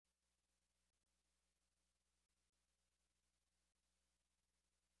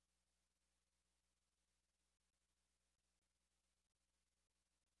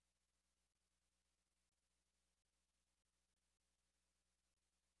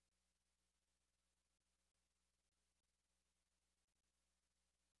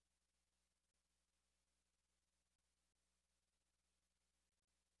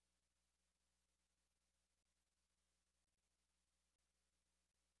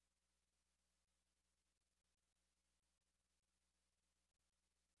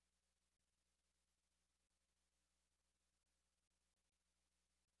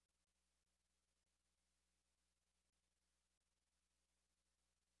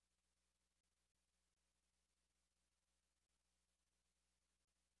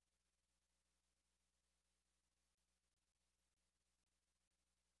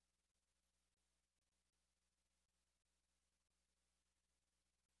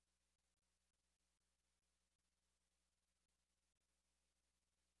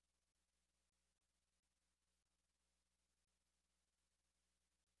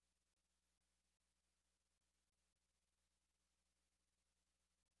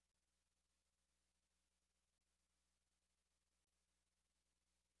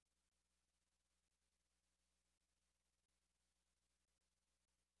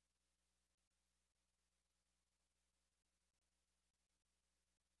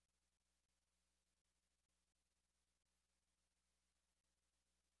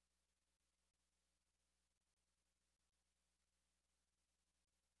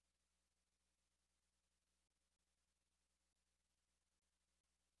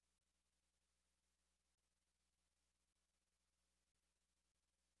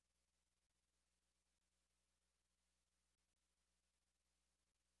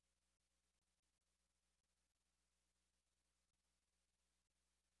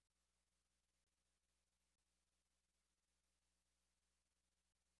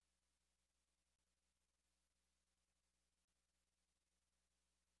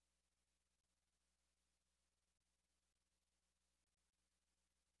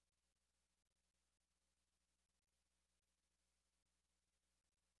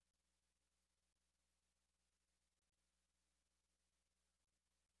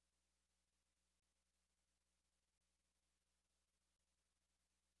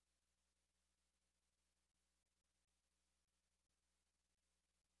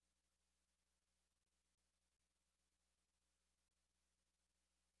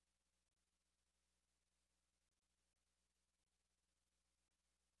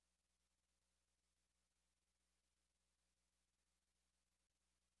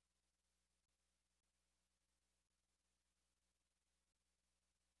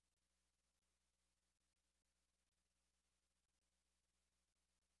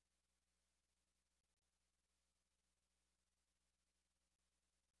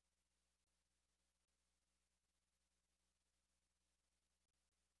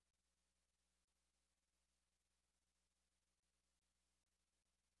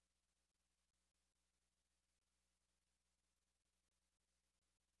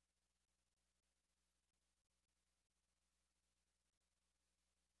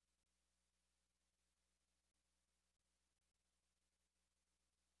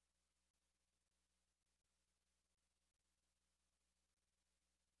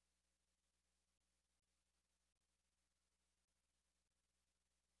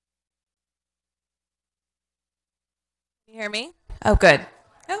Can you hear me? Oh, good.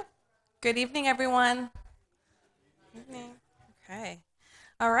 Oh, good evening, everyone. Evening. Okay.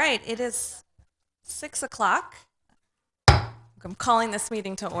 All right. It is 6 o'clock. I'm calling this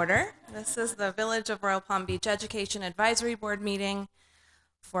meeting to order. This is the Village of Royal Palm Beach Education Advisory Board meeting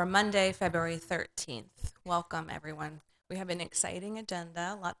for Monday, February 13th. Welcome, everyone. We have an exciting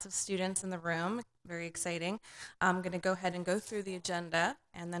agenda, lots of students in the room, very exciting. I'm going to go ahead and go through the agenda,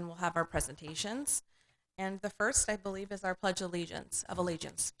 and then we'll have our presentations. And the first, I believe, is our Pledge of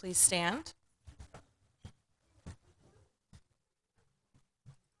Allegiance. Please stand.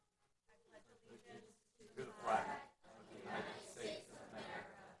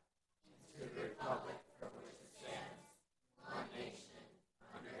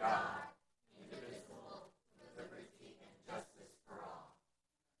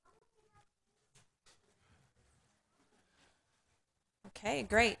 Okay,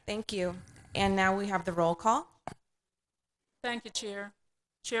 great. Thank you. And now we have the roll call Thank you, Chair.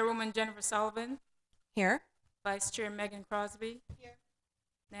 Chairwoman Jennifer Sullivan, here. Vice Chair Megan Crosby. Here.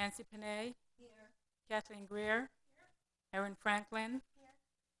 Nancy Panay. Here. Kathleen Greer. Here. Erin Franklin. Here.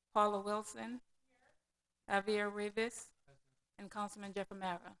 Paula Wilson. Here. Javier Rivas. And Councilman Jeff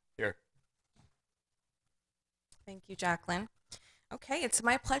Amara. Here. Thank you, Jacqueline. Okay, it's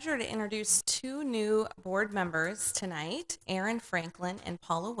my pleasure to introduce two new board members tonight, Erin Franklin and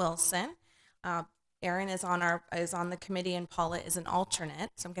Paula Wilson. Erin is on the committee and Paula is an alternate,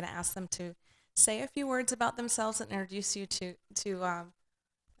 so I'm going to ask them to say a few words about themselves and introduce you to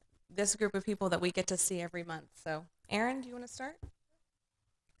this group of people that we get to see every month. So, Erin, do you want to start?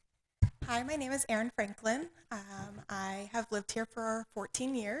 Hi, my name is Erin Franklin. I have lived here for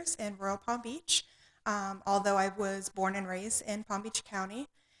 14 years in Royal Palm Beach. Although I was born and raised in Palm Beach County,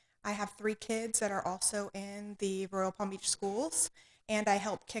 I have 3 kids that are also in the Royal Palm Beach schools, and I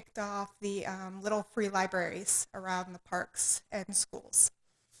helped kicked off the little free libraries around the parks and schools.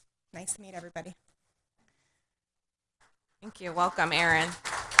 Nice to meet everybody. Thank you. Welcome, Erin.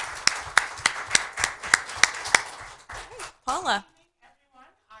 Paula.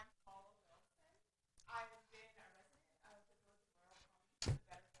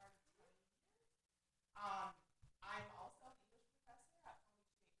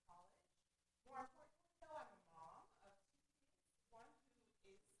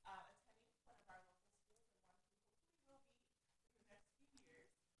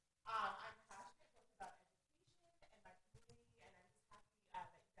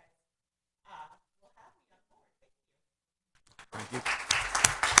 Thank you.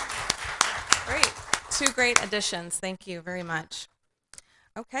 Great. Two great additions. Thank you very much.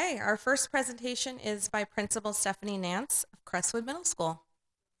 Okay, our first presentation is by Principal Stephanie Nance of Crestwood Middle School.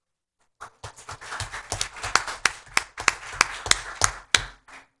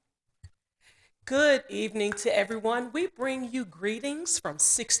 Good evening to everyone. We bring you greetings from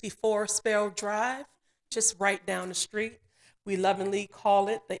 64 Sparrow Drive, just right down the street. We lovingly call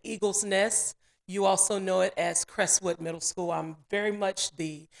it the Eagle's Nest. You also know it as Crestwood Middle School. I'm very much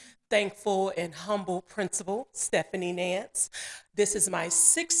the thankful and humble principal, Stephanie Nance. This is my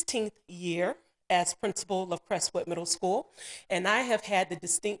 16th year as principal of Crestwood Middle School, and I have had the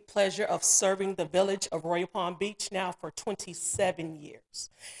distinct pleasure of serving the village of Royal Palm Beach now for 27 years.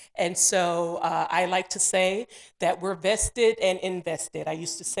 And so I like to say that we're vested and invested. I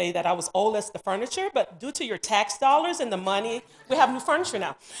used to say that I was old as the furniture, but due to your tax dollars and the money, we have new furniture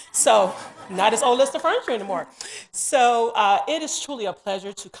now. So not as old as the furniture anymore. So it is truly a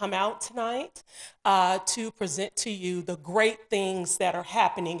pleasure to come out tonight to present to you the great things that are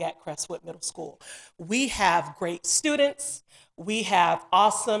happening at Crestwood Middle School. We have great students. We have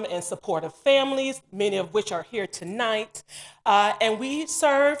awesome and supportive families, many of which are here tonight. And we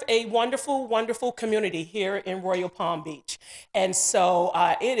serve a wonderful, wonderful community here in Royal Palm Beach. And so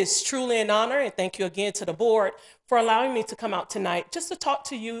it is truly an honor, and thank you again to the board for allowing me to come out tonight just to talk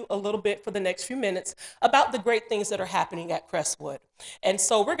to you a little bit for the next few minutes about the great things that are happening at Crestwood. And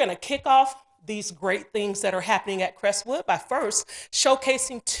so we're going to kick off these great things that are happening at Crestwood by first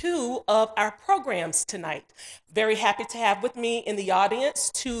showcasing 2 of our programs tonight. Very happy to have with me in the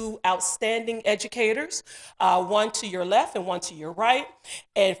audience 2 outstanding educators, one to your left and one to your right.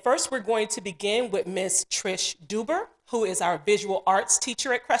 And first we're going to begin with Miss Trish Duber, who is our visual arts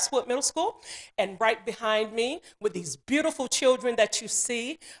teacher at Crestwood Middle School. And right behind me with these beautiful children that you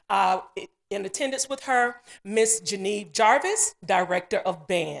see, in attendance with her, Miss Geneve Jarvis, Director of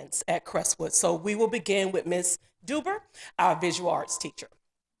Bands at Crestwood. So we will begin with Miss Duber, our visual arts teacher.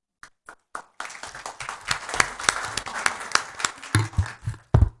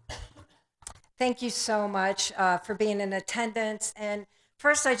 Thank you so much for being in attendance and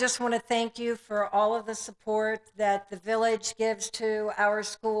First, I just want to thank you for all of the support that the village gives to our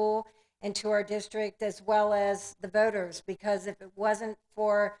school and to our district, as well as the voters, because if it wasn't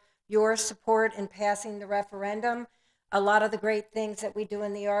for your support in passing the referendum, a lot of the great things that we do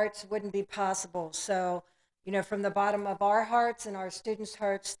in the arts wouldn't be possible. So, from the bottom of our hearts and our students'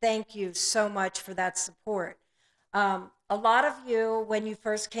 hearts, thank you so much for that support. A lot of you, when you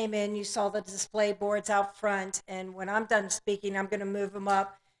first came in, you saw the display boards out front, and when I'm done speaking, I'm going to move them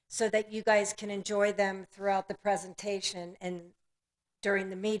up so that you guys can enjoy them throughout the presentation and during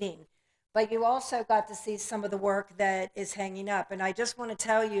the meeting. But you also got to see some of the work that is hanging up, and I just want to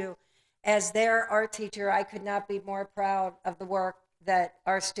tell you, as their art teacher, I could not be more proud of the work that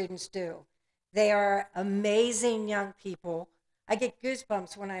our students do. They are amazing young people. I get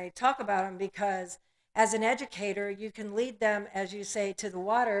goosebumps when I talk about them because as an educator, you can lead them, as you say, to the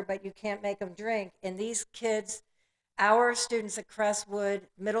water, but you can't make them drink. And these kids, our students at Crestwood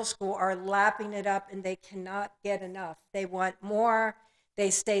Middle School, are lapping it up and they cannot get enough. They want more. They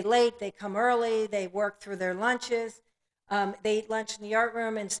stay late. They come early. They work through their lunches. They eat lunch in the art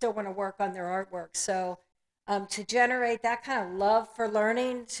room and still want to work on their artwork. So to generate that kind of love for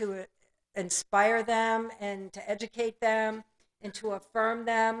learning, to inspire them and to educate them and to affirm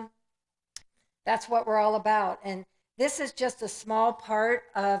them, that's what we're all about. And this is just a small part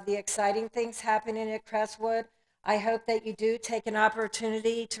of the exciting things happening at Crestwood. I hope that you do take an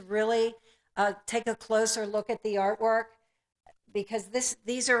opportunity to really take a closer look at the artwork, because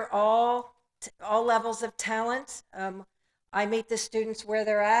these are all levels of talent. I meet the students where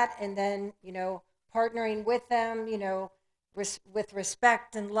they're at, and then, partnering with them, with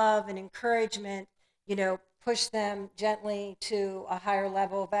respect and love and encouragement, push them gently to a higher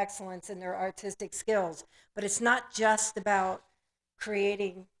level of excellence in their artistic skills. But it's not just about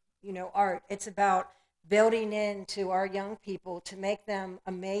creating, art. It's about building into our young people to make them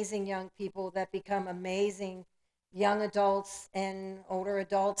amazing young people that become amazing young adults and older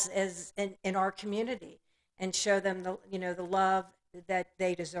adults in our community, and show them the love that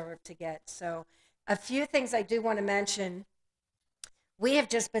they deserve to get. So a few things I do want to mention. We have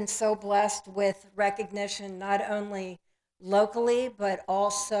just been so blessed with recognition, not only locally, but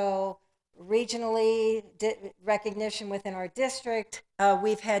also regionally, recognition within our district.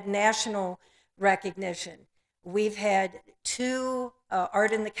 We've had national recognition. We've had 2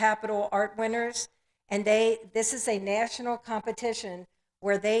 Art in the Capitol art winners, and this is a national competition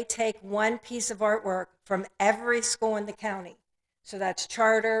where they take one piece of artwork from every school in the county. So that's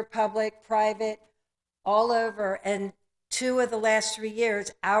charter, public, private, all over. And 2 of the last 3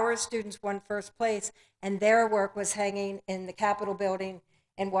 years, our students won first place, and their work was hanging in the Capitol building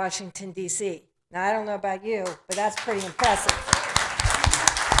in Washington, D.C. Now, I don't know about you, but that's pretty impressive.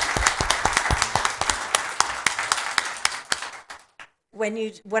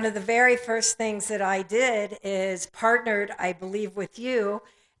 One of the very first things that I did is partnered, I believe, with you,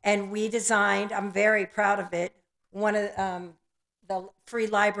 and we designed, I'm very proud of it, one of the free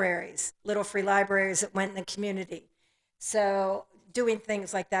libraries, little free libraries that went in the community. So doing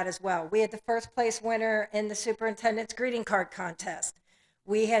things like that as well. We had the first place winner in the superintendent's greeting card contest.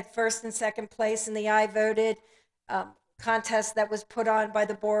 We had first and second place in the I Voted contest that was put on by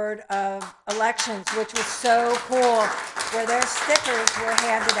the Board of Elections, which was so cool, where their stickers were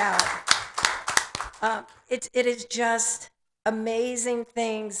handed out. It is just amazing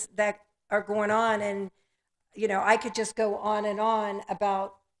things that are going on. And, I could just go on and on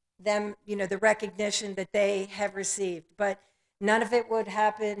about them, the recognition that they have received. But none of it would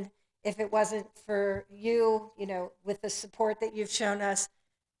happen if it wasn't for you, with the support that you've shown us,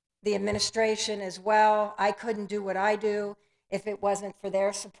 the administration as well. I couldn't do what I do if it wasn't for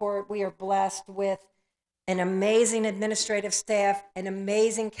their support. We are blessed with an amazing administrative staff, an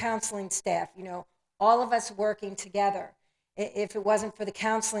amazing counseling staff, all of us working together. If it wasn't for the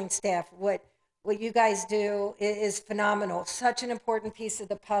counseling staff, what you guys do is phenomenal. Such an important piece of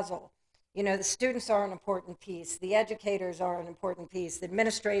the puzzle. The students are an important piece. The educators are an important piece. The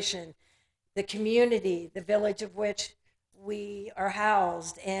administration, the community, the village of which we are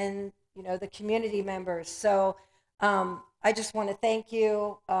housed, and, the community members. So I just want to thank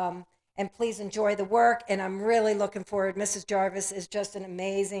you, and please enjoy the work. And I'm really looking forward. Mrs. Jarvis is just an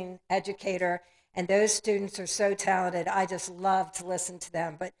amazing educator, and those students are so talented. I just love to listen to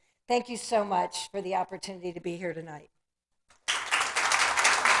them. But thank you so much for the opportunity to be here tonight.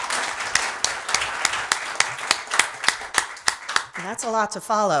 That's a lot to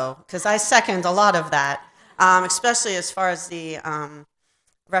follow, because I second a lot of that, especially as far as the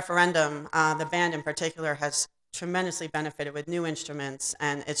referendum. The band in particular has tremendously benefited with new instruments,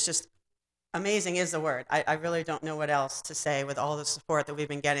 and it's just amazing is the word. I really don't know what else to say with all the support that we've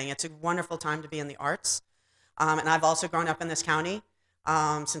been getting. It's a wonderful time to be in the arts. And I've also grown up in this county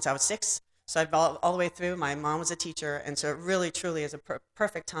since I was 6. So I've all the way through. My mom was a teacher, and so it really, truly is a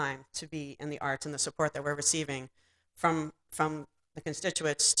perfect time to be in the arts and the support that we're receiving from the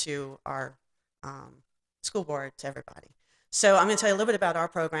constituents to our school board to everybody. So I'm going to tell you a little bit about our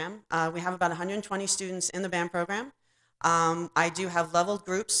program. We have about 120 students in the band program. I do have leveled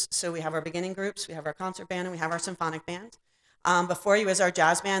groups, so we have our beginning groups, we have our concert band, and we have our symphonic band. Before you is our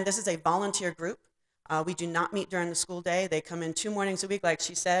jazz band. This is a volunteer group. We do not meet during the school day. They come in 2 mornings a week, like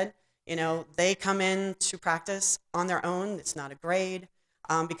she said. You know, they come in to practice on their own. It's not a grade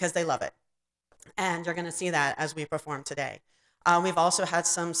because they love it. And you're going to see that as we perform today. We've also had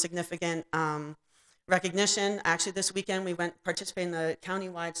some significant recognition. Actually, this weekend we participated in the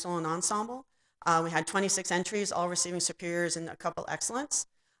countywide Solon Ensemble. We had 26 entries, all receiving superiors and a couple excellence,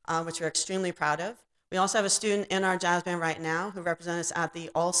 which we're extremely proud of. We also have a student in our jazz band right now who represents us at the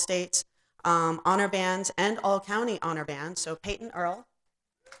All-State Honor Band and All-County Honor Band. So Peyton Earl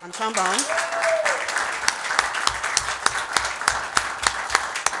on trombone.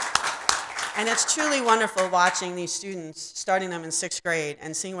 And it's truly wonderful watching these students, starting them in 6th grade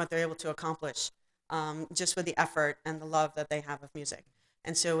and seeing what they're able to accomplish just with the effort and the love that they have of music.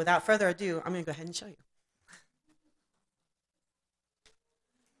 And so without further ado, I'm going to go ahead and show you.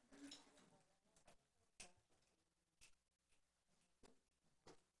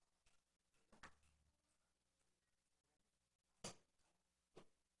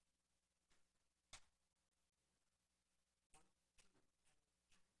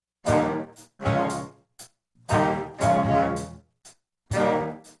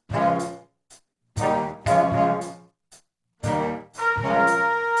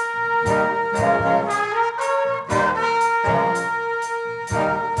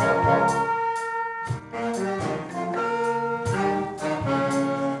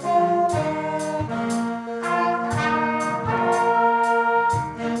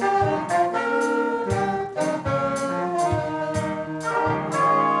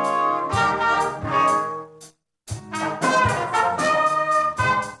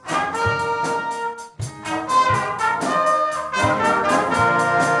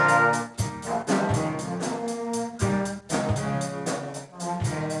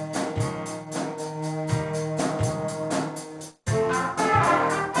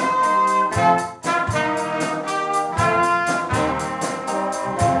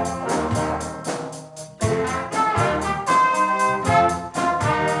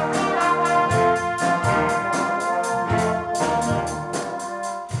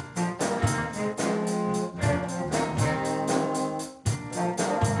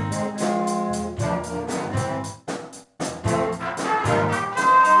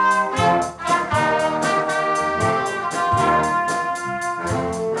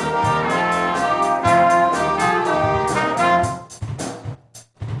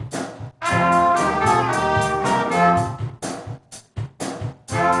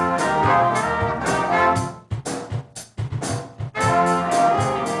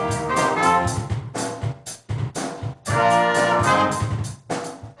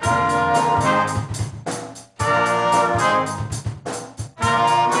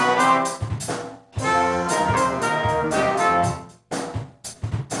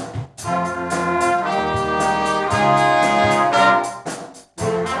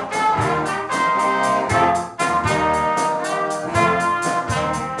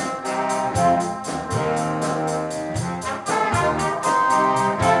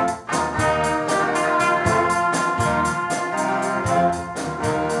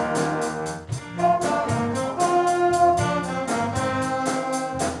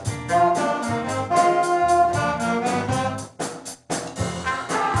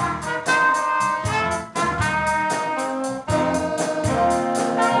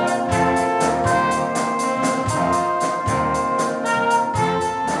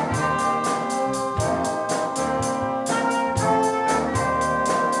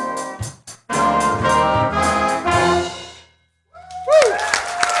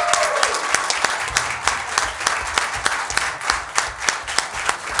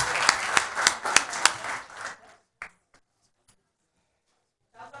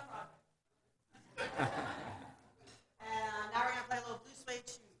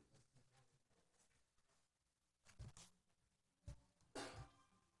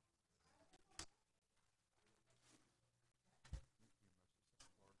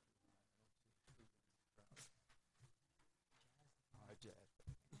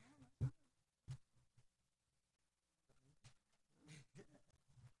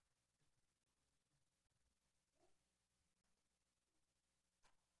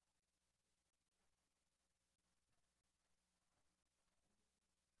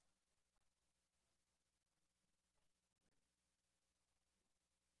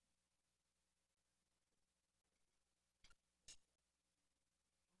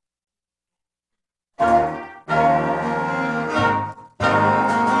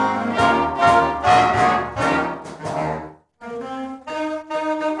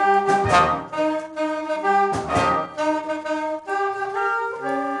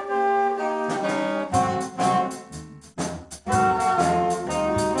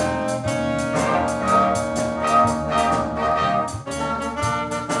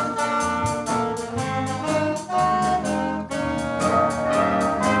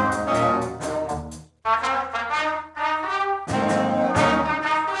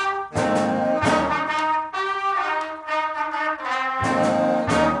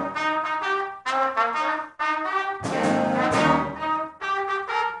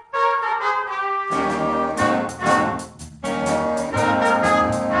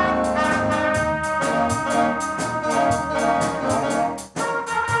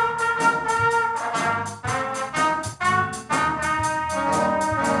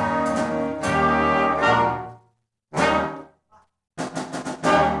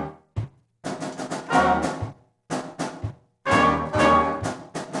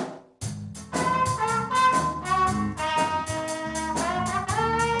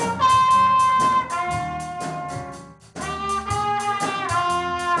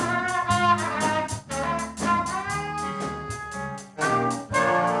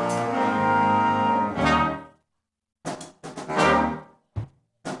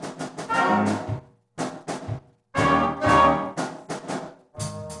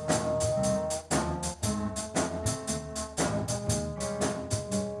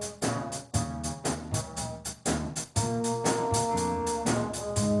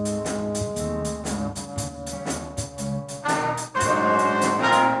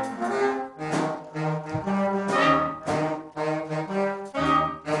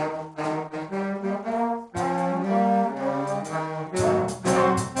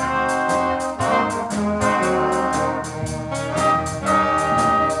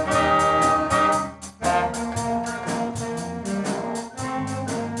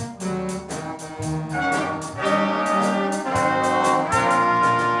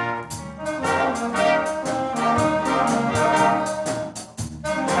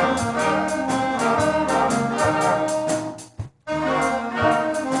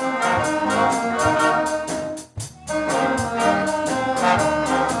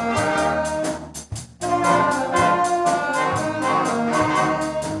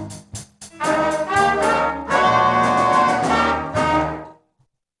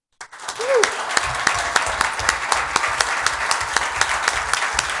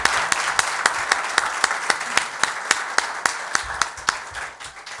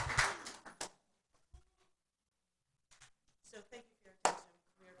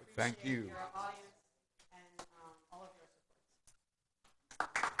 Thank you. Your audience and all of your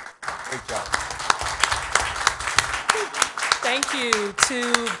Great job. Thank you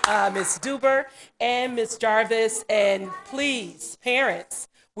to Ms. Duber and Ms. Jarvis. And please, parents,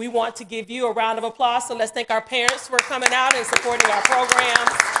 we want to give you a round of applause. So let's thank our parents for coming out and supporting our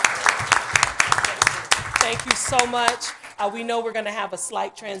programs. Thank you so much. We know we're going to have a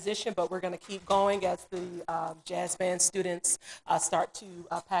slight transition, but we're going to keep going as the jazz band students start to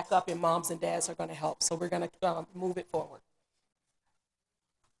pack up, and moms and dads are going to help. So we're going to move it forward.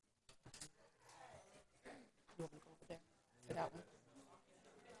 You want me to go over there to that one?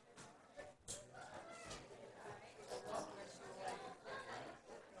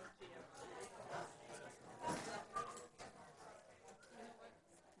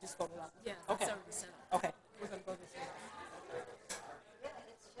 Just go to that one. Yeah, Okay. that's already set up. Okay. We're going to go this way.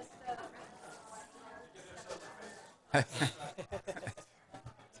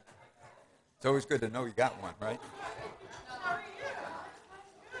 It's always good to know you got one, right?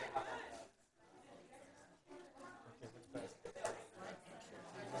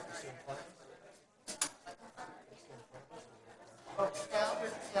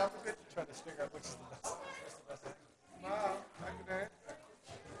 Trying to figure out which is the best.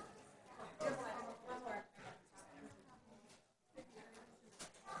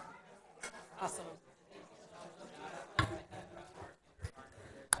 Awesome.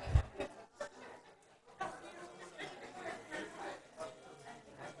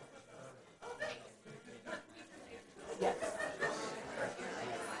 Yes.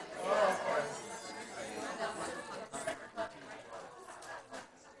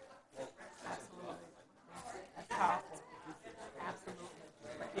 That's powerful. Absolutely.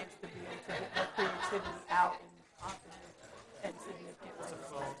 For kids to be able to get their creativity out in positive and significant ways.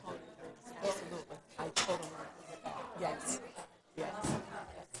 I totally agree. Absolutely. I totally agree with that. Yes. Yes.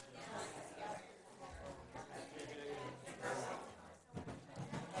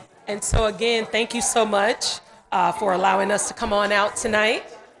 And so again, thank you so much for allowing us to come on out tonight.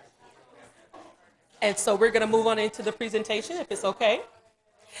 And so we're going to move on into the presentation, if it's okay.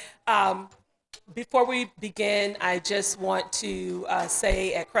 Before we begin, I just want to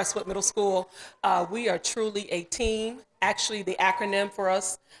say at Crestwood Middle School, we are truly a team. Actually, the acronym for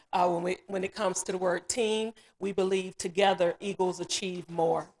us, when it comes to the word team, we believe together equals achieve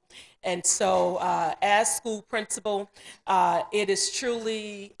more. And so as school principal, it is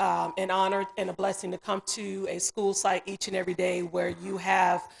truly an honor and a blessing to come to a school site each and every day where you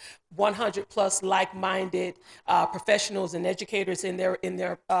have 100 plus like-minded professionals and educators in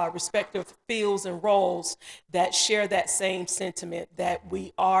their respective fields and roles that share that same sentiment that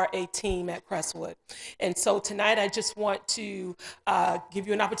we are a team at Crestwood. And so tonight I just want to give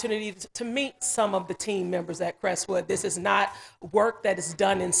you an opportunity to meet some of the team members at Crestwood. This is not work that is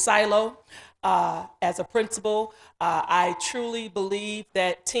done in silo. As a principal, I truly believe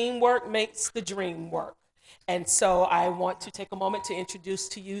that teamwork makes the dream work. And so I want to take a moment to introduce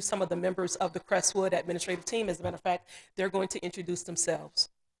to you some of the members of the Crestwood administrative team. As a matter of fact, they're going to introduce themselves.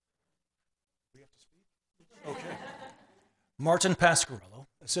 Okay. Martin Pasquarello,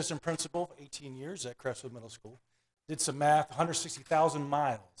 assistant principal, 18 years at Crestwood Middle School. Did some math, 160,000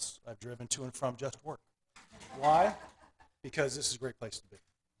 miles I've driven to and from just work. Why? Because this is a great place to be.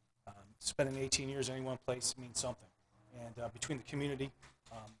 Spending 18 years in any one place means something. And between the community,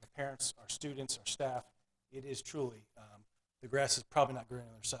 the parents, our students, our staff, it is truly, the grass is probably not green on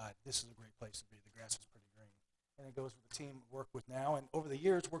the other side. This is a great place to be. The grass is pretty green. And it goes with the team we work with now, and over the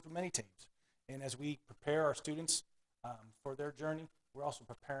years worked with many teams. And as we prepare our students for their journey, we're also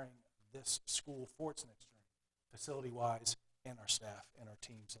preparing this school for its next journey, facility-wise, and our staff and our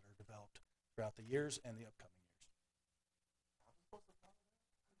teams that are developed throughout the years and the upcoming years.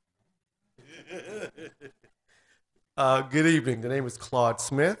 Good evening. The name is Claude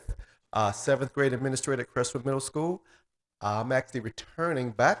Smith, 7th grade administrator at Crestwood Middle School. I'm actually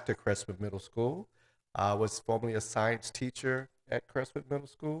returning back to Crestwood Middle School. I was formerly a science teacher at Crestwood Middle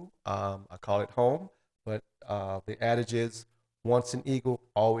School. I call it home, but the adage is once an eagle,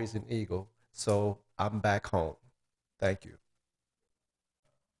 always an eagle. So I'm back home. Thank you.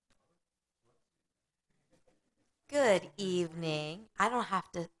 Good evening. I don't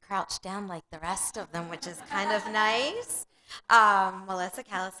have to crouch down like the rest of them, which is kind of nice. Melissa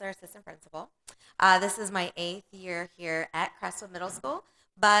Callister, assistant principal. This is my 8th year here at Crestwood Middle School,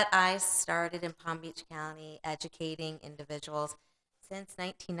 but I started in Palm Beach County educating individuals since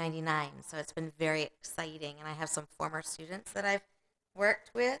 1999, so it's been very exciting. And I have some former students that I've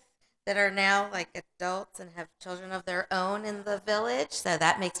worked with that are now like adults and have children of their own in the village, so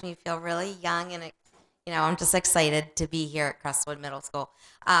that makes me feel really young and I'm just excited to be here at Crestwood Middle School.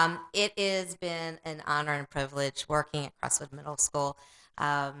 It has been an honor and privilege working at Crestwood Middle School.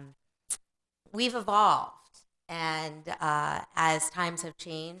 We've evolved, and as times have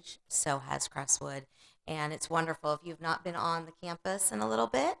changed, so has Crestwood. And it's wonderful. If you've not been on the campus in a little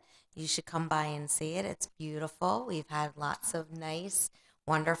bit, you should come by and see it. It's beautiful. We've had lots of nice,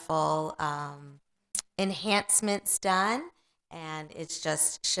 wonderful enhancements done, and it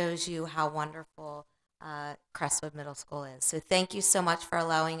just shows you how wonderful Crestwood Middle School is. So thank you so much for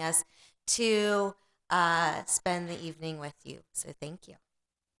allowing us to spend the evening with you. So thank you.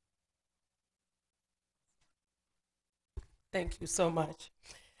 Thank you so much.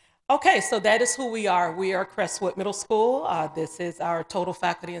 Okay, so that is who we are. We are Crestwood Middle School. This is our total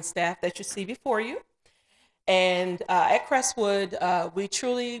faculty and staff that you see before you. And at Crestwood, we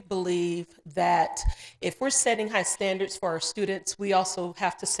truly believe that if we're setting high standards for our students, we also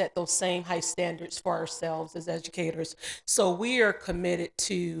have to set those same high standards for ourselves as educators. So we are committed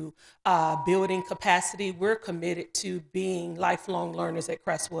to building capacity. We're committed to being lifelong learners at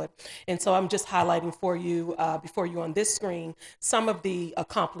Crestwood. And so I'm just highlighting for you, before you on this screen, some of the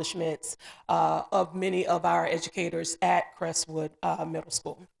accomplishments of many of our educators at Crestwood Middle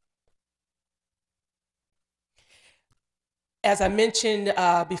School. As I mentioned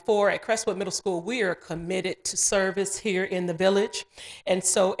before, at Crestwood Middle School, we are committed to service here in the village. And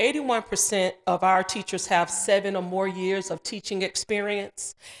so 81% of our teachers have 7 or more years of teaching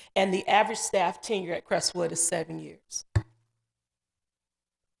experience, and the average staff tenure at Crestwood is 7 years.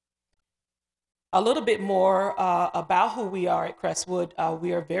 A little bit more about who we are at Crestwood.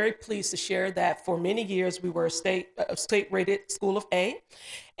 We are very pleased to share that for many years we were a state-rated school of A,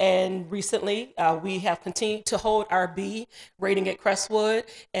 and recently we have continued to hold our B rating at Crestwood,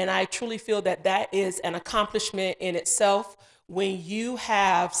 and I truly feel that that is an accomplishment in itself. When you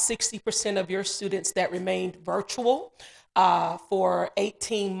have 60% of your students that remained virtual for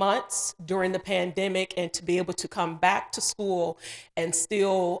 18 months during the pandemic, and to be able to come back to school and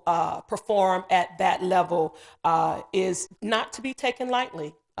still perform at that level is not to be taken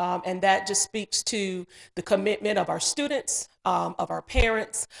lightly. And that just speaks to the commitment of our students, of our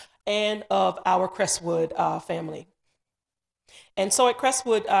parents, and of our Crestwood family. And so at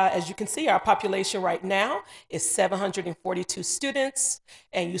Crestwood, as you can see, our population right now is 742 students,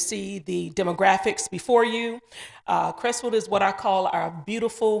 and you see the demographics before you. Crestwood is what I call our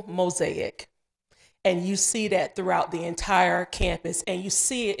beautiful mosaic. And you see that throughout the entire campus, and you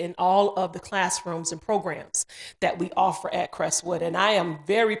see it in all of the classrooms and programs that we offer at Crestwood. And I am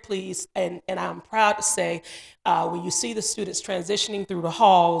very pleased, and I'm proud to say, when you see the students transitioning through the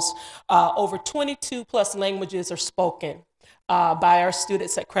halls, over 22 plus languages are spoken by our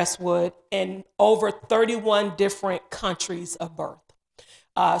students at Crestwood in over 31 different countries of birth.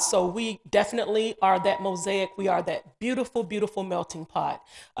 So we definitely are that mosaic. We are that beautiful, beautiful melting pot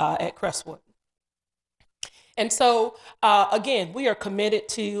at Crestwood. And so, again, we are committed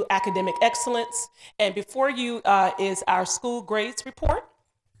to academic excellence. And before you is our school grades report.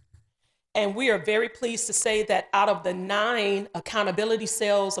 And we are very pleased to say that out of the 9 accountability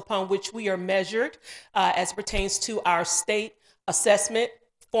cells upon which we are measured as pertains to our state assessment,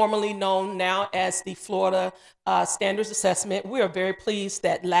 formerly known now as the Florida Standards Assessment, we are very pleased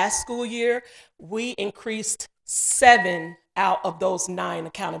that last school year we increased 7 out of those 9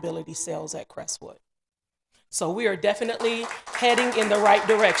 accountability cells at Crestwood. So we are definitely heading in the right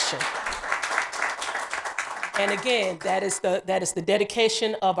direction. And again, that is the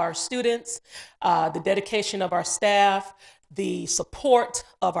dedication of our students, the dedication of our staff, the support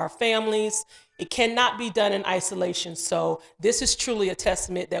of our families. It cannot be done in isolation. So this is truly a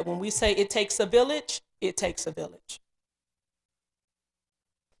testament that when we say it takes a village, it takes a village.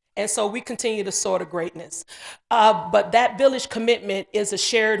 And so we continue to soar to greatness. But that village commitment is a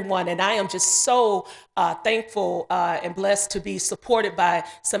shared one. And I am just so thankful and blessed to be supported by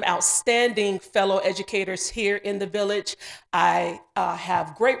some outstanding fellow educators here in the village. I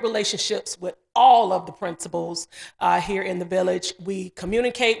have great relationships with all of the principals here in the village. We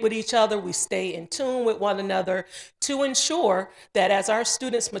communicate with each other. We stay in tune with one another to ensure that as our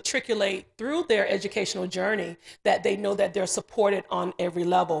students matriculate through their educational journey, that they know that they're supported on every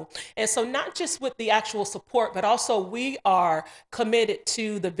level. And so not just with the actual support, but also we are committed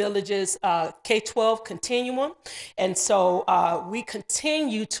to the village's K-12 continuum. And so we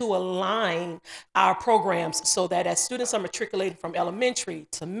continue to align our programs so that as students are matriculating from elementary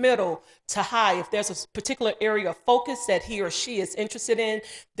to middle to high, if there's a particular area of focus that he or she is interested in,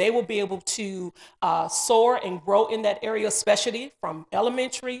 they will be able to soar and grow in that area of specialty from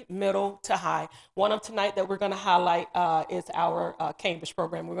elementary, middle to high. One of tonight that we're going to highlight is our Cambridge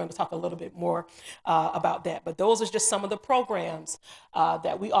program. We're going to talk a little bit more about that. But those are just some of the programs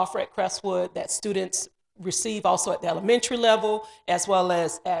that we offer at Crestwood that students receive also at the elementary level as well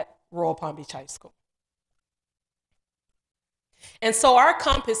as at Royal Palm Beach High School. And so our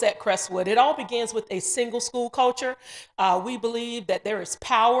compass at Crestwood, it all begins with a single school culture. We believe that there is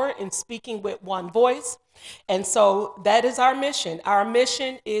power in speaking with one voice. And so that is our mission. Our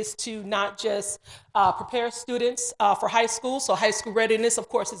mission is to not just prepare students for high school. So high school readiness, of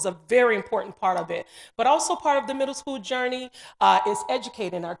course, is a very important part of it. But also part of the middle school journey is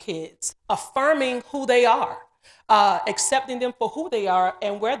educating our kids, affirming who they are. Accepting them for who they are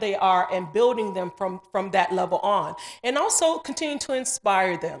and where they are and building them from that level on. And also continuing to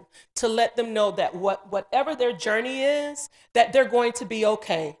inspire them, to let them know that whatever their journey is, that they're going to be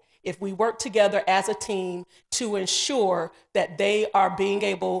okay if we work together as a team to ensure that they are being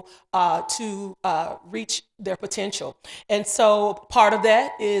able to reach their potential. And so part of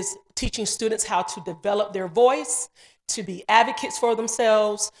that is teaching students how to develop their voice, to be advocates for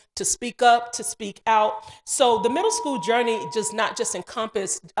themselves, to speak up, to speak out. So the middle school journey does not just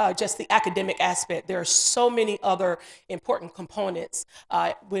encompass just the academic aspect. There are so many other important components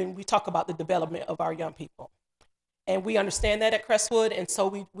when we talk about the development of our young people. And we understand that at Crestwood, and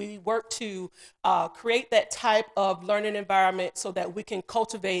so we work to create that type of learning environment so that we can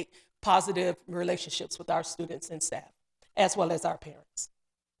cultivate positive relationships with our students and staff, as well as our parents.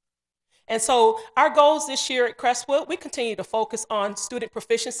 And so our goals this year at Crestwood, we continue to focus on student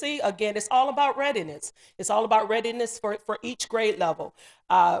proficiency. Again, it's all about readiness. It's all about readiness for each grade level.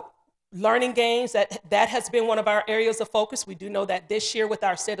 Learning gains, that has been one of our areas of focus. We do know that this year with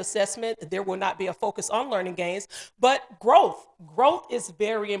our SET assessment, there will not be a focus on learning gains, but growth is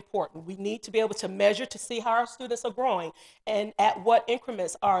very important. We need to be able to measure to see how our students are growing and at what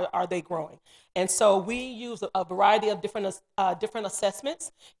increments are they growing. And so we use a variety of different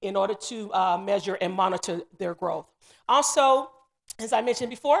assessments in order to measure and monitor their growth. Also, as I mentioned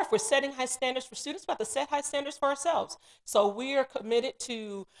before, if we're setting high standards for students, we have to set high standards for ourselves. So we are committed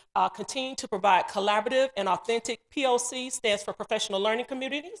to continue to provide collaborative and authentic PLC, stands for professional learning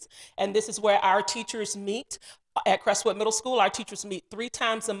communities. And this is where our teachers meet at Crestwood Middle School. Our teachers meet 3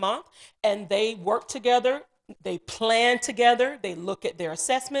 times a month, and they work together. They plan together, they look at their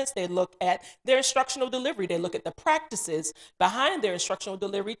assessments, they look at their instructional delivery, they look at the practices behind their instructional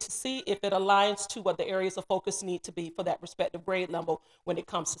delivery to see if it aligns to what the areas of focus need to be for that respective grade level when it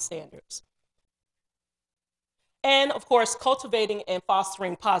comes to standards. And of course, cultivating and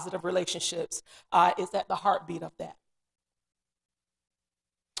fostering positive relationships is at the heartbeat of that.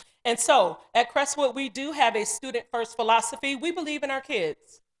 And so at Crestwood, we do have a student-first philosophy. We believe in our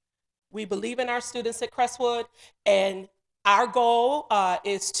kids. We believe in our students at Crestwood, and our goal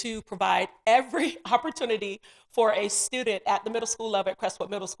is to provide every opportunity for a student at the middle school level at Crestwood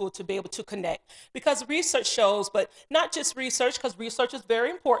Middle School to be able to connect. Because research shows, but not just research, because research is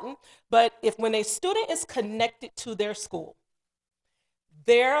very important, but when a student is connected to their school,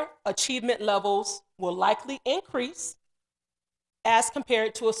 their achievement levels will likely increase as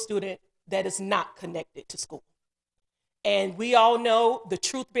compared to a student that is not connected to school. And we all know the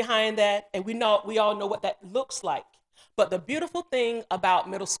truth behind that, and we all know what that looks like. But the beautiful thing about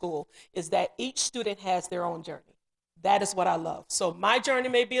middle school is that each student has their own journey. That is what I love. So my journey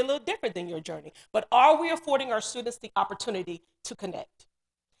may be a little different than your journey, but are we affording our students the opportunity to connect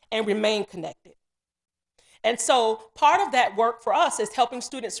and remain connected? And so part of that work for us is helping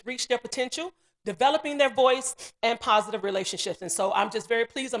students reach their potential, developing their voice, and positive relationships. And so I'm just very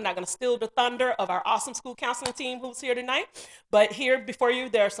pleased. I'm not going to steal the thunder of our awesome school counseling team who's here tonight, but here before you,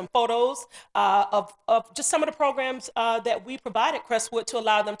 there are some photos of just some of the programs that we provide at Crestwood to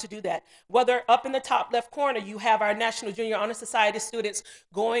allow them to do that. Whether up in the top left corner, you have our National Junior Honor Society students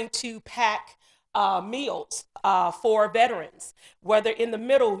going to pack meals for veterans. Whether in the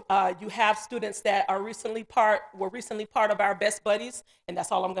middle, you have students that were recently part of our Best Buddies, and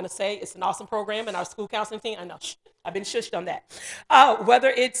that's all I'm going to say. It's an awesome program, and our school counseling team, I know, I've been shushed on that.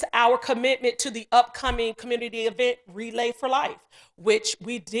 Whether it's our commitment to the upcoming community event, Relay for Life, which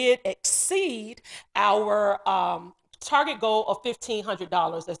we did exceed our target goal of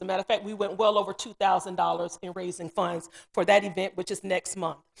 $1,500. As a matter of fact, we went well over $2,000 in raising funds for that event, which is next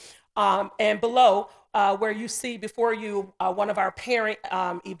month. And below, where you see before you one of our parent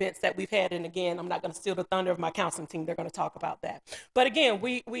events that we've had, and again, I'm not going to steal the thunder of my counseling team. They're going to talk about that. But again,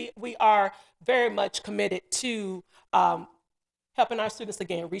 we are very much committed to helping our students,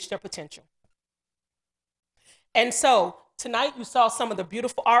 again, reach their potential. And so tonight you saw some of the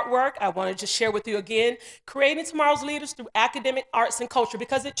beautiful artwork. I want to just share with you again, creating tomorrow's leaders through academic, arts, and culture,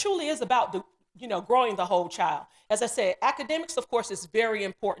 because it truly is about growing the whole child. As I said, academics, of course, is very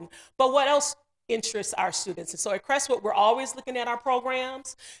important, but what else interests our students? And so at Crestwood, we're always looking at our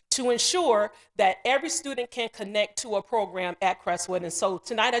programs to ensure that every student can connect to a program at Crestwood. And so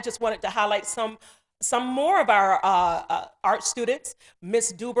tonight, I just wanted to highlight some more of our art students.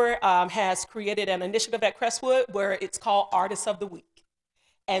 Ms. Duber has created an initiative at Crestwood where it's called Artists of the Week.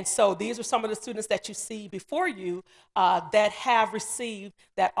 And so these are some of the students that you see before you that have received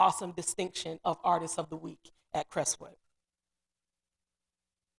that awesome distinction of Artists of the Week at Crestwood.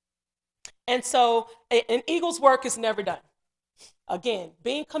 And so an Eagle's work is never done. Again,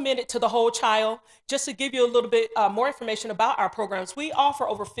 being committed to the whole child. Just to give you a little bit more information about our programs, we offer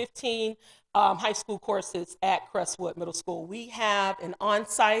over 15 high school courses at Crestwood Middle School. We have an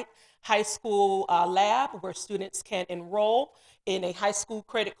on-site high school lab where students can enroll in a high school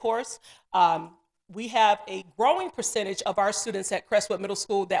credit course. We have a growing percentage of our students at Crestwood Middle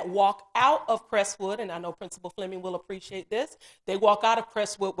School that walk out of Crestwood, and I know Principal Fleming will appreciate this. They walk out of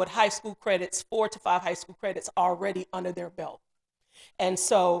Crestwood with high school credits, 4 to 5 high school credits already under their belt. And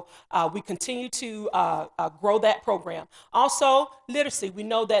so we continue to grow that program. Also, literacy. We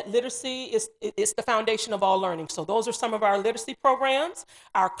know that literacy is the foundation of all learning. So those are some of our literacy programs,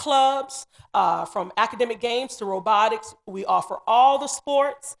 our clubs, from academic games to robotics. We offer all the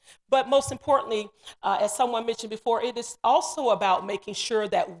sports. But most importantly, as someone mentioned before, it is also about making sure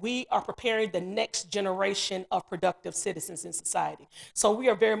that we are preparing the next generation of productive citizens in society. So we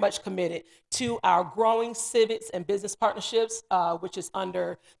are very much committed to our growing civics and business partnerships, which is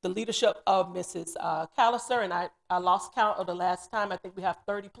under the leadership of Mrs. Callister, and I lost count of the last time. I think we have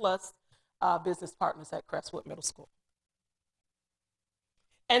 30 plus business partners at Crestwood Middle School.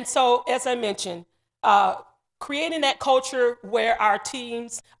 And so, as I mentioned, creating that culture where our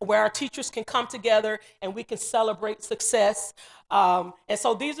teams, where our teachers can come together and we can celebrate success. And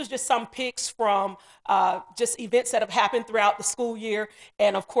so these are just some pics from just events that have happened throughout the school year.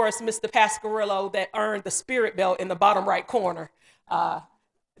 And of course, Mr. Pascarillo that earned the Spirit Belt in the bottom right corner.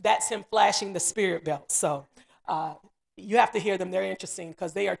 That's him flashing the Spirit Belt. So you have to hear them. They're interesting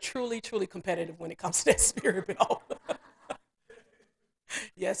because they are truly, truly competitive when it comes to that Spirit Belt.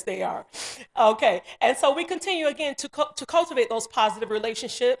 Yes, they are. Okay, and so we continue again to cultivate those positive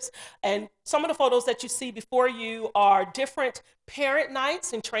relationships. And some of the photos that you see before you are different parent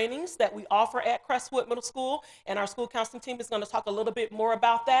nights and trainings that we offer at Crestwood Middle School. And our school counseling team is going to talk a little bit more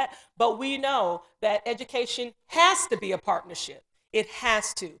about that. But we know that education has to be a partnership. It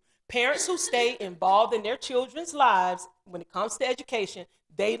has to. Parents who stay involved in their children's lives when it comes to education,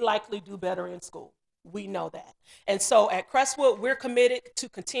 they likely do better in school. We know that. And so at Crestwood, we're committed to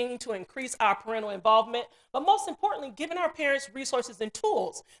continuing to increase our parental involvement, but most importantly, giving our parents resources and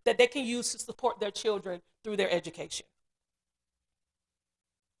tools that they can use to support their children through their education.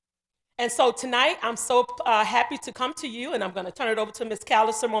 And so tonight, I'm so happy to come to you, and I'm going to turn it over to Ms.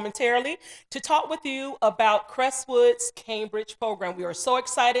 Callister momentarily to talk with you about Crestwood's Cambridge program. We are so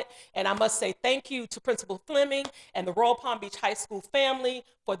excited, and I must say thank you to Principal Fleming and the Royal Palm Beach High School family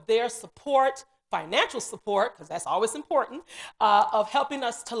for their support, financial support, because that's always important, of helping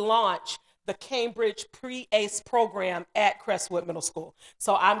us to launch the Cambridge Pre-ACE program at Crestwood Middle School.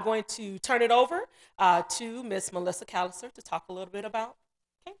 So I'm going to turn it over to Ms. Melissa Callister to talk a little bit about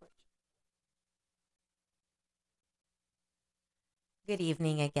Cambridge. Good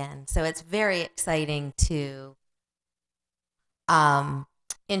evening again. So it's very exciting to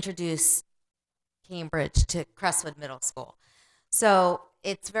introduce Cambridge to Crestwood Middle School. So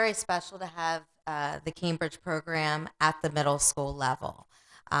it's very special to have the Cambridge program at the middle school level.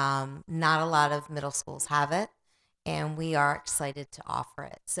 Not a lot of middle schools have it, and we are excited to offer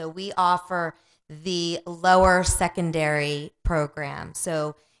it. So we offer the lower secondary program.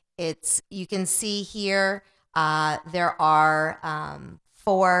 So you can see here there are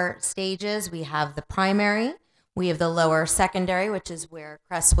 4 stages. We have the primary, we have the lower secondary, which is where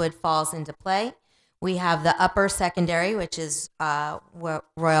Crestwood falls into play. We have the upper secondary, which is what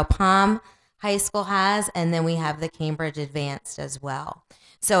Royal Palm High School has, and then we have the Cambridge Advanced as well.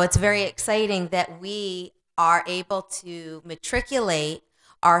 So it's very exciting that we are able to matriculate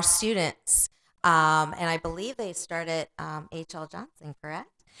our students, and I believe they started H.L. Johnson, correct?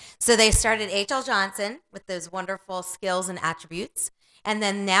 So they started H.L. Johnson with those wonderful skills and attributes, and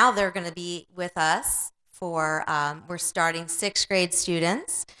then now they're going to be with us for, we're starting 6th grade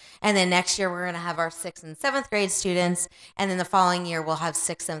students, and then next year we're going to have our 6th and 7th grade students, and then the following year we'll have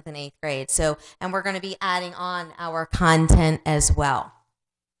 6th, 7th, and 8th grade. So, and we're going to be adding on our content as well.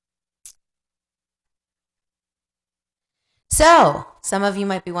 So, some of you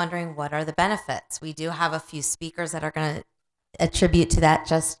might be wondering, what are the benefits? We do have a few speakers that are going attribute to that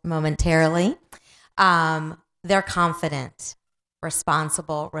just momentarily. They're confident,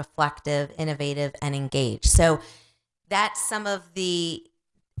 responsible, reflective, innovative, and engaged. So that's some of the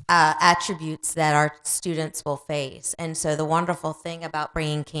attributes that our students will face. And so the wonderful thing about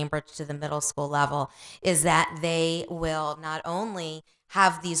bringing Cambridge to the middle school level is that they will not only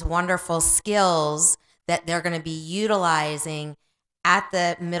have these wonderful skills that they're going to be utilizing at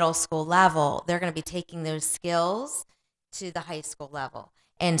the middle school level, they're going to be taking those skills to the high school level.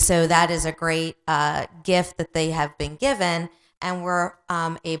 And so that is a great gift that they have been given, and we're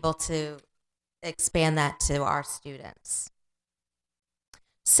able to expand that to our students.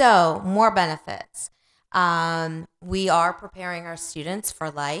 So, more benefits. We are preparing our students for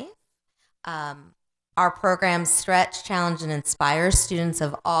life. Our programs stretch, challenge, and inspire students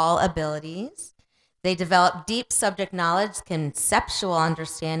of all abilities. They develop deep subject knowledge, conceptual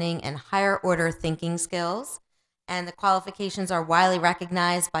understanding, and higher order thinking skills. And the qualifications are widely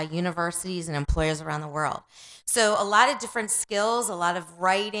recognized by universities and employers around the world. So a lot of different skills, a lot of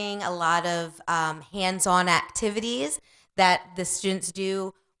writing, a lot of hands-on activities that the students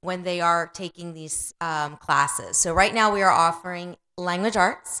do when they are taking these classes. So right now we are offering language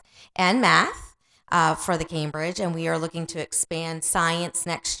arts and math for the Cambridge, and we are looking to expand science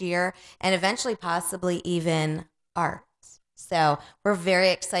next year and eventually possibly even art. So we're very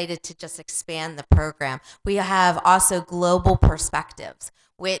excited to just expand the program. We have also global perspectives,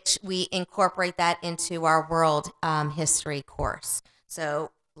 which we incorporate that into our world history course.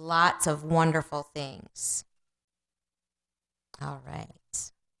 So lots of wonderful things. All right.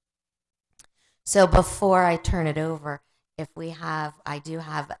 So before I turn it over, I do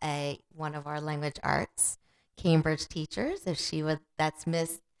have one of our language arts Cambridge teachers. That's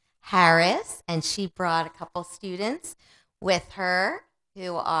Miss Harris, and she brought a couple students with her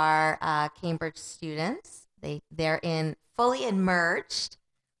who are Cambridge students. They're fully immersed.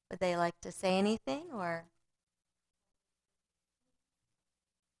 Would they like to say anything or?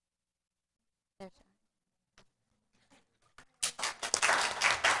 All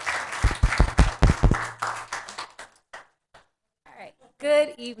right.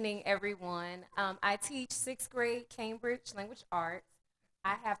 Good evening, everyone. I teach 6th grade Cambridge Language Arts.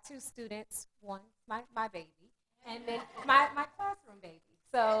 I have 2 students, one my baby, and then my classroom baby.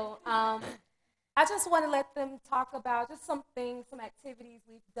 So I just want to let them talk about just some activities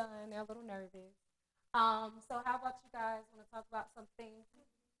we've done. They're a little nervous. So how about you guys want to talk about some things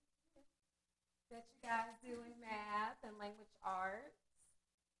that you guys do in math and language arts?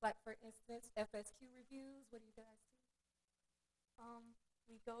 Like, for instance, FSQ reviews. What do you guys do?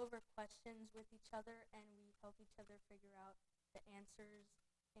 We go over questions with each other, and we help each other figure out the answers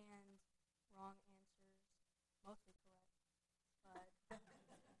and wrong answers, mostly correct. But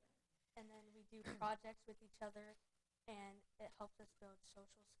and then we do projects with each other, and it helps us build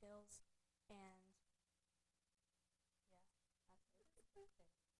social skills. And yeah, that's it.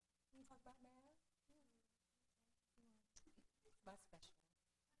 Can you talk about math? My special.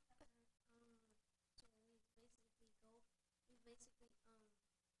 So we basically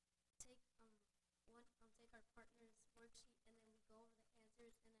take our partner's worksheet, and then we go over the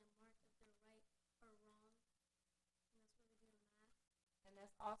answers and then mark if they're right or wrong. And that's what we do in math. And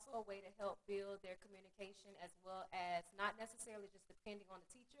that's also a way to help build their communication, as well as not necessarily just depending on the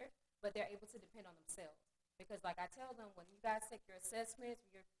teacher, but they're able to depend on themselves. Because like I tell them, when you guys take your assessments,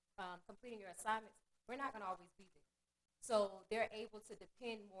 when you're completing your assignments, we're not going to always be there. So they're able to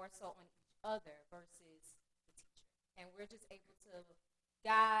depend more so on each other versus the teacher. And we're just able to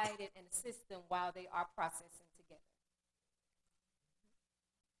guide and assist them while they are processing together.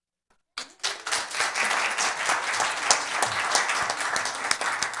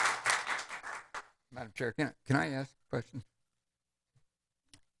 Madam Chair, can I ask a question?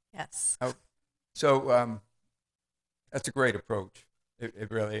 Yes. Oh, so that's a great approach. It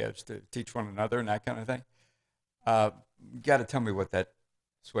really is, to teach one another and that kind of thing. You got to tell me what that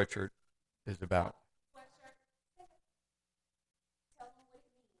sweatshirt is about.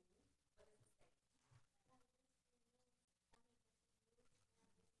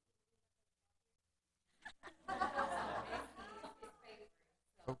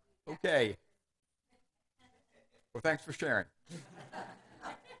 Okay. Well, thanks for sharing.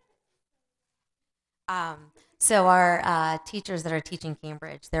 So our teachers that are teaching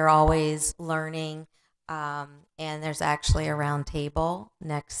Cambridge, they're always learning, and there's actually a round table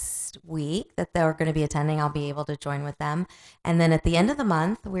next week that they're going to be attending. I'll be able to join with them. And then at the end of the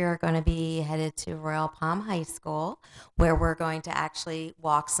month, we're going to be headed to Royal Palm High School, where we're going to actually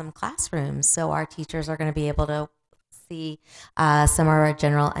walk some classrooms. So our teachers are going to be able to see some of our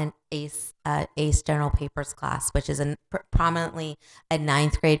general ACE General Papers class, which is prominently a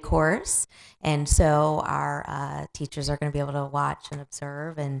ninth grade course. And so our teachers are going to be able to watch and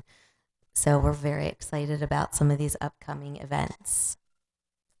observe. And so we're very excited about some of these upcoming events.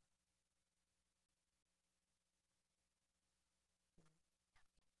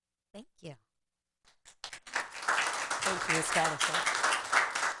 Thank you. Thank you, Ms. Callison.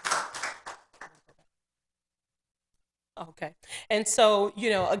 Okay. And so,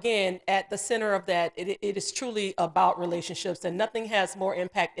 again, at the center of that, it is truly about relationships, and nothing has more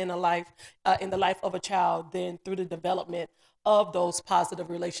impact in the life of a child than through the development of those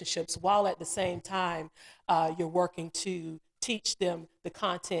positive relationships, while at the same time, you're working to teach them the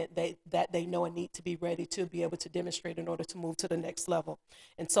content that they know and need to be ready to be able to demonstrate in order to move to the next level.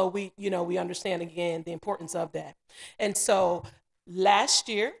 And so we understand again the importance of that. And so last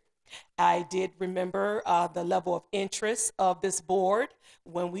year, I did remember the level of interest of this board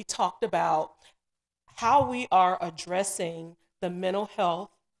when we talked about how we are addressing the mental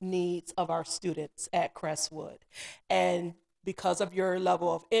health needs of our students at Crestwood. And because of your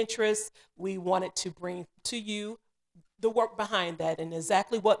level of interest, we wanted to bring to you the work behind that and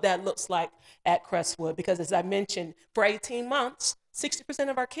exactly what that looks like at Crestwood. Because as I mentioned, for 18 months, 60%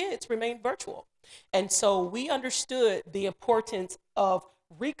 of our kids remained virtual. And so we understood the importance of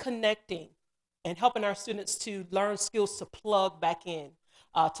reconnecting and helping our students to learn skills to plug back in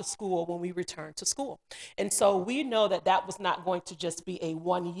to school when we return to school. And so we know that that was not going to just be a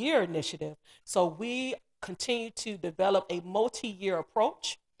one-year initiative. So we continue to develop a multi-year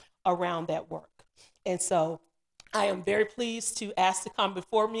approach around that work. And so I am very pleased to ask to come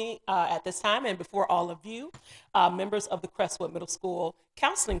before me at this time and before all of you, members of the Crestwood Middle School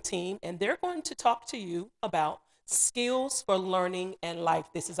counseling team, and they're going to talk to you about Skills for Learning and Life.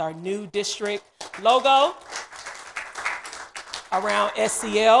 This is our new district logo around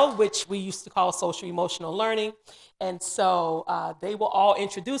SEL, which we used to call social emotional learning. And so they will all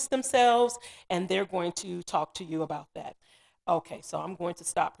introduce themselves and they're going to talk to you about that. Okay, so I'm going to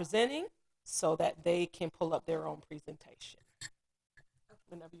stop presenting so that they can pull up their own presentation.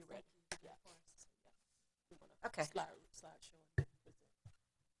 Whenever you're ready. Yeah. Okay. Slideshow.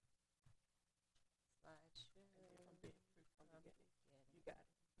 You got it.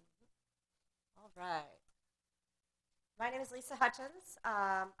 All right. My name is Lisa Hutchins.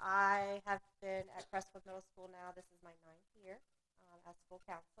 I have been at Crestwood Middle School now. This is my 9th year as school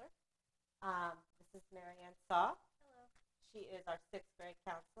counselor. This is Marianne Saw. Hello. She is our 6th grade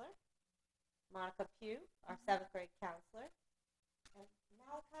counselor. Monica Pugh, our 7th grade counselor. And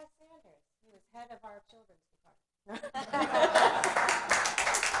Malachi Sanders, who is head of our children's department.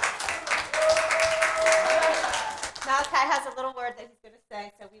 Malachi has a little word that he's going to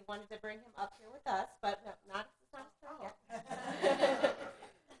say, so we wanted to bring him up here with us, but no, not at the time yet.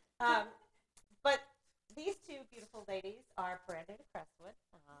 But these two beautiful ladies are brand new to Crestwood,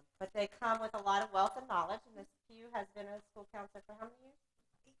 but they come with a lot of wealth and knowledge, and Ms. Pugh has been a school counselor for how many years?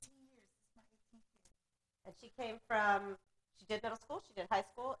 18 years. This is my 18th year. And she did middle school, she did high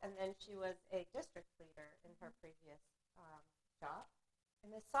school, and then she was a district leader in her previous job. And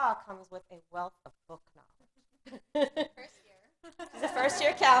Ms. Saw comes with a wealth of book knowledge. First year. She's a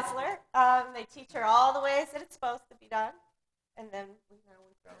first-year counselor. They teach her all the ways that it's supposed to be done. And then we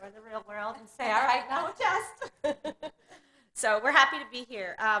throw her in the real world and say, all right, now adjust. So we're happy to be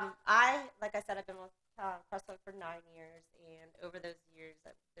here. Like I said, I've been with Crestwood for 9 years, and over those years,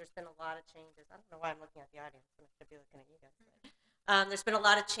 there's been a lot of changes. I don't know why I'm looking at the audience. I should be looking at you guys. But, there's been a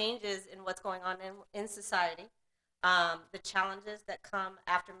lot of changes in what's going on in society. The challenges that come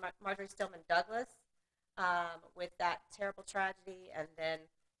after Marjorie Stillman Douglas with that terrible tragedy, and then,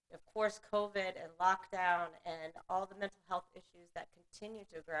 of course, COVID and lockdown and all the mental health issues that continue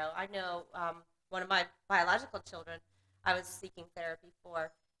to grow. I know one of my biological children I was seeking therapy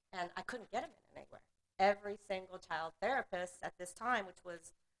for, and I couldn't get him in anywhere. Every single child therapist at this time, which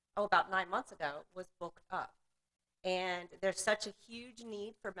was about 9 months ago, was booked up. And there's such a huge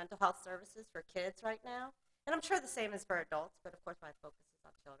need for mental health services for kids right now. And I'm sure the same is for adults, but of course my focus is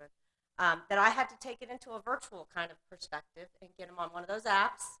on children. That I had to take it into a virtual kind of perspective and get them on one of those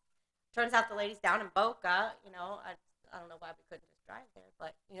apps. Turns out the ladies down in Boca, I don't know why we couldn't just drive there,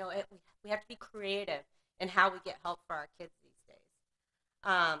 but we have to be creative in how we get help for our kids these days.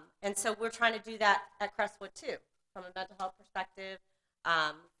 And so we're trying to do that at Crestwood too, from a mental health perspective,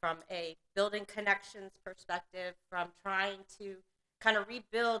 from a building connections perspective, from trying to kind of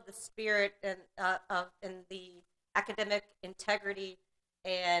rebuild the spirit and the academic integrity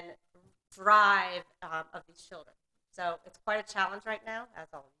and drive of these children. So it's quite a challenge right now, as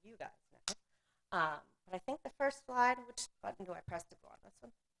all of you guys know. But I think the first slide, which button do I press to go on this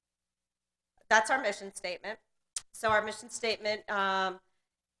one? that's our mission statement. So our mission statement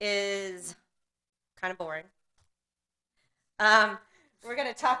is kind of boring. We're going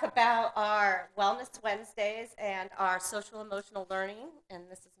to talk about our Wellness Wednesdays and our social emotional learning. And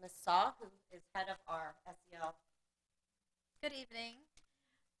this is Ms. Saw, who is head of our SEL. Good evening.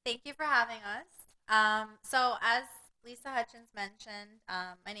 Thank you for having us. So as Lisa Hutchins mentioned,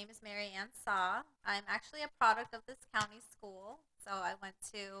 my name is Mary Ann Saw. I'm actually a product of this county school. So I went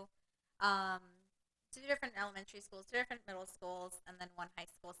to 2 different elementary schools, 2 different middle schools, and then 1 high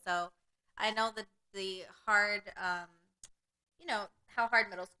school. So I know the hard, how hard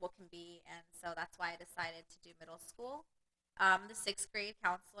middle school can be, and so that's why I decided to do middle school. The 6th grade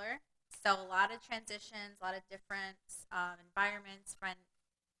counselor. So a lot of transitions, a lot of different environments,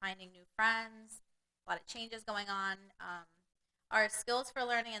 finding new friends, a lot of changes going on. Our skills for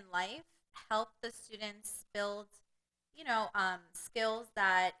learning in life help the students build, skills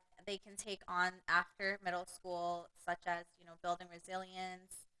that they can take on after middle school, such as, building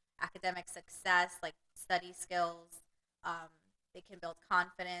resilience, academic success, like study skills. They can build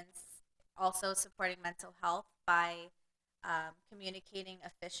confidence, also supporting mental health by communicating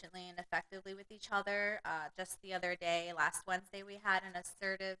efficiently and effectively with each other. Just the other day, last Wednesday, we had an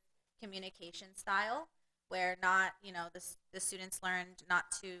assertive communication style where the students learned not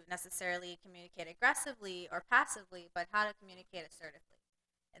to necessarily communicate aggressively or passively, but how to communicate assertively.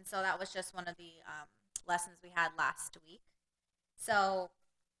 And so that was just one of the lessons we had last week. So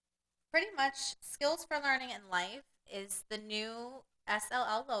pretty much skills for learning in life is the new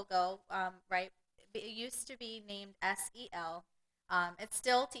SLL logo, right? It used to be named SEL. It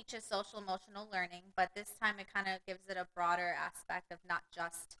still teaches social emotional learning, but this time it kind of gives it a broader aspect of not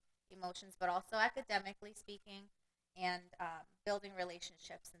just emotions, but also academically speaking and building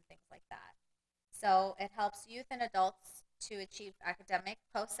relationships and things like that. So it helps youth and adults to achieve academic,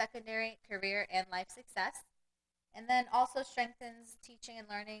 post-secondary, career, and life success. And then also strengthens teaching and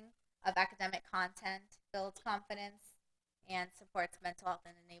learning of academic content, builds confidence, and supports mental health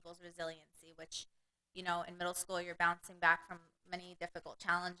and enables resiliency, which, in middle school, you're bouncing back from many difficult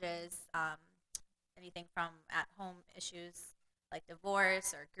challenges, anything from at-home issues like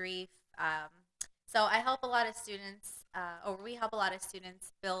divorce or grief. So I help a lot of students, or we help a lot of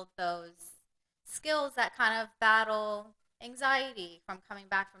students build those skills that kind of battle anxiety from coming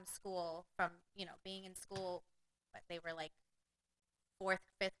back from school, from, being in school, but they were like 4th,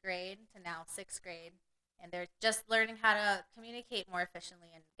 5th grade to now 6th grade. And they're just learning how to communicate more efficiently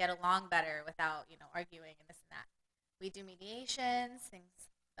and get along better without, arguing and this and that. We do mediations, things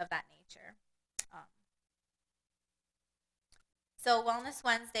of that nature. So Wellness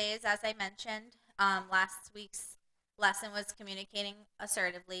Wednesdays, as I mentioned, last week's lesson was communicating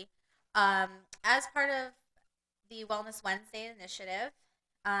assertively. As part of the Wellness Wednesday initiative,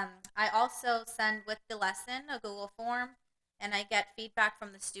 I also send with the lesson a Google form, and I get feedback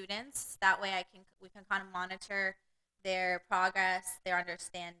from the students. That way we can kind of monitor their progress, their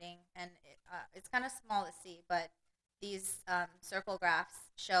understanding, and it's kind of small to see, but these circle graphs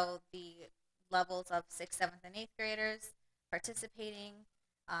show the levels of 6th, 7th, and 8th graders participating,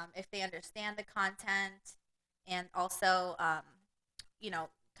 if they understand the content, and also,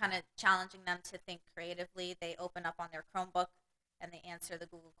 kind of challenging them to think creatively. They open up on their Chromebook and they answer the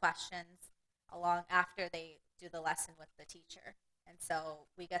Google questions along after they do the lesson with the teacher. And so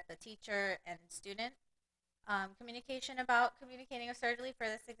we get the teacher and student communication about communicating assertively for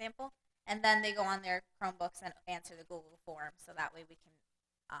this example, and then they go on their Chromebooks and answer the Google form, so that way we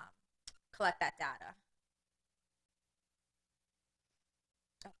can collect that data.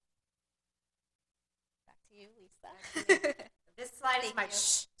 Oh. Back to you, Lisa. This slide is Thank my you.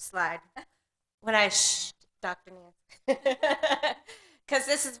 slide. When I Dr. Nancy. Because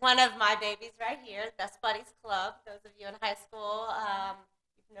this is one of my babies right here, Best Buddies Club. Those of you in high school,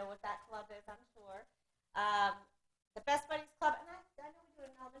 you know what that club is, I'm sure. The Best Buddies Club, and I know we do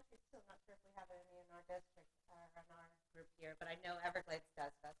it in elementary too. I'm not sure if we have any in our district or in our group here, but I know Everglades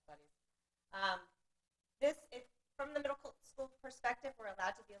does Best Buddies. From the middle school perspective, we're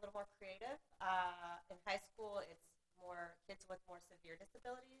allowed to be a little more creative. In high school, it's more kids with more severe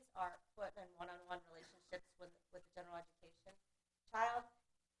disabilities are put in one-on-one relationships with the general education child.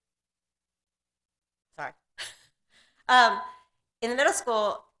 Sorry. In the middle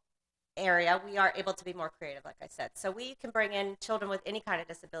school area, we are able to be more creative, like I said. So we can bring in children with any kind of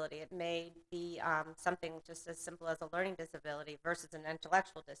disability. It may be something just as simple as a learning disability versus an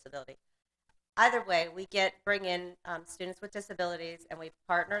intellectual disability. Either way, we bring in students with disabilities, and we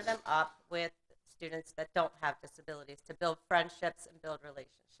partner them up with students that don't have disabilities to build friendships and build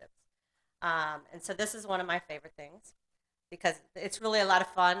relationships. And so this is one of my favorite things. because it's really a lot of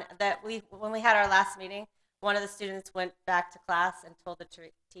fun. When we had our last meeting, one of the students went back to class and told the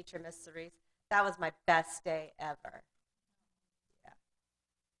teacher, Miss Cerise, that was my best day ever. Yeah.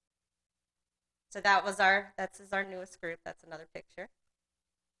 So that's our newest group. That's another picture.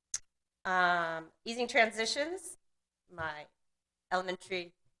 Easing Transitions, my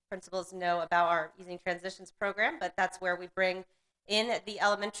elementary principals know about our Easing Transitions program, but that's where we bring in the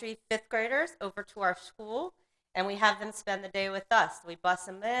elementary fifth graders over to our school, and we have them spend the day with us. We bus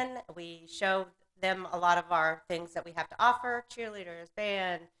them in, we show them a lot of our things that we have to offer, cheerleaders,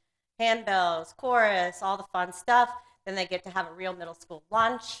 band, handbells, chorus, all the fun stuff. Then they get to have a real middle school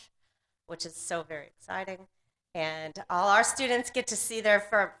lunch, which is so very exciting. And all our students get to see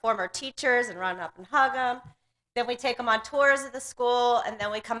their former teachers and run up and hug them. Then we take them on tours of the school, and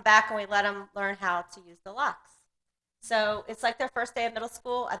then we come back and we let them learn how to use the locks. So it's like their first day of middle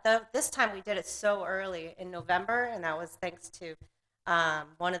school. This time we did it so early in November, and that was thanks to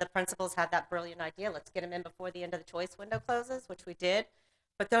one of the principals had that brilliant idea. Let's get them in before the end of the choice window closes, which we did.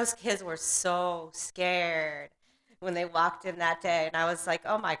 But those kids were so scared when they walked in that day. And I was like,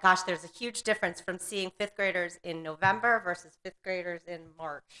 oh my gosh, there's a huge difference from seeing fifth graders in November versus fifth graders in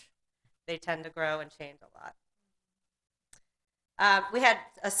March. They tend to grow and change a lot. We had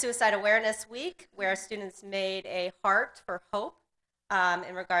a Suicide Awareness Week where students made a heart for hope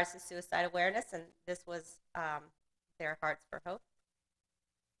in regards to suicide awareness, and this was their Hearts for Hope.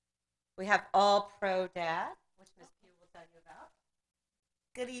 We have All Pro Dad, which Ms. Pugh will tell you about.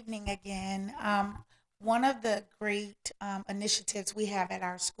 Good evening again. One of the great initiatives we have at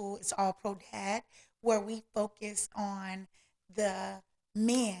our school is All Pro Dad, where we focus on the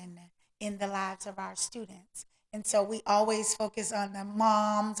men in the lives of our students. And so we always focus on the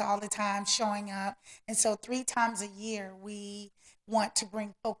moms all the time showing up. And so 3 times a year, we want to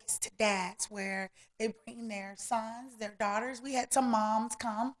bring focus to dads, where they bring their sons, their daughters. We had some moms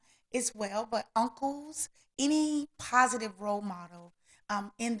come as well, but uncles, any positive role model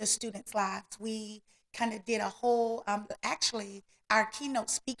in the students' lives. We kind of did a whole, actually, our keynote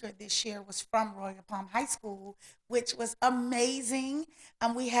speaker this year was from Royal Palm High School, which was amazing.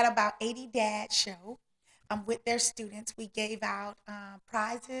 We had about 80 dads show. With their students, we gave out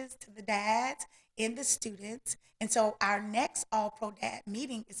prizes to the dads and the students. And so our next All Pro Dad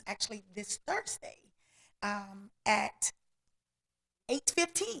meeting is actually this Thursday at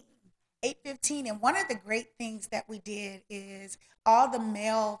 8:15. 8:15. And one of the great things that we did is all the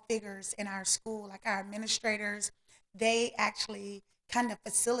male figures in our school, like our administrators, they actually kind of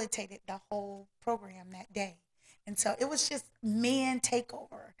facilitated the whole program that day. And so it was just men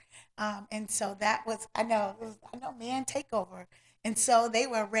takeover. And so that was, I know men takeover. And so they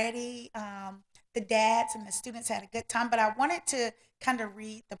were ready. The dads and the students had a good time. But I wanted to kind of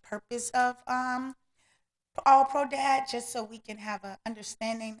read the purpose of All Pro Dad, just so we can have an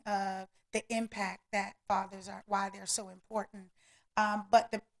understanding of the impact that fathers are, why they're so important.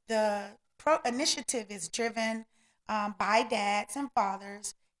 But the initiative is driven by dads and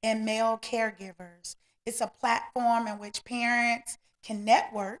fathers and male caregivers. It's a platform in which parents can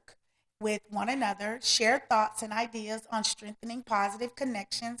network with one another, share thoughts and ideas on strengthening positive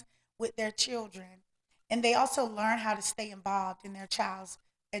connections with their children. And they also learn how to stay involved in their child's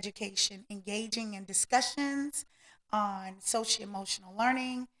education, engaging in discussions on social-emotional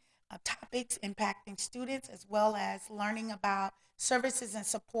learning, topics impacting students, as well as learning about services and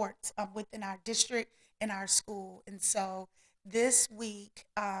supports within our district and our school. And so this week,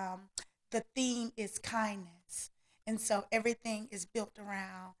 the theme is kindness. And so everything is built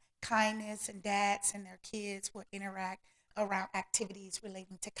around kindness, and dads and their kids will interact around activities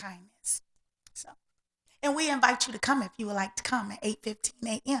relating to kindness. So, and we invite you to come if you would like to come at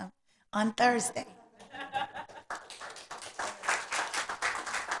 8:15 a.m. on Thursday.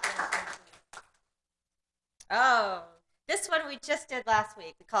 Oh, this one we just did last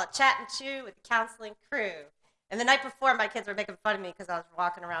week. We call it Chat and Chew with the Counseling Crew. And the night before, my kids were making fun of me because I was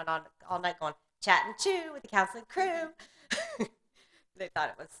walking around all night going, Chat and Chew with the Counseling Crew. They thought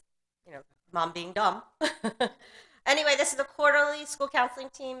it was, mom being dumb. Anyway, this is a quarterly school counseling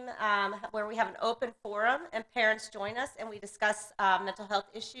team where we have an open forum and parents join us and we discuss mental health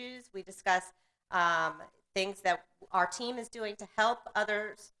issues. We discuss things that our team is doing to help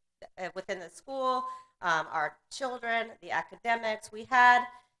others within the school, our children, the academics.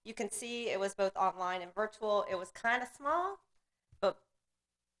 You can see it was both online and virtual. It was kind of small, but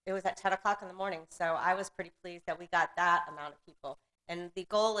it was at 10 o'clock in the morning. So I was pretty pleased that we got that amount of people. And the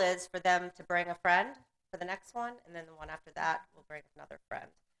goal is for them to bring a friend for the next one, and then the one after that, we'll bring another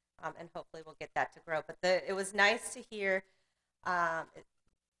friend. And hopefully we'll get that to grow. But it was nice to hear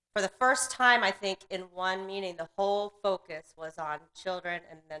for the first time, I think, in one meeting, the whole focus was on children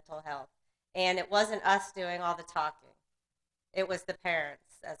and mental health. And it wasn't us doing all the talking. It was the parents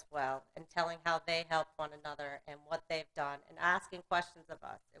as well, and telling how they help one another and what they've done and asking questions of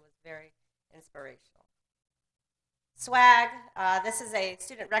us. It was very inspirational. SWAG, this is a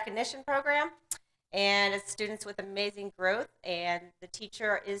student recognition program, and it's students with amazing growth, and the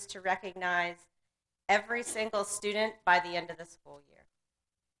teacher is to recognize every single student by the end of the school year.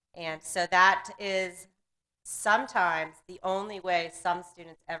 And so that is sometimes the only way some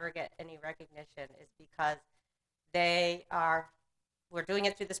students ever get any recognition is because we're doing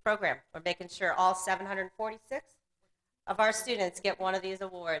it through this program. We're making sure all 746 of our students get one of these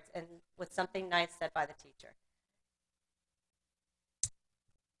awards, and with something nice said by the teacher.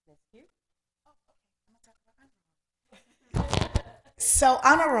 Miss Hugh? So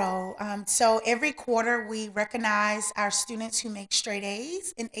honor roll. So every quarter we recognize our students who make straight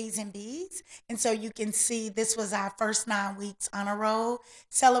A's and A's and B's. And so you can see this was our first 9 weeks honor roll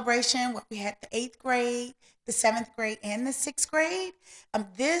celebration where we had the 8th grade, the 7th grade, and the 6th grade.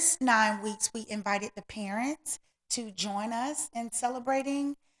 This 9 weeks we invited the parents to join us in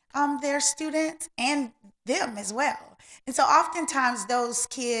celebrating their students and them as well. And so oftentimes those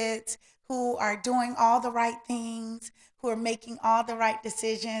kids who are doing all the right things, who are making all the right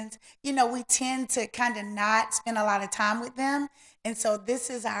decisions, you know, we tend to kind of not spend a lot of time with them. And so this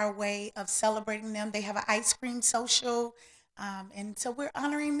is our way of celebrating them. They have an ice cream social. And so we're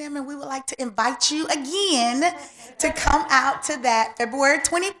honoring them, and we would like to invite you again to come out to that February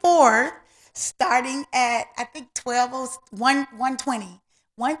 24th, starting at, I think, 1:20.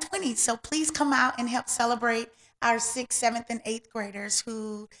 So please come out and help celebrate our 6th, 7th, and 8th graders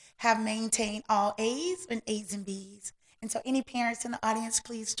who have maintained all A's and A's and B's. And so any parents in the audience,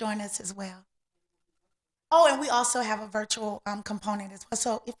 please join us as well. Oh, and we also have a virtual component as well.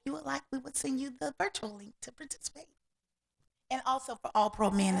 So if you would like, we would send you the virtual link to participate. And also for All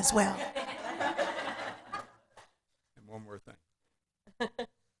Pro Men as well. And one more thing.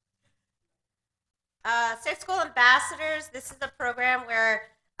 Safe School Ambassadors, this is a program where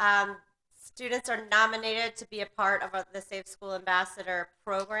students are nominated to be a part of the Safe School Ambassador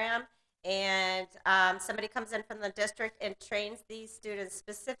program. And somebody comes in from the district and trains these students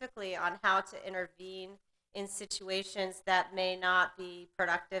specifically on how to intervene in situations that may not be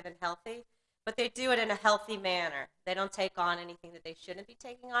productive and healthy. But they do it in a healthy manner. They don't take on anything that they shouldn't be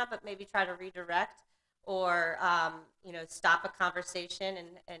taking on, but maybe try to redirect or stop a conversation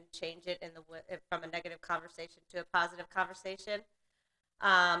and change it from a negative conversation to a positive conversation.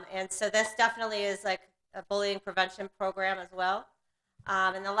 And so this definitely is like a bullying prevention program as well.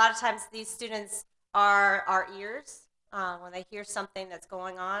 And a lot of times these students are our ears. When they hear something that's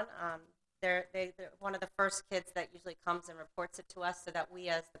going on, they're one of the first kids that usually comes and reports it to us so that we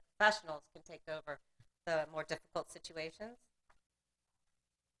as the professionals can take over the more difficult situations.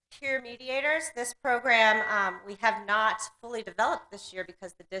 Peer mediators, this program we have not fully developed this year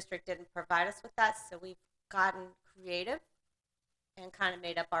because the district didn't provide us with that, so we've gotten creative and kind of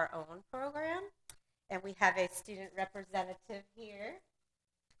made up our own program. And we have a student representative here.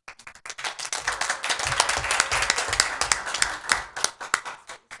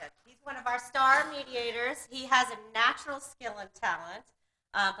 He's one of our star mediators. He has a natural skill and talent,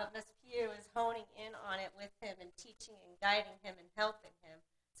 but Ms. Pugh is honing in on it with him and teaching and guiding him and helping him.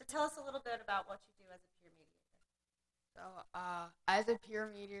 So tell us a little bit about what you do as a peer mediator. So, as a peer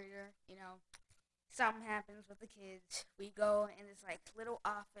mediator, something happens with the kids. We go in this little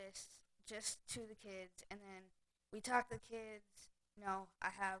office just to the kids, and then we talk to the kids. I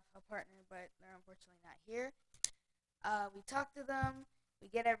have a partner, but they're unfortunately not here. We talk to them, we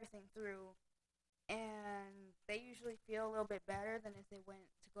get everything through, and they usually feel a little bit better than if they went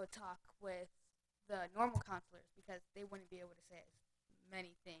to go talk with the normal counselors, because they wouldn't be able to say as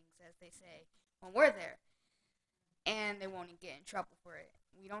many things as they say when we're there, and they won't get in trouble for it.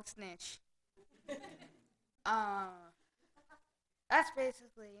 We don't snitch. That's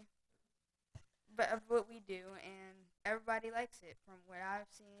basically of what we do, and everybody likes it. From what I've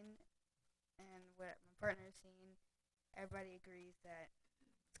seen and what my partner's seen, everybody agrees that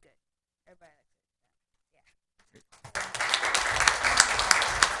it's good. Everybody likes it.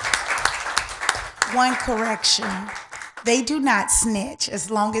 Yeah. One correction. They do not snitch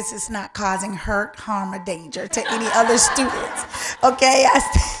as long as it's not causing hurt, harm, or danger to any other students. Okay?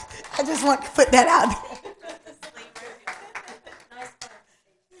 I just want to put that out there.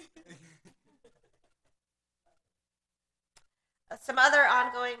 Some other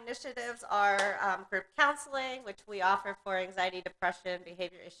ongoing initiatives are group counseling, which we offer for anxiety, depression,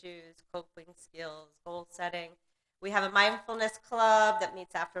 behavior issues, coping skills, goal setting. We have a mindfulness club that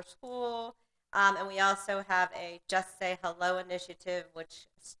meets after school. And we also have a Just Say Hello initiative, which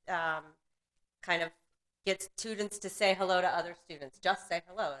kind of gets students to say hello to other students. Just say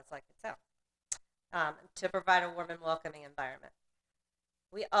hello, it's like it sounds, to provide a warm and welcoming environment.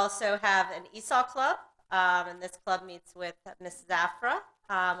 We also have an ESOL club, and this club meets with Mrs. Afra,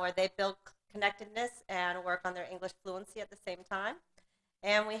 where they build connectedness and work on their English fluency at the same time.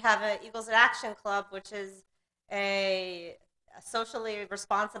 And we have an Eagles in Action club, which is a socially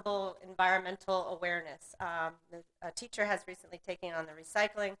responsible environmental awareness. A teacher has recently taken on the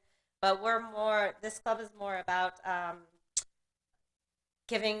recycling, but this club is more about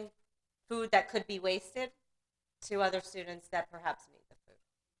giving food that could be wasted to other students that perhaps need the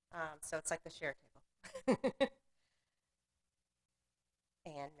food. So it's like the share table.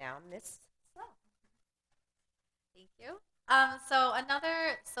 And now Miss Slow. Thank you. So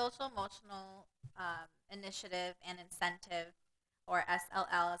another social emotional initiative and incentive, or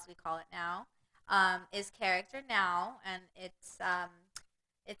SLL as we call it now, is Character Now, and it's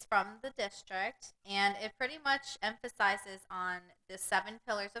from the district, and it pretty much emphasizes on the 7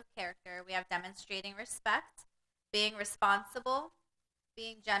 pillars of character. We have demonstrating respect, being responsible,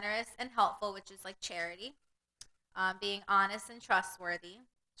 being generous and helpful, which is like charity, being honest and trustworthy,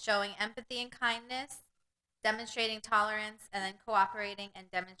 showing empathy and kindness, demonstrating tolerance, and then cooperating and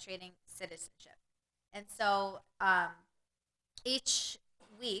demonstrating citizenship. And so each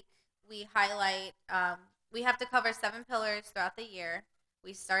week we highlight, we have to cover 7 pillars throughout the year.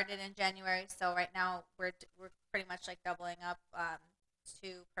 We started in January, so right now we're pretty much like doubling up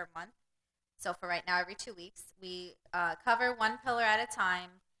 2 per month. So for right now, every 2 weeks, we cover 1 pillar at a time.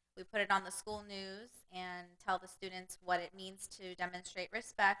 We put it on the school news and tell the students what it means to demonstrate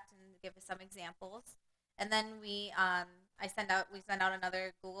respect and give us some examples. And then we send out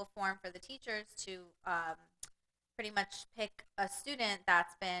another Google form for the teachers to pretty much pick a student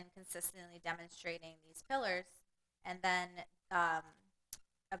that's been consistently demonstrating these pillars. And then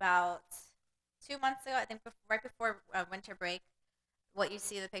about 2 months ago, I think right before winter break, what you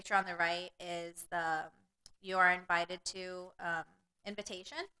see the picture on the right is you are invited to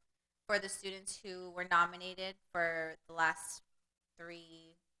invitation for the students who were nominated for the last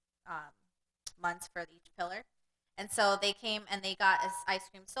 3 months for each pillar. And so they came and they got an ice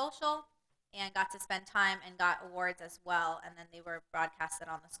cream social and got to spend time and got awards as well. And then they were broadcasted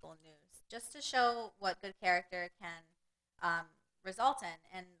on the school news just to show what good character can result in,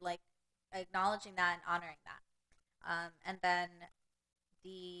 and like acknowledging that and honoring that. And then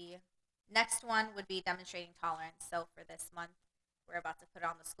the next one would be demonstrating tolerance. So for this month, we're about to put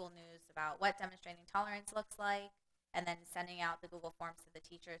on the school news about what demonstrating tolerance looks like, and then sending out the Google Forms to the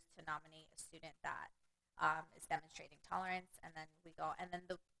teachers to nominate a student that is demonstrating tolerance. And then we go, and then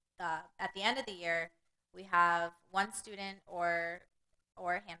at the end of the year, we have 1 student or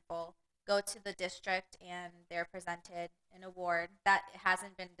a handful go to the district, and they're presented an award that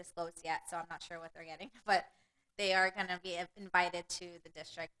hasn't been disclosed yet, so I'm not sure what they're getting, but they are going to be invited to the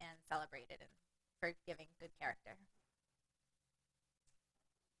district and celebrated for giving good character.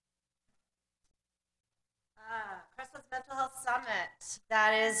 Crestwood's Mental Health Summit.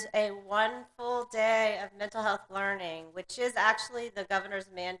 That is a 1 full day of mental health learning, which is actually the governor's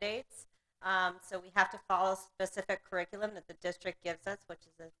mandates. So we have to follow specific curriculum that the district gives us, which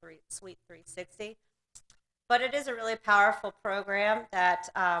is a Suite 360. But it is a really powerful program that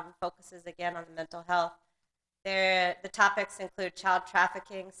focuses again on the mental health. The topics include child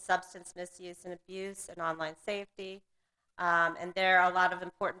trafficking, substance misuse and abuse, and online safety. And there are a lot of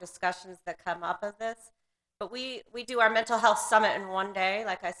important discussions that come up of this. But we do our mental health summit in 1 day,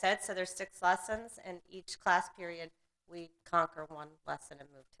 like I said, so there's 6 lessons, and each class period we conquer 1 lesson and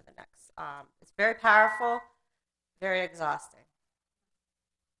move to the next. It's very powerful, very exhausting.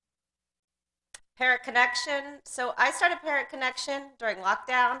 Parent Connection. So I started Parent Connection during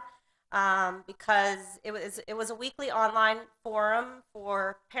lockdown because it was a weekly online forum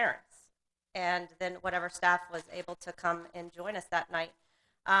for parents, and then whatever staff was able to come and join us that night.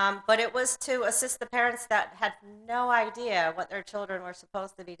 But it was to assist the parents that had no idea what their children were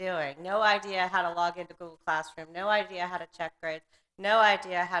supposed to be doing, no idea how to log into Google Classroom, no idea how to check grades, no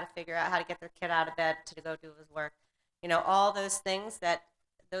idea how to figure out how to get their kid out of bed to go do his work. You know, all those things that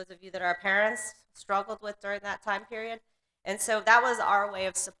those of you that are parents struggled with during that time period. And so that was our way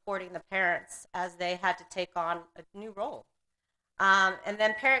of supporting the parents as they had to take on a new role. And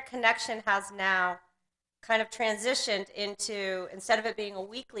then Parent Connection has now kind of transitioned into, instead of it being a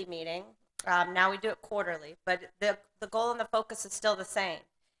weekly meeting, now we do it quarterly, but the goal and the focus is still the same.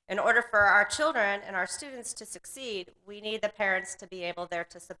 In order for our children and our students to succeed, we need the parents to be able there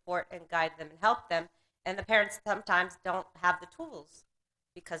to support and guide them and help them And the parents sometimes don't have the tools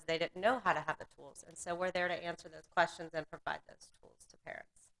because they didn't know how to have the tools. And so we're there to answer those questions and provide those tools to parents.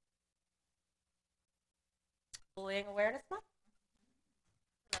 Bullying Awareness Month.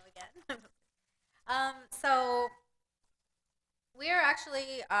 Hello again. So we are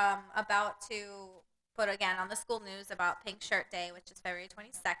actually about to put again on the school news about Pink Shirt Day, which is February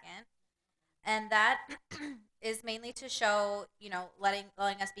 22nd. And that is mainly to show, letting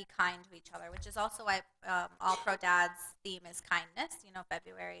us be kind to each other, which is also why All Pro Dad's theme is kindness.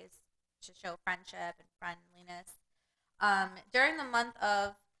 February is to show friendship and friendliness. During the month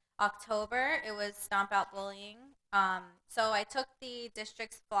of October, it was Stomp Out Bullying. So I took the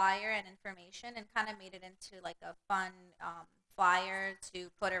district's flyer and information and kind of made it into like a fun flyer to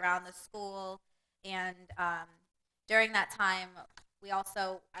put around the school. And during that time,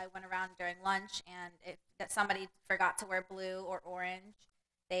 I went around during lunch, and if that somebody forgot to wear blue or orange,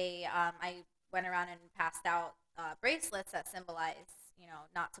 I went around and passed out bracelets that symbolize,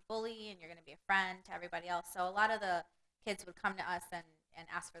 not to bully, and you're going to be a friend to everybody else. So a lot of the kids would come to us and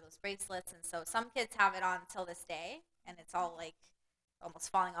ask for those bracelets, and so some kids have it on till this day, and it's all like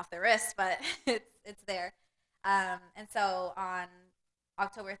almost falling off their wrist, but it's there. And so on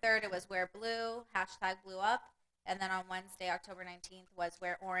October 3rd, it was wear blue, #BlueUp. And then on Wednesday, October 19th, was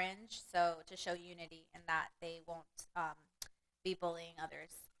wear orange, so to show unity and that they won't be bullying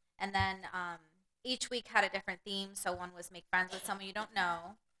others. And then each week had a different theme. So one was make friends with someone you don't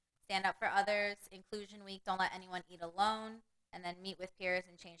know, stand up for others, inclusion week, don't let anyone eat alone, and then meet with peers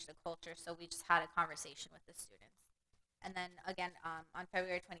and change the culture. So we just had a conversation with the students. And then again, on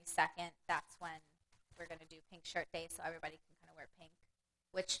February 22nd, that's when we're going to do Pink Shirt Day, so everybody can kind of wear pink,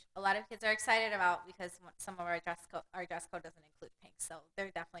 which a lot of kids are excited about because some of our dress code doesn't include pink, so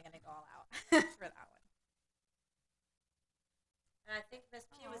they're definitely going to go all out for that one. And I think Miss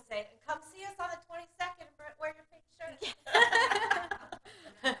Pugh was saying, come see us on the 22nd, wear your pink shirt.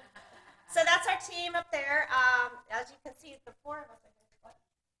 So that's our team up there. As you can see, the four of us are here. What?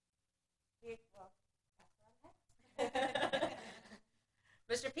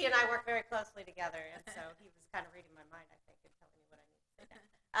 Mr. P and I work very closely together, and so he was kind of reading my mind, I think, and telling me what I need to say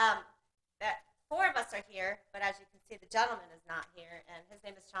now. That four of us are here, but as you can see, the gentleman is not here, and his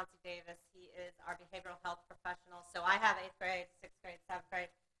name is Chauncey Davis. He is our behavioral health professional. So I have 8th grade, 6th grade, 7th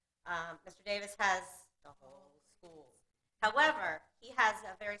grade. Mr. Davis has the whole school. However, he has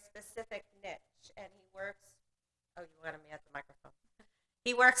a very specific niche, and he works. Oh, you wanted me at the microphone.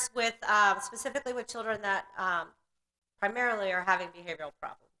 He works with specifically with children that primarily are having behavioral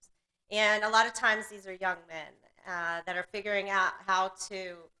problems, and a lot of times these are young men that are figuring out how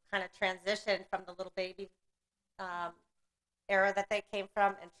to kind of transition from the little baby era that they came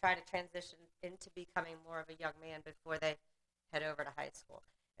from and try to transition into becoming more of a young man before they head over to high school.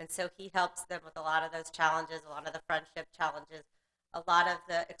 And so he helps them with a lot of those challenges, a lot of the friendship challenges, a lot of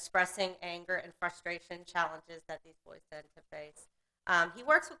the expressing anger and frustration challenges that these boys tend to face. He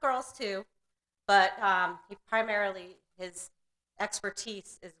works with girls too, but he primarily, his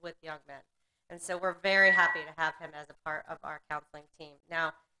expertise is with young men. And so we're very happy to have him as a part of our counseling team.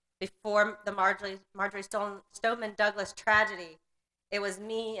 Now, before the Marjorie Stoneman Douglas tragedy, it was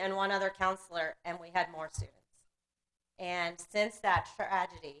me and one other counselor, and we had more students. And since that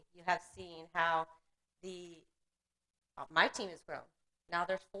tragedy, you have seen how my team has grown. Now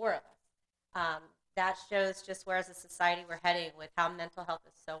there's 4 of us. That shows just where as a society we're heading with how mental health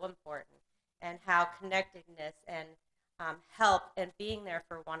is so important and how connectedness and help and being there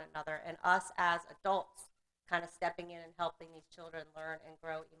for one another and us as adults kind of stepping in and helping these children learn and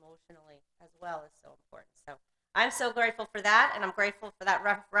grow emotionally as well is so important. So I'm so grateful for that, and I'm grateful for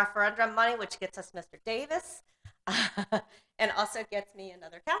that referendum money, which gets us Mr. Davis and also gets me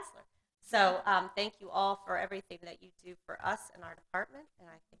another counselor. So thank you all for everything that you do for us and our department, and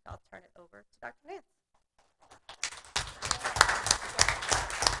I think I'll turn it over to Dr. Nance.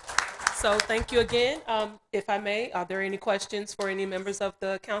 So thank you again. If I may, are there any questions for any members of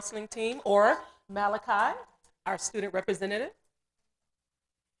the counseling team or Malachi, our student representative?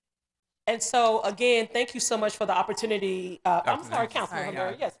 And so again, thank you so much for the opportunity. I'm sorry, Councilor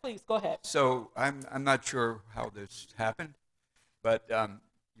Hungary. Yes, please go ahead. So I'm not sure how this happened, but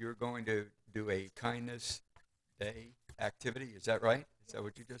you're going to do a kindness day activity. Is that right? Is that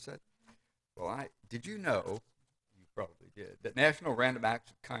what you just said? Well, did you know? You probably did. That National Random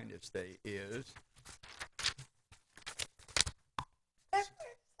Acts of Kindness Day is.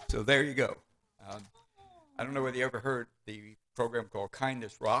 So there you go. I don't know whether you ever heard the program called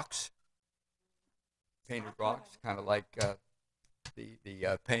Kindness Rocks. Painted rocks, kind of like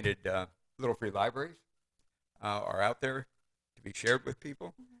the painted little free libraries are out there to be shared with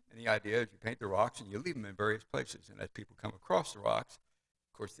people. And the idea is you paint the rocks and you leave them in various places. And as people come across the rocks,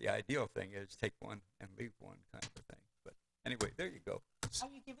 of course, the ideal thing is take one and leave one kind of a thing. But anyway, there you go. Are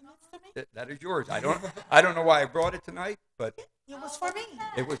you giving this to me? That is yours. I don't know why I brought it tonight, but It was for me.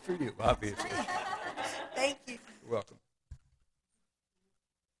 it was for you, obviously. Thank you. You're welcome.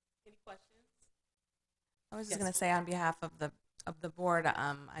 Any questions? I was just going to say on behalf of the board,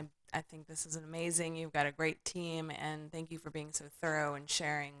 I think this is amazing. You've got a great team, and thank you for being so thorough and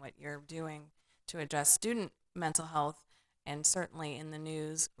sharing what you're doing to address student mental health. And certainly in the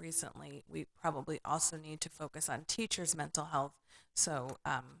news recently, we probably also need to focus on teachers' mental health. So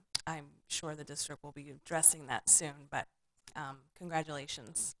I'm sure the district will be addressing that soon. But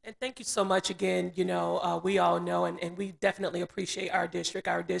congratulations. And thank you so much again. You know, we all know, and we definitely appreciate our district.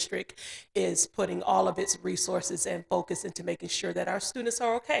 Our district is putting all of its resources and focus into making sure that our students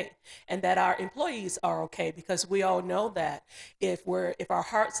are okay and that our employees are okay, because we all know that if our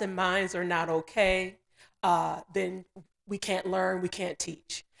hearts and minds are not okay, then we can't learn, we can't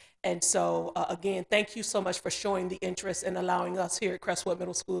teach. And so, again, thank you so much for showing the interest and allowing us here at Crestwood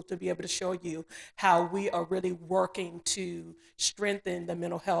Middle School to be able to show you how we are really working to strengthen the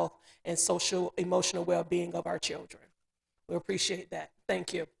mental health and social, emotional well-being of our children. We appreciate that.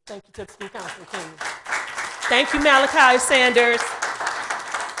 Thank you. Thank you to the school council team. Thank you, Malachi Sanders.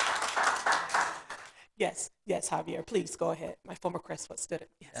 Yes, Javier, please go ahead. My former Crestwood student.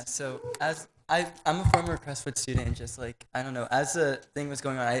 Yes. Yeah, so I'm a former Crestwood student, and just like, I don't know, as the thing was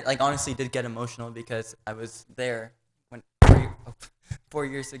going on, I like honestly did get emotional because I was there when 4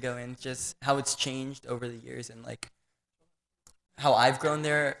 years ago, and just how it's changed over the years, and like how I've grown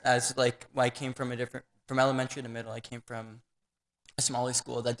there as like I came from from elementary to middle. I came from a smaller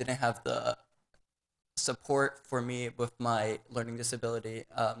school that didn't have the support for me with my learning disability.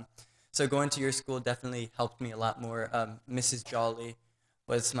 So going to your school definitely helped me a lot more. Mrs. Jolly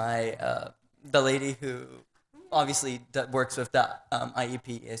was the lady who obviously works with the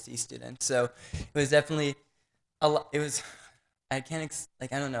IEP ESD students. So it was definitely a lot. It was, I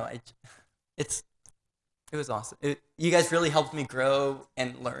don't know. It was awesome. You guys really helped me grow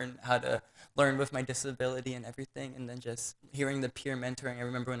and learn how to learn with my disability and everything. And then just hearing the peer mentoring. I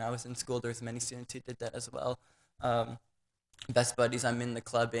remember when I was in school, there was many students who did that as well. Best Buddies, I'm in the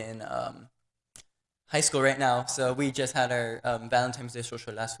club in high school right now. So we just had our Valentine's Day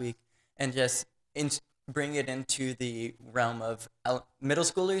social last week, and just bring it into the realm of middle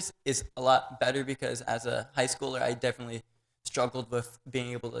schoolers is a lot better, because as a high schooler, I definitely struggled with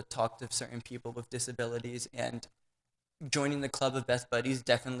being able to talk to certain people with disabilities, and joining the club of Best Buddies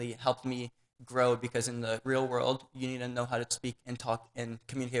definitely helped me grow, because in the real world, you need to know how to speak and talk and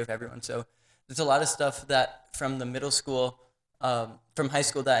communicate with everyone. So there's a lot of stuff that from the middle school, from high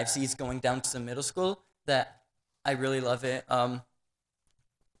school, that I've seen going down to the middle school, that I really love it.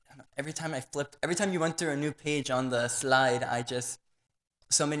 Every time you went through a new page on the slide,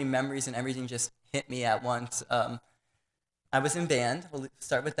 so many memories and everything just hit me at once. I was in band. We'll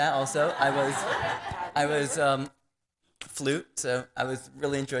start with that also. I was flute, so I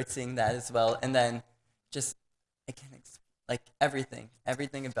really enjoyed seeing that as well. And then just, like everything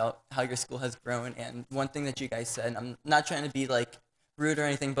about how your school has grown. And one thing that you guys said, I'm not trying to be like rude or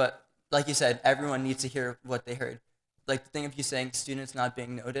anything, but like you said, everyone needs to hear what they heard. Like the thing of you saying students not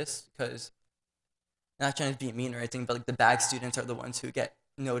being noticed, because I'm not trying to be mean or anything, but like the bad students are the ones who get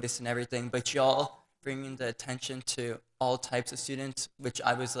noticed and everything. But y'all bringing the attention to all types of students, which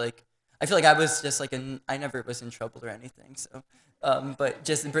I feel like I was just like I never was in trouble or anything. So, but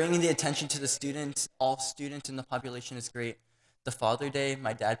just bringing the attention to the students, all students in the population is great. The Father Day,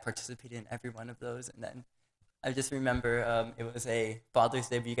 my dad participated in every one of those, and then I just remember it was a Father's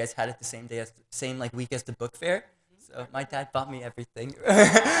Day, but you guys had it the same week as the book fair. So my dad bought me everything.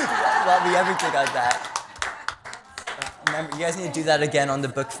 Bought me everything on that. Remember, you guys need to do that again on the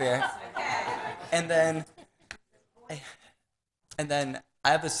book fair. And then I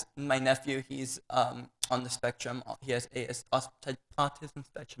have my nephew. He's on the spectrum. He has autism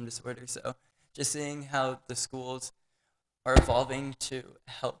spectrum disorder. So just seeing how the schools are evolving to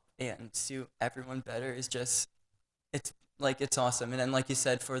help and suit everyone better is just, it's awesome. And then like you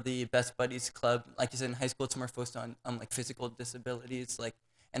said, for the Best Buddies Club, like you said, in high school it's more focused on like physical disabilities, like,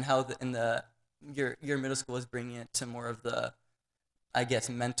 and how your middle school is bringing it to more of the, I guess,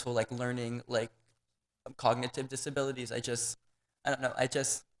 mental, like learning, like cognitive disabilities. I don't know.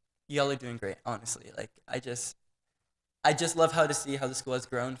 Y'all are doing great, honestly. Like, I just love how to see how the school has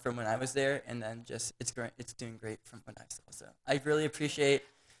grown from when I was there, and then just it's doing great from when I saw. So I really appreciate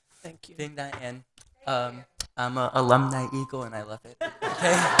being that, and I'm an alumni Eagle, and I love it.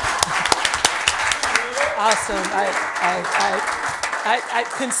 Okay. Awesome. I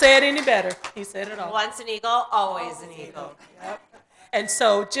couldn't say it any better. He said it all. Once an eagle, always an eagle. Yep. And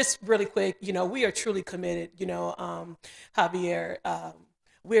so, just really quick, we are truly committed. Javier,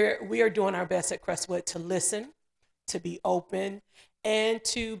 we are doing our best at Crestwood to listen, to be open, and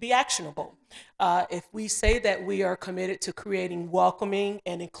to be actionable. If we say that we are committed to creating welcoming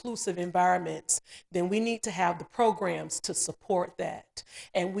and inclusive environments, then we need to have the programs to support that.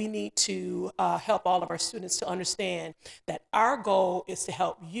 And we need to help all of our students to understand that our goal is to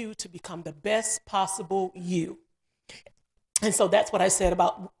help you to become the best possible you. And so that's what I said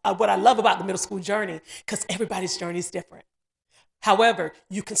about what I love about the middle school journey, because everybody's journey is different. However,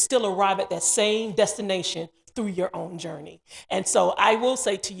 you can still arrive at that same destination through your own journey. And so I will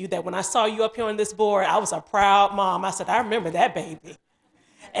say to you that when I saw you up here on this board, I was a proud mom. I said, I remember that baby.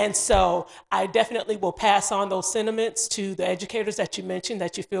 And so I definitely will pass on those sentiments to the educators that you mentioned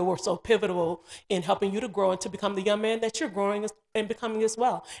that you feel were so pivotal in helping you to grow and to become the young man that you're growing and becoming as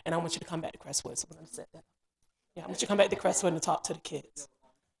well. And I want you to come back to Crestwood. So we're going to set that. Yeah, I want you to come back to Crestwood and talk to the kids.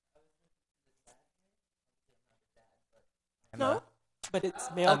 No, but it's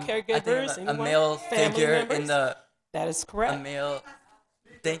male caregivers, a male figure members. in the. That is correct.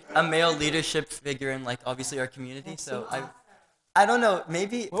 A male leadership figure in obviously our community. Absolutely. So I don't know,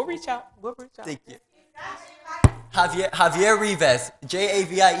 maybe we'll reach out. Thank you. Javier Rivas,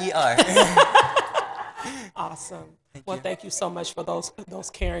 Javier. Awesome. Thank you so much for those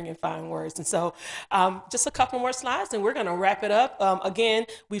caring and fine words. And so just a couple more slides and we're going to wrap it up. Again,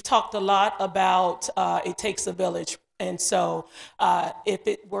 we've talked a lot about it takes a village. And so if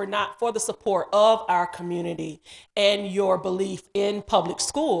it were not for the support of our community and your belief in public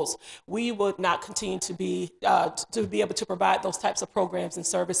schools, we would not continue to be able to provide those types of programs and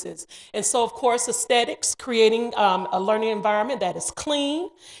services. And so, of course, aesthetics, creating a learning environment that is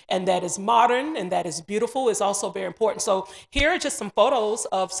clean and that is modern and that is beautiful is also very important. So here are just some photos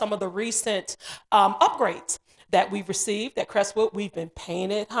of some of the recent upgrades that we've received at Crestwood. We've been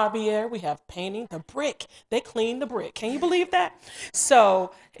painted, Javier. We have painting the brick. They cleaned the brick. Can you believe that?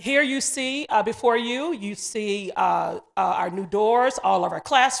 So here you see, before you see our new doors. All of our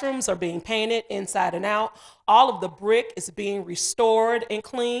classrooms are being painted inside and out. All of the brick is being restored and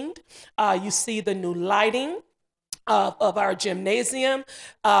cleaned. You see the new lighting of our gymnasium,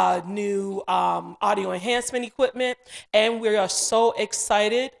 new audio enhancement equipment, and we are so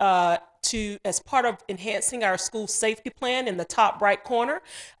excited as part of enhancing our school safety plan in the top right corner,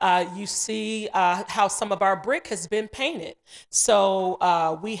 you see how some of our brick has been painted.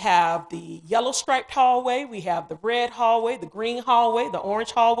 So we have the yellow striped hallway, we have the red hallway, the green hallway, the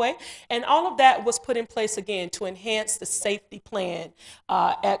orange hallway, and all of that was put in place again to enhance the safety plan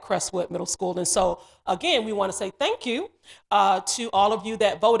at Crestwood Middle School. And so again, we want to say thank you to all of you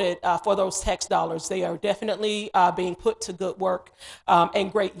that voted for those tax dollars. They are definitely being put to good work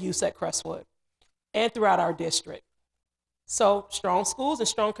and great use at Crestwood and throughout our district. So strong schools and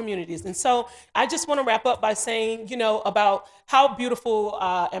strong communities. And so I just want to wrap up by saying, about how beautiful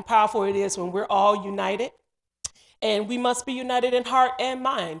and powerful it is when we're all united. And we must be united in heart and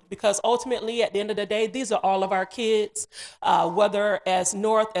mind, because ultimately, at the end of the day, these are all of our kids, whether as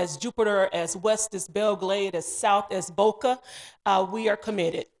north as Jupiter, as west as Belglade, as south as Boca. We are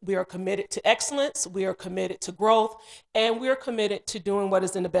committed. We are committed to excellence. We are committed to growth. And we are committed to doing what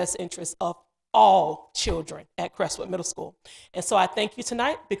is in the best interest of all children at Crestwood Middle School. And so I thank you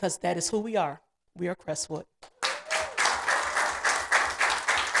tonight, because that is who we are. We are Crestwood.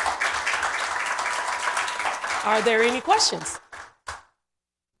 Are there any questions?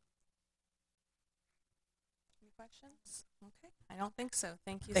 Any questions? Okay, I don't think so.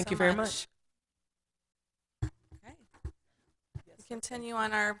 Thank you. Thank so you very much. Okay. We continue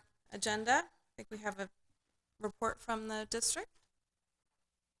on our agenda. I think we have a report from the district.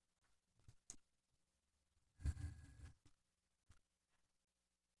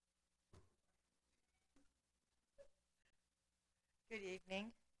 Good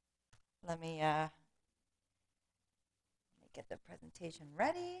evening. Let me get the presentation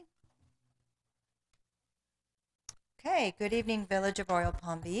ready. Okay, good evening, Village of Royal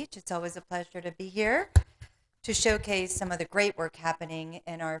Palm Beach. It's always a pleasure to be here to showcase some of the great work happening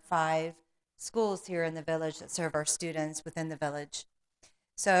in our 5 schools here in the village that serve our students within the village.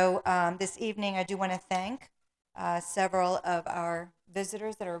 So this evening, I do want to thank several of our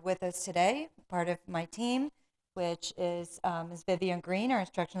visitors that are with us today, part of my team, which is Ms. Vivian Green, our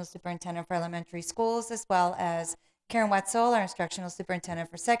instructional superintendent for elementary schools, as well as Karen Wetzel, our instructional superintendent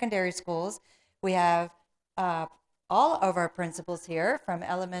for secondary schools. We have all of our principals here from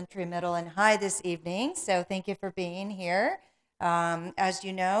elementary, middle, and high this evening. So thank you for being here. As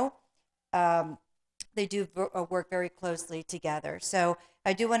you know, they do work very closely together. So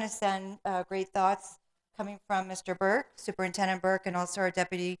I do want to send great thoughts coming from Mr. Burke, Superintendent Burke, and also our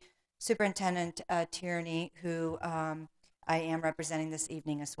Deputy Superintendent Tierney, who I am representing this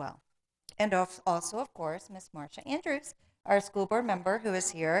evening as well. And also, of course, Miss Marsha Andrews, our school board member who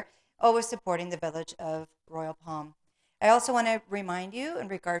is here, always supporting the village of Royal Palm. I also want to remind you in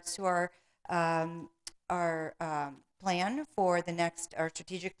regards to our plan for the next, our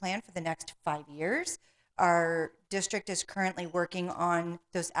strategic plan for the next 5 years. Our district is currently working on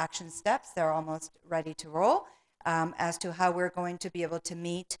those action steps. They're almost ready to roll as to how we're going to be able to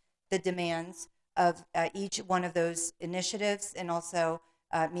meet the demands of each one of those initiatives and also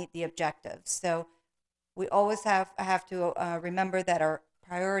meet the objectives. So we always have to remember that our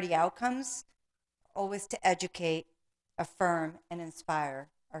priority outcomes are always to educate, affirm, and inspire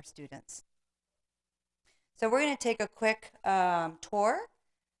our students. So we're going to take a quick tour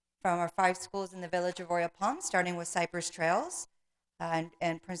from our 5 schools in the village of Royal Palm, starting with Cypress Trails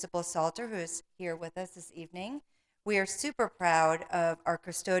and Principal Salter, who is here with us this evening. We are super proud of our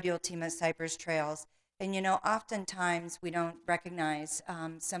custodial team at Cypress Trails. And you know, oftentimes we don't recognize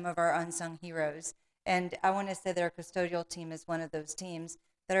some of our unsung heroes. And I want to say that our custodial team is one of those teams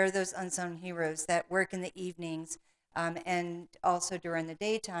that are those unsung heroes that work in the evenings and also during the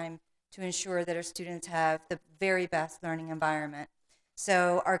daytime to ensure that our students have the very best learning environment.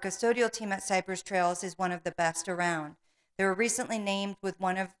 So our custodial team at Cypress Trails is one of the best around. They were recently named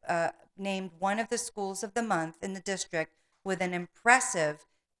one of the schools of the month in the district with an impressive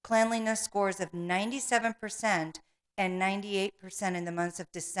cleanliness scores of 97% and 98% in the months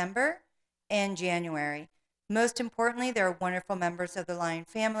of December and January. Most importantly, they're wonderful members of the Lion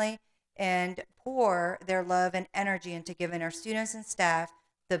family and pour their love and energy into giving our students and staff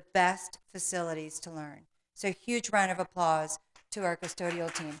the best facilities to learn. So a huge round of applause to our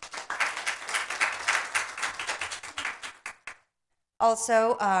custodial team.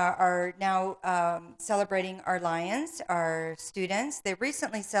 Also, are now celebrating our Lions, our students. They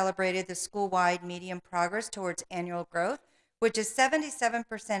recently celebrated the school-wide medium progress towards annual growth, which is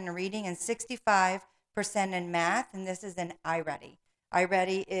 77% in reading and 65% in math, and this is in iReady.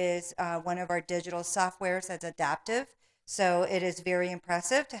 iReady is one of our digital softwares that's adaptive, so it is very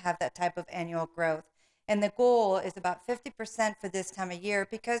impressive to have that type of annual growth. And the goal is about 50% for this time of year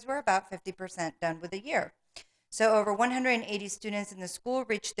because we're about 50% done with the year. So over 180 students in the school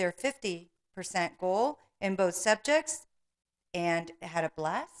reached their 50% goal in both subjects and had a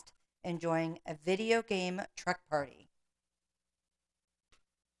blast enjoying a video game truck party.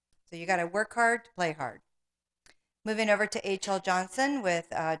 So you got to work hard to play hard. Moving over to H.L. Johnson with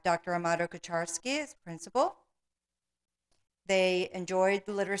Dr. Amado Kucharski as principal. They enjoyed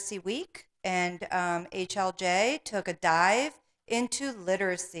the Literacy Week, and HLJ took a dive into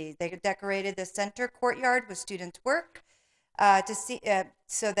literacy. They decorated the center courtyard with students' work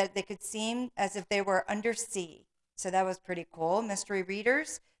so that they could seem as if they were undersea. So that was pretty cool. Mystery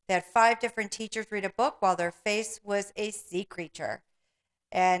readers. They had 5 different teachers read a book while their face was a sea creature.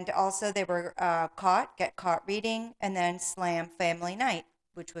 And also they were get caught reading, and then Slam Family Night,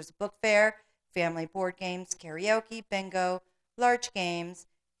 which was book fair, family board games, karaoke, bingo, large games,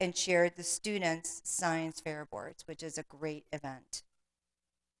 and shared the students' science fair boards, which is a great event.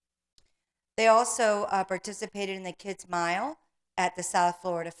 They also participated in the Kids Mile at the South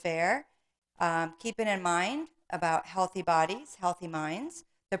Florida Fair, keeping in mind about healthy bodies, healthy minds.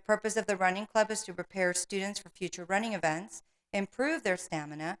 The purpose of the running club is to prepare students for future running events, improve their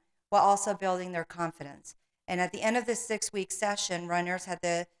stamina, while also building their confidence. And at the end of the 6-week session, runners had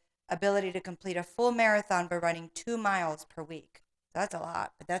the ability to complete a full marathon by running 2 miles per week. That's a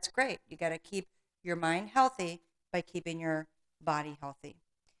lot, but that's great. You got to keep your mind healthy by keeping your body healthy.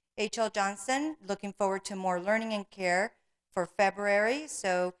 H.L. Johnson, looking forward to more learning and care for February.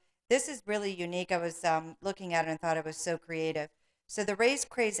 So this is really unique. I was looking at it and thought it was so creative. So the Raise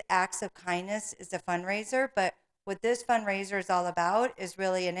Craze Acts of Kindness is a fundraiser, but what this fundraiser is all about is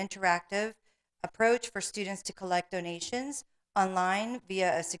really an interactive approach for students to collect donations online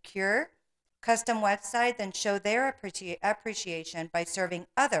via a secure custom website, then show their appreciation by serving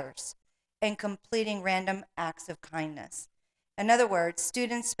others and completing random acts of kindness. In other words,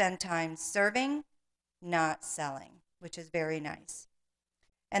 students spend time serving, not selling, which is very nice.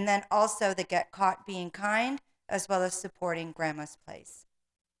 And then also they get caught being kind, as well as supporting Grandma's Place.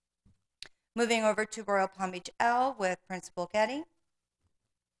 Moving over to Royal Palm Beach L with Principal Getty.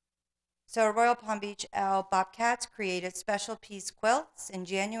 So Royal Palm Beach L Bobcats created special piece quilts in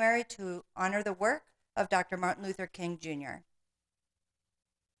January to honor the work of Dr. Martin Luther King Jr.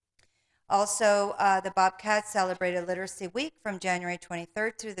 Also, the Bobcats celebrated Literacy Week from January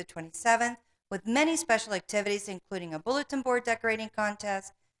 23rd through the 27th with many special activities, including a bulletin board decorating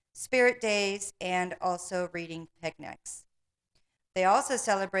contest, spirit days, and also reading picnics. They also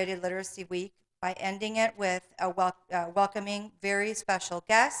celebrated Literacy Week by ending it with welcoming very special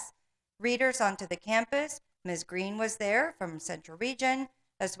guests, readers onto the campus. Ms. Green was there from Central Region,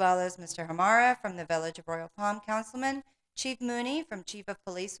 as well as Mr. Hamara from the Village of Royal Palm, Councilman. Chief Mooney from Chief of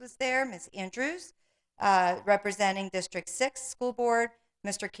Police was there. Ms. Andrews, representing District 6 School Board.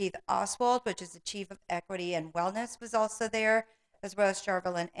 Mr. Keith Oswald, which is the Chief of Equity and Wellness, was also there, as well as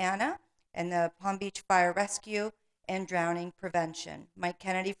Charvelin Anna and the Palm Beach Fire Rescue and Drowning Prevention. Mike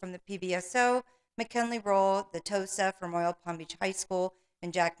Kennedy from the PBSO, McKinley Roll, the TOSA from Royal Palm Beach High School,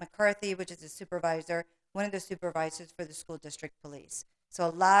 and Jack McCarthy, which is a supervisor, one of the supervisors for the school district police. So a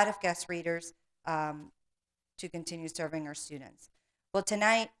lot of guest readers to continue serving our students. Well,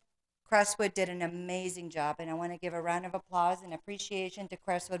 tonight, Crestwood did an amazing job, and I want to give a round of applause and appreciation to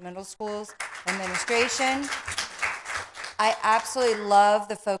Crestwood Middle School's administration. I absolutely love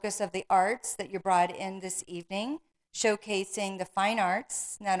the focus of the arts that you brought in this evening, showcasing the fine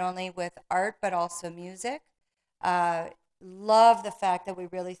arts, not only with art, but also music. Love the fact that we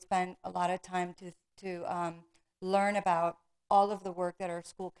really spent a lot of time to learn about all of the work that our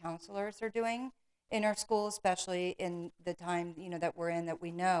school counselors are doing in our school, especially in the time that we're in, that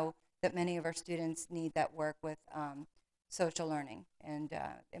we know that many of our students need that work with social learning and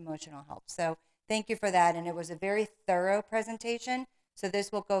emotional help. So thank you for that, and it was a very thorough presentation. So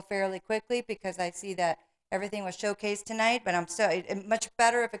this will go fairly quickly because I see that everything was showcased tonight, but much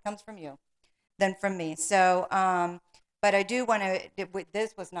better if it comes from you than from me. So, but I do want to.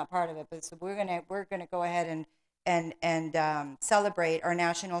 This was not part of it, but so we're gonna go ahead and celebrate our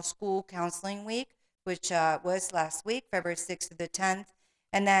National School Counseling Week, which was last week, February 6th to the 10th.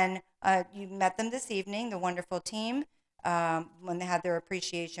 And then you met them this evening, the wonderful team, when they had their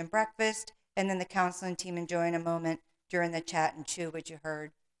appreciation breakfast, and then the counseling team enjoying a moment during the chat and chew, which you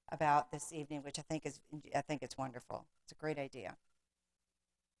heard about this evening, which I think it's wonderful. It's a great idea.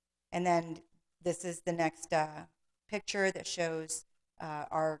 And then this is the next picture that shows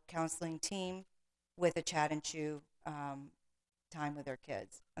our counseling team with a chat and chew time with their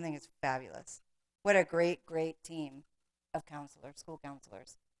kids. I think it's fabulous. What a great, great team of counselors, school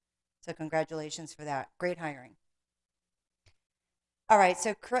counselors. So congratulations for that. Great hiring. All right,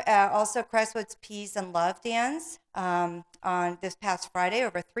 so also Crestwood's Peace and Love Dance. On this past Friday,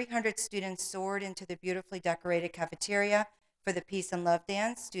 over 300 students soared into the beautifully decorated cafeteria for the Peace and Love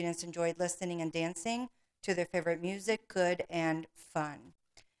Dance. Students enjoyed listening and dancing to their favorite music, good and fun.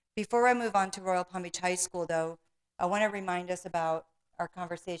 Before I move on to Royal Palm Beach High School, though, I want to remind us about our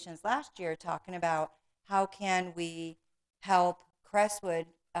conversations last year talking about how can we help Crestwood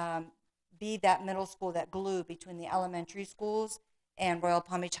be that middle school, that glue between the elementary schools and Royal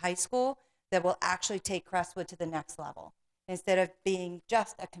Palm Beach High School that will actually take Crestwood to the next level instead of being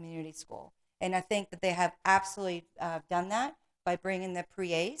just a community school. And I think that they have absolutely done that by bringing the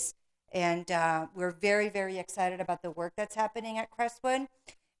pre-A's. And we're very, very excited about the work that's happening at Crestwood.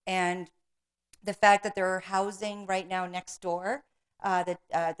 And the fact that they're housing right now next door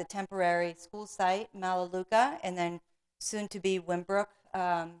the temporary school site, Malaluca, and then soon to be Wimbrook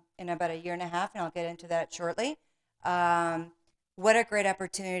in about a year and a half, and I'll get into that shortly. What a great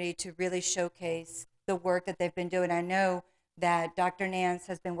opportunity to really showcase the work that they've been doing. I know that Dr. Nance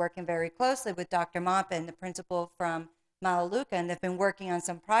has been working very closely with Dr. Maupin, the principal from Malaluca, and they've been working on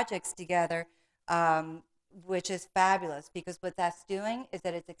some projects together, which is fabulous because what that's doing is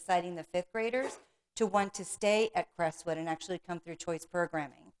that it's exciting the fifth graders to want to stay at Crestwood and actually come through choice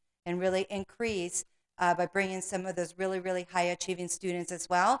programming and really increase by bringing some of those really, really high achieving students as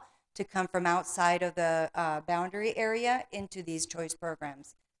well to come from outside of the boundary area into these choice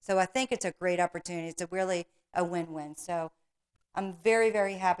programs. So I think it's a great opportunity. It's really a win-win. So I'm very,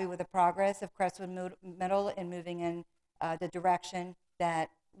 very happy with the progress of Crestwood Middle in moving in the direction that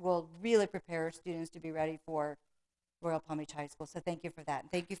will really prepare students to be ready for Royal Palm Beach High School. So thank you for that.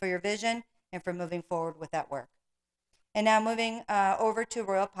 Thank you for your vision and for moving forward with that work. And now moving over to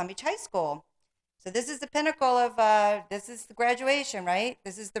Royal Palm Beach High School. So this is the pinnacle of, this is the graduation, right?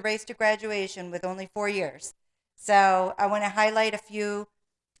 This is the race to graduation with only 4 years. So I want to highlight a few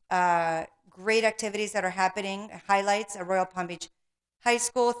great activities that are happening, highlights at Royal Palm Beach High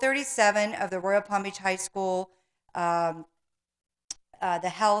School. 37 of the Royal Palm Beach High School, the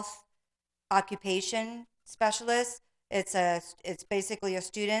health occupation specialists. It's basically a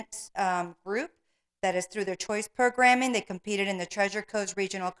student group that is through their choice programming. They competed in the Treasure Coast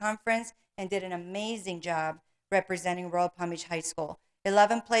Regional Conference and did an amazing job representing Royal Palm Beach High School.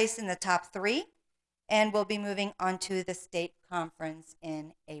 11 placed in the top 3, and will be moving on to the state conference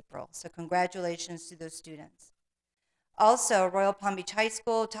in April. So congratulations to those students. Also, Royal Palm Beach High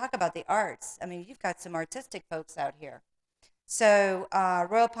School, talk about the arts. I mean, you've got some artistic folks out here. So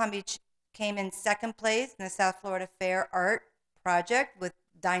Royal Palm Beach came in second place in the South Florida Fair Art Project with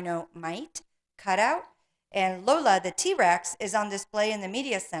Dynamite cutout. And Lola, the T-Rex, is on display in the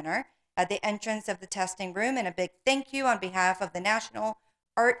Media Center at the entrance of the testing room. And a big thank you on behalf of the National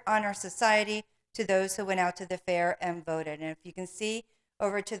Art Honor Society to those who went out to the fair and voted. And if you can see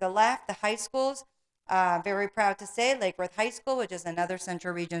over to the left, the high schools, very proud to say Lake Worth High School, which is another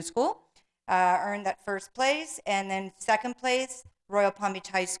Central Region school, earned that first place. And then second place, Royal Palm Beach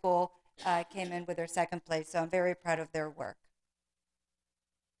High School came in with their second place. So I'm very proud of their work.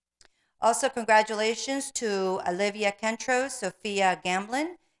 Also, congratulations to Olivia Kentros, Sophia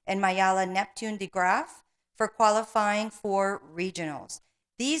Gamblin, and Mayala Neptune de Graaf for qualifying for regionals.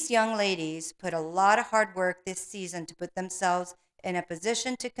 These young ladies put a lot of hard work this season to put themselves in a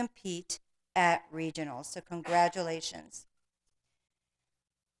position to compete at regionals. So congratulations.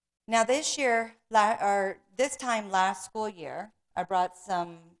 Now this year, or this time last school year, I brought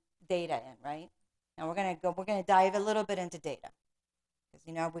some data in, right? Now we're gonna dive a little bit into data. Because,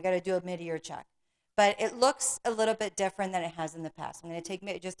 you know, we got to do a mid-year check. But it looks a little bit different than it has in the past. I'm going to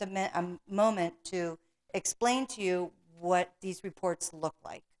take just a moment to explain to you what these reports look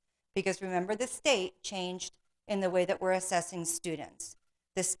like. Because remember, the state changed in the way that we're assessing students.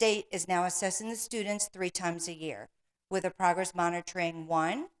 The state is now assessing the students 3 times a year with a progress monitoring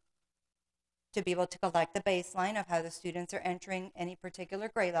 1 to be able to collect the baseline of how the students are entering any particular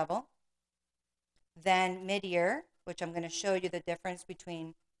grade level. Then mid-year, which I'm going to show you the difference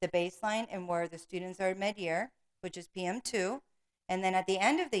between the baseline and where the students are mid-year, which is PM2. And then at the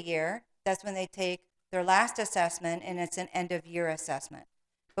end of the year, that's when they take their last assessment, and it's an end-of-year assessment.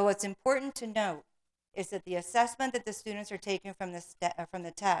 But what's important to note is that the assessment that the students are taking from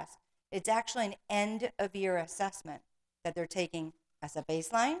the test, it's actually an end-of-year assessment that they're taking as a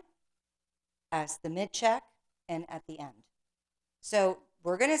baseline, as the mid-check, and at the end. So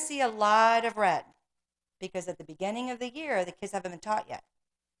we're going to see a lot of red, because at the beginning of the year, the kids haven't been taught yet.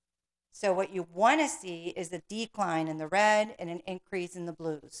 So what you want to see is a decline in the red and an increase in the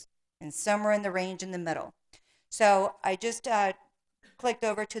blues, and somewhere in the range in the middle. So I just clicked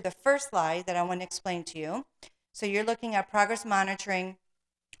over to the first slide that I want to explain to you. So you're looking at progress monitoring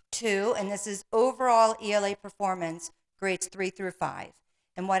 2, and this is overall ELA performance, grades 3 through 5.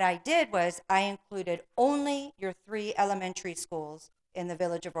 And what I did was I included only your 3 elementary schools in the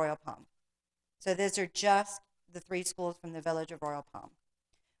village of Royal Palm. So these are just the 3 schools from the village of Royal Palm.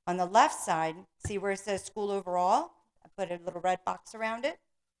 On the left side, see where it says school overall? I put a little red box around it.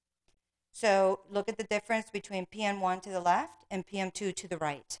 So look at the difference between PM1 to the left and PM2 to the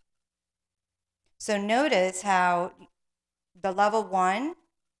right. So notice how the level 1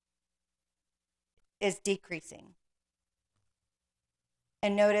 is decreasing.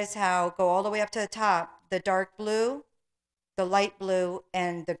 And notice how, go all the way up to the top, the dark blue, the light blue,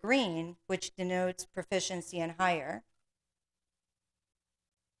 and the green, which denotes proficiency and higher,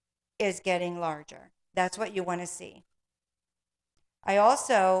 is getting larger. That's what you want to see. I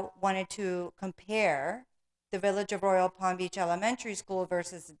also wanted to compare the village of Royal Palm Beach Elementary School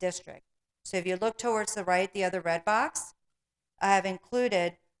versus the district. So if you look towards the right, the other red box, I have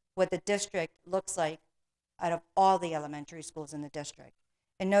included what the district looks like out of all the elementary schools in the district.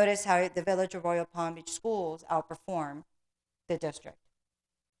 And notice how the village of Royal Palm Beach schools outperform the district.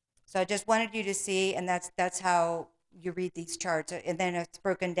 So I just wanted you to see, and that's how you read these charts. And then it's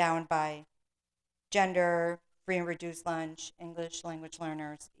broken down by gender, free and reduced lunch, English language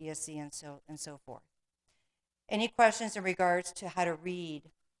learners, ESC, and so forth. Any questions in regards to how to read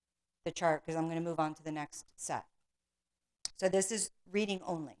the chart? Because I'm going to move on to the next set. So this is reading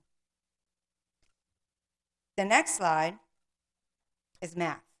only. The next slide is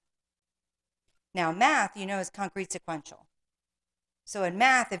math. Now math, you know, is concrete sequential. So in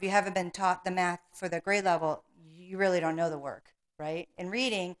math, if you haven't been taught the math for the grade level, you really don't know the work, right? In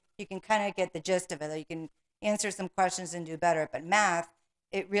reading, you can kind of get the gist of it. You can answer some questions and do better. But math,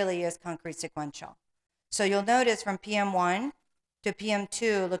 it really is concrete sequential. So you'll notice from PM1 to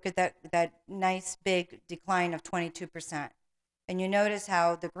PM2, look at that nice big decline of 22%. And you notice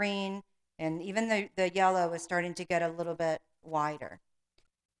how the green and even the yellow is starting to get a little bit wider.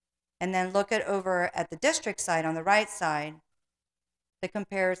 And then look at over at the district side on the right side, the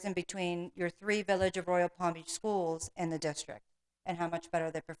comparison between your 3 Village of Royal Palm Beach schools and the district and how much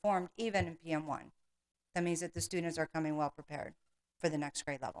better they performed even in PM1. That means that the students are coming well prepared for the next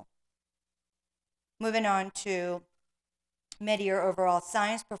grade level. Moving on to mid-year overall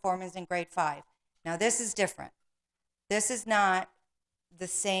science performance in grade 5. Now this is different. This is not the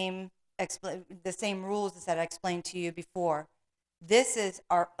same the same rules that I explained to you before. This is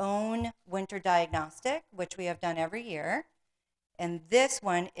our own winter diagnostic, which we have done every year. And this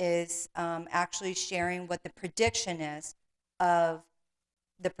one is actually sharing what the prediction is of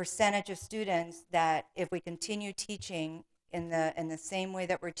the percentage of students that if we continue teaching in the same way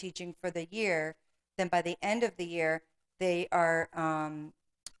that we're teaching for the year, then by the end of the year, they are,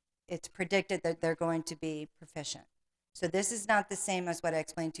 it's predicted that they're going to be proficient. So this is not the same as what I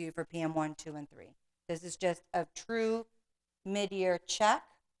explained to you for PM1, 2, and 3. This is just a true mid-year check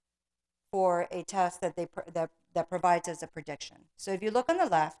for a test that that provides us a prediction. So if you look on the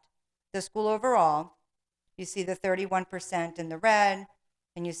left, the school overall, you see the 31% in the red,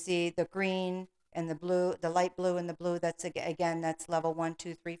 and you see the green and the blue, the light blue and the blue. That's again, that's level 1,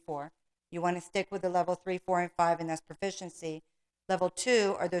 2, 3, 4. You want to stick with the level 3, 4, and 5, and that's proficiency. Level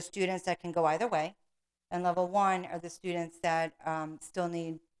 2 are those students that can go either way, and level 1 are the students that still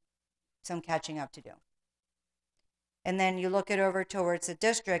need some catching up to do. And then you look it over towards the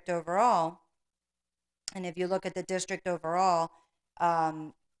district overall, and if you look at the district overall,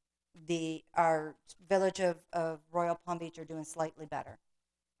 our village of Royal Palm Beach are doing slightly better,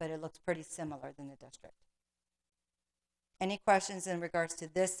 but it looks pretty similar than the district. Any questions in regards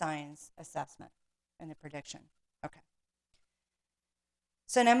to this science assessment and the prediction? Okay.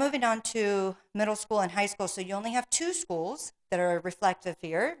 So now moving on to middle school and high school. So you only have 2 schools that are reflective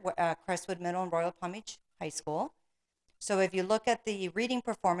here, Crestwood Middle and Royal Palm Beach High School. So if you look at the reading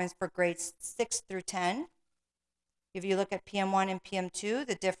performance for grades 6 through 10, if you look at PM1 and PM2,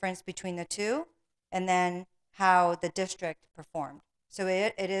 the difference between the two, and then how the district performed. So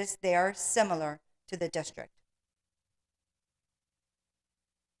they are similar to the district.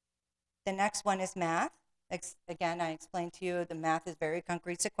 The next one is math. Again, I explained to you the math is very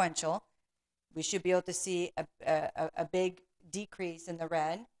concrete sequential. We should be able to see a big decrease in the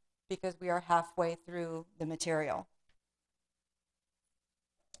red because we are halfway through the material.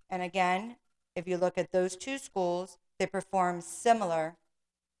 And again, if you look at those 2 schools, they perform similar,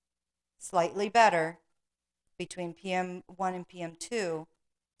 slightly better between PM1 and PM2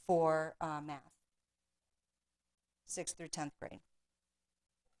 for math, 6th through 10th grade.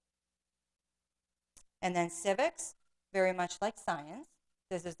 And then civics, very much like science.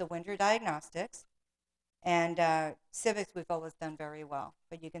 This is the winter diagnostics. And civics, we've always done very well.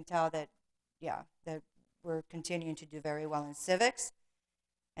 But you can tell that, yeah, that we're continuing to do very well in civics.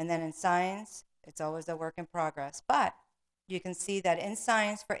 And then in science, it's always a work in progress. But you can see that in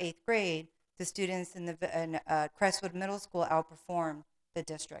science for 8th grade, the students in Crestwood Middle School outperformed the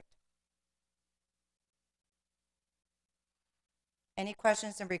district. Any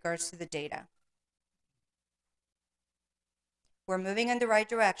questions in regards to the data? We're moving in the right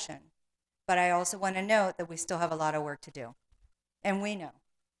direction, but I also want to note that we still have a lot of work to do. And we know.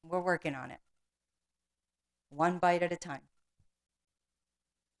 We're working on it. One bite at a time.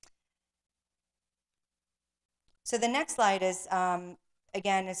 So the next slide is,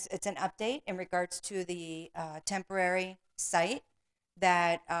 again, it's an update in regards to the temporary site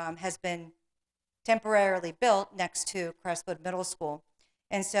that has been temporarily built next to Crestwood Middle School.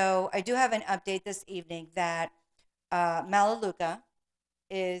 And so I do have an update this evening that Melaleuca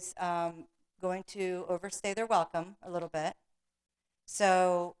is going to overstay their welcome a little bit.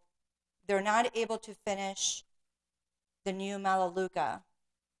 So they're not able to finish the new Melaleuca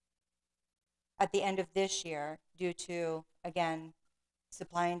at the end of this year due to, again,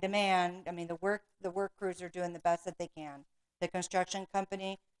 supply and demand. I mean, the work crews are doing the best that they can. The construction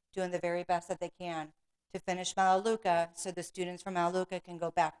company doing the very best that they can to finish Melaleuca so the students from Melaleuca can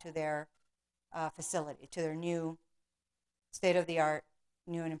go back to their facility, to their new state-of-the-art,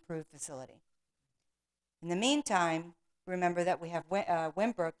 new and improved facility. In the meantime, remember that we have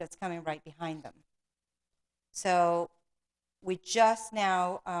Wimbrook that's coming right behind them. So we just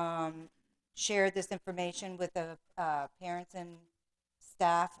now shared this information with the parents and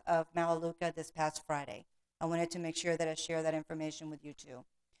staff of Melaleuca this past Friday. I wanted to make sure that I share that information with you too.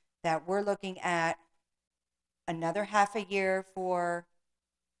 That we're looking at another half a year for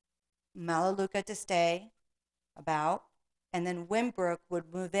Melaleuca to stay about, and then Wimbrook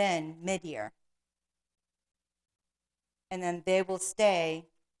would move in mid-year. And then they will stay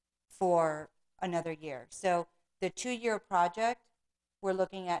for another year. So the 2-year project, we're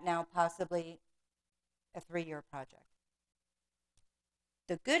looking at now possibly a 3-year project.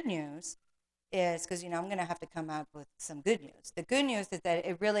 The good news is, because I'm going to have to come up with some good news. The good news is that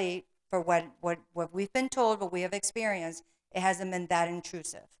it really, for what we've been told, what we have experienced, it hasn't been that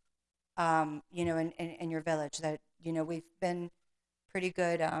intrusive, in your village. That we've been pretty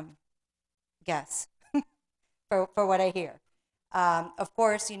good guess for what I hear. Of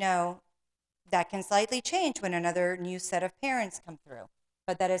course, that can slightly change when another new set of parents come through.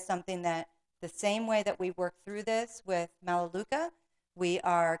 But that is something that the same way that we work through this with Melaleuca, we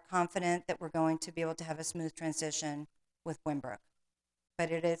are confident that we're going to be able to have a smooth transition with Wimbrook.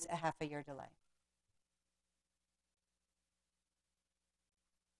 But it is a half a year delay.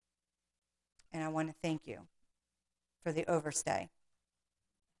 And I want to thank you for the overstay.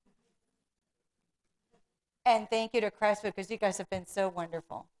 And thank you to Crestwood, because you guys have been so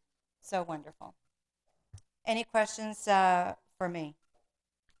wonderful. So wonderful. Any questions for me?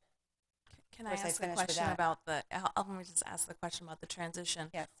 Can I Of course, ask the finished with question that. about let me just ask the question about the transition.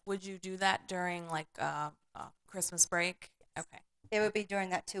 Yes. Would you do that during like Christmas break? Okay. It would be during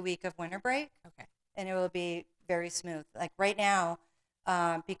that 2 week of winter break. Okay. And it will be very smooth. Like right now,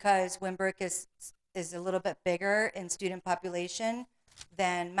 because Wimbrook is a little bit bigger in student population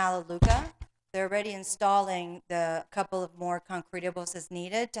than Melaleuca, they're already installing the couple of more concretables as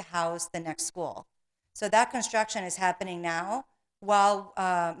needed to house the next school. So that construction is happening now while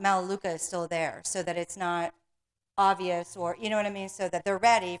Melaleuca is still there, so that it's not obvious, or you know what I mean, so that they're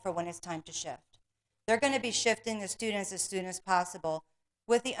ready for when it's time to shift. They're going to be shifting the students as soon as possible,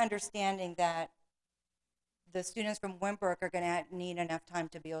 with the understanding that the students from Wimbrook are going to need enough time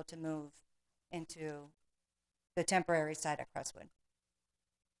to be able to move into the temporary site at Crestwood.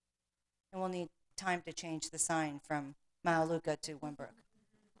 And we'll need time to change the sign from Melaleuca to Wimbrook.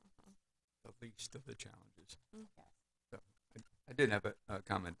 The least of the challenges. So I did have a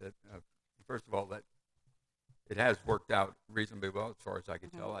comment that, first of all, that it has worked out reasonably well as far as I can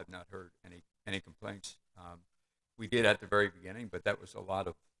tell. I've not heard any complaints. We did at the very beginning, but that was a lot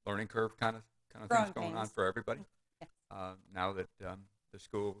of learning curve kind of things going on for everybody. Now that the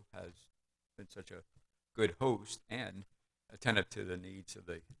school has been such a good host and attentive to the needs of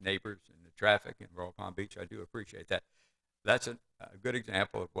the neighbors and the traffic in Royal Palm Beach, I do appreciate that. That's a good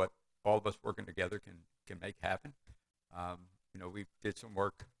example of what all of us working together can make happen. We did some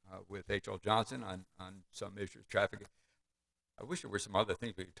work with H.L. Johnson on some issues, traffic. I wish there were some other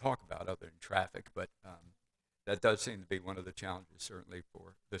things we could talk about other than traffic, but that does seem to be one of the challenges, certainly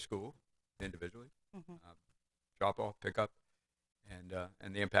for the school individually. Drop off, pick up,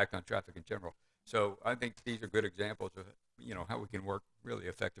 and the impact on traffic in general. So I think these are good examples of how we can work really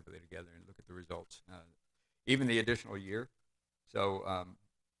effectively together and look at the results. Even the additional year. So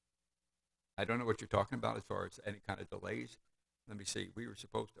I don't know what you're talking about as far as any kind of delays. Let me see. We were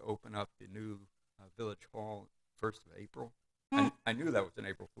supposed to open up the new Village Hall 1st of April. I knew that was an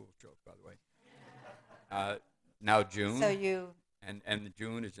April Fool's joke, by the way. Now June. So you. And the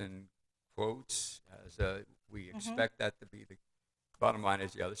June is in quotes, as we expect that to be the bottom line.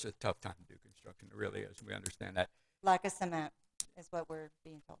 Is this is a tough time to do construction. It really is. We understand that. Lack of cement is what we're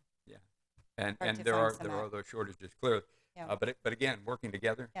being told. Yeah, and Hard to there find are cement. those shortages clearly. Yeah. But again, working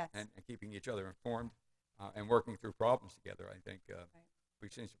together Yes. and keeping each other informed and working through problems together, I think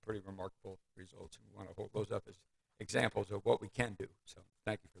we've seen some pretty remarkable results. And we want to hold those up as examples of what we can do. So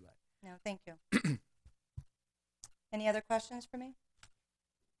thank you for that. No, thank you. Any other questions for me?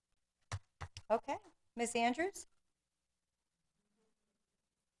 Okay, Ms. Andrews?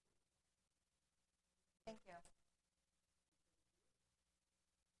 Thank you.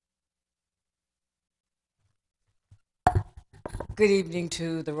 Good evening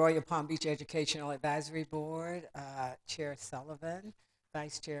to the Royal Palm Beach Educational Advisory Board, Chair Sullivan,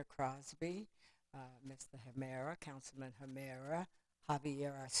 Vice Chair Crosby, Mr. Hamera, Councilman Hamera,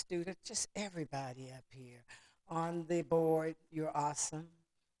 Javier, our student, just everybody up here. On the board, you're awesome.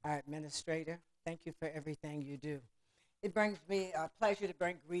 Our administrator, thank you for everything you do. It brings me a pleasure to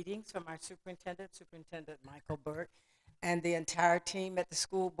bring greetings from our superintendent, Superintendent Michael Burt, and the entire team at the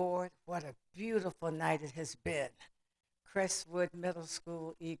school board. What a beautiful night it has been. Crestwood Middle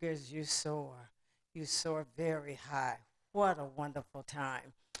School Eagers, you soar. You soar very high. What a wonderful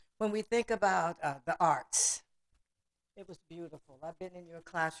time. When we think about the arts, it was beautiful. I've been in your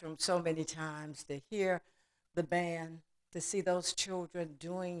classroom so many times to hear the band, to see those children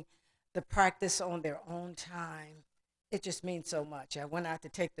doing the practice on their own time. It just means so much. I went out to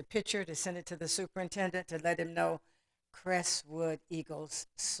take the picture to send it to the superintendent to let him know Crestwood Eagles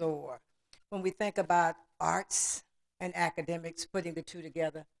soar. When we think about arts and academics, putting the two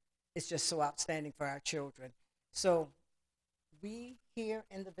together, it's just so outstanding for our children. So we here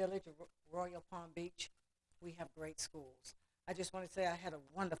in the village of Royal Palm Beach, we have great schools. I just want to say I had a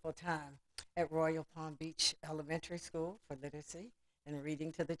wonderful time at Royal Palm Beach Elementary School for literacy and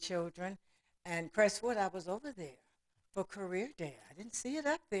reading to the children. And Crestwood, I was over there for Career Day. I didn't see it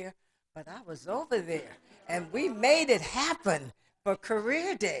up there, but I was over there. And we made it happen for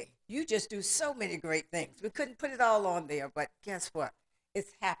Career Day. You just do so many great things. We couldn't put it all on there, but guess what?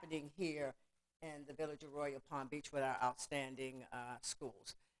 It's happening here in the village of Royal Palm Beach with our outstanding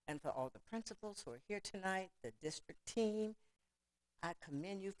schools. And for all the principals who are here tonight, the district team, I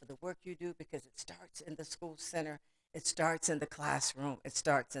commend you for the work you do because it starts in the school center, it starts in the classroom, it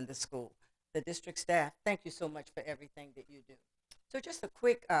starts in the school. The district staff, thank you so much for everything that you do. So just a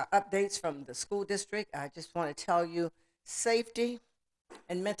quick updates from the school district. I just want to tell you safety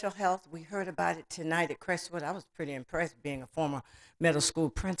and mental health. We heard about it tonight at Crestwood. I was pretty impressed being a former middle school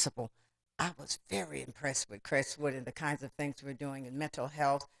principal. I was very impressed with Crestwood and the kinds of things we're doing in mental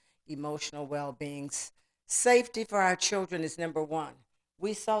health, emotional well-being. Safety for our children is number one.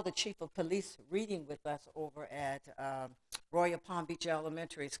 We saw the chief of police reading with us over at Royal Palm Beach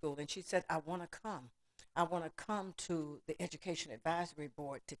Elementary School, and she said, I want to come. I want to come to the Education Advisory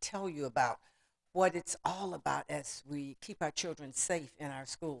Board to tell you about what it's all about as we keep our children safe in our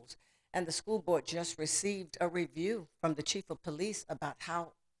schools. And the school board just received a review from the chief of police about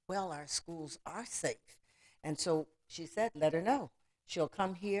how well our schools are safe. And so she said, let her know. She'll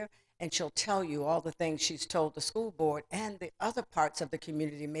come here and she'll tell you all the things she's told the school board and the other parts of the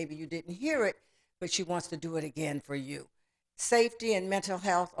community. Maybe you didn't hear it, but she wants to do it again for you. Safety and mental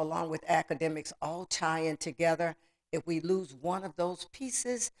health, along with academics, all tie in together. If we lose one of those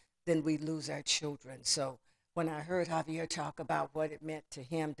pieces, then we lose our children. So when I heard Javier talk about what it meant to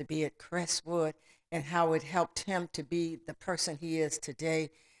him to be at Crestwood and how it helped him to be the person he is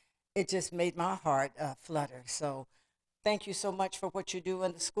today, it just made my heart flutter. So thank you so much for what you do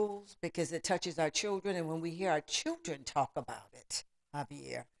in the schools because it touches our children. And when we hear our children talk about it,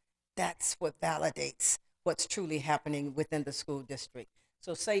 Javier, that's what validates what's truly happening within the school district.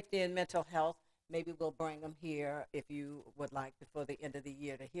 So safety and mental health, maybe we'll bring them here if you would like before the end of the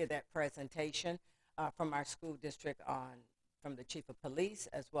year to hear that presentation from our school district from the chief of police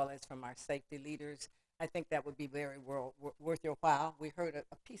as well as from our safety leaders. I think that would be very worth your while. We heard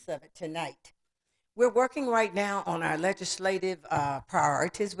a piece of it tonight. We're working right now on our legislative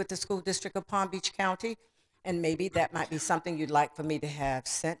priorities with the school district of Palm Beach County, and maybe that might be something you'd like for me to have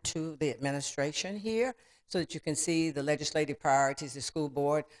sent to the administration here so that you can see the legislative priorities the school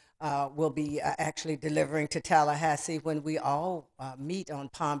board will be actually delivering to Tallahassee when we all meet on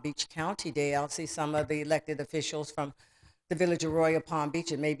Palm Beach County Day. I'll see some of the elected officials from the village of Royal Palm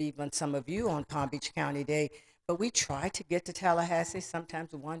Beach and maybe even some of you on Palm Beach County Day. But we try to get to Tallahassee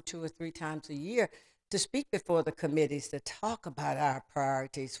sometimes 1, 2, or 3 times a year to speak before the committees to talk about our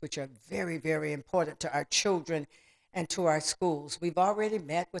priorities, which are very, very important to our children and to our schools. We've already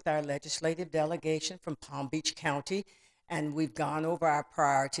met with our legislative delegation from Palm Beach County, and we've gone over our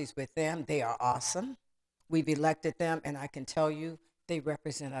priorities with them. They are awesome. We've elected them, and I can tell you they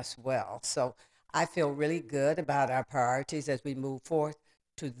represent us well. So I feel really good about our priorities as we move forth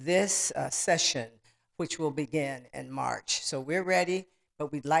to this session, which will begin in March. So we're ready,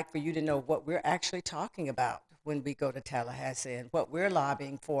 but we'd like for you to know what we're actually talking about when we go to Tallahassee and what we're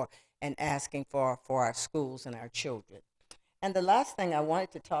lobbying for and asking for our schools and our children. And the last thing I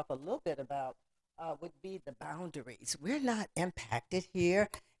wanted to talk a little bit about would be the boundaries. We're not impacted here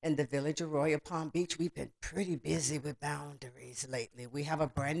in the village of Royal Palm Beach. We've been pretty busy with boundaries lately. We have a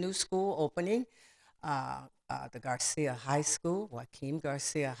brand new school opening, the Garcia High School, Joaquin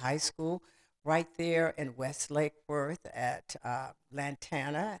Garcia High School, right there in West Lake Worth at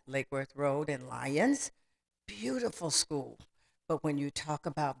Lantana, Lake Worth Road in Lyons. Beautiful school. But when you talk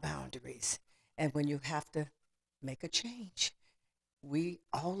about boundaries and when you have to make a change, we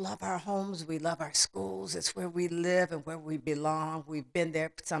all love our homes. We love our schools. It's where we live and where we belong. We've been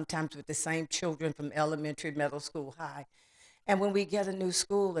there sometimes with the same children from elementary, middle school, high. And when we get a new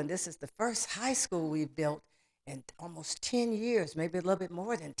school, and this is the first high school we've built in almost 10 years, maybe a little bit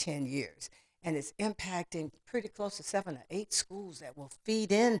more than 10 years, and it's impacting pretty close to 7 or 8 schools that will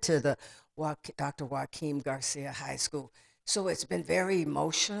feed into the Dr. Joaquin Garcia High School. So it's been very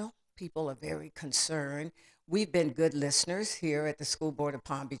emotional. People are very concerned. We've been good listeners here at the School Board of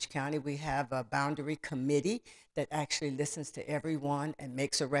Palm Beach County. We have a boundary committee that actually listens to everyone and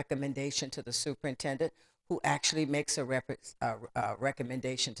makes a recommendation to the superintendent, who actually makes a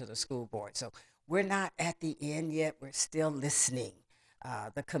recommendation to the school board. So we're not at the end yet. We're still listening.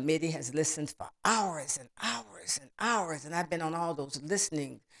 The committee has listened for hours and hours and hours, and I've been on all those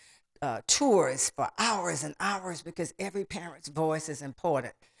listening tours for hours and hours because every parent's voice is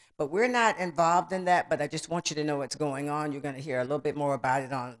important. But we're not involved in that, but I just want you to know what's going on. You're going to hear a little bit more about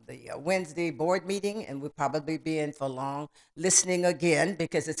it on the Wednesday board meeting, and we'll probably be in for long listening again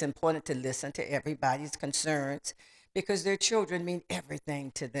because it's important to listen to everybody's concerns because their children mean everything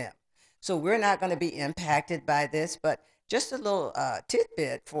to them. So we're not going to be impacted by this, but just a little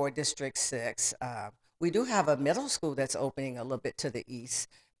tidbit for District 6. We do have a middle school that's opening a little bit to the east,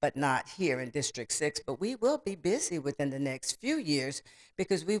 but not here in District 6. But we will be busy within the next few years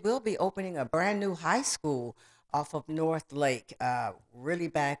because we will be opening a brand new high school off of North Lake, really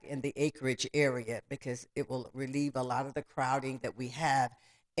back in the acreage area, because it will relieve a lot of the crowding that we have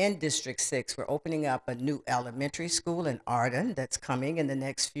in District 6. We're opening up a new elementary school in Arden that's coming in the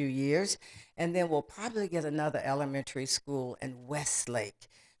next few years. And then we'll probably get another elementary school in Westlake.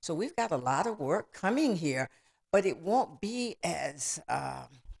 So we've got a lot of work coming here, but it won't be as,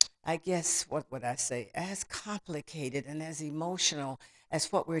 I guess, what would I say, as complicated and as emotional as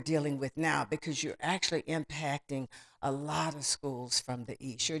what we're dealing with now, because you're actually impacting a lot of schools from the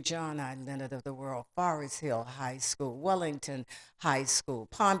east. Your John I. Leonard of the world, Forest Hill High School, Wellington High School,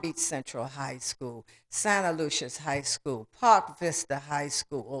 Palm Beach Central High School, Santa Lucia's High School, Park Vista High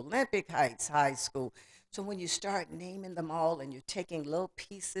School, Olympic Heights High School. So when you start naming them all and you're taking little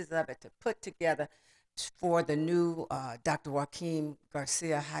pieces of it to put together for the new Dr. Joaquin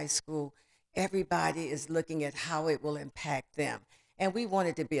Garcia High School, everybody is looking at how it will impact them. And we want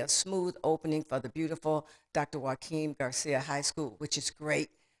it to be a smooth opening for the beautiful Dr. Joaquin Garcia High School, which is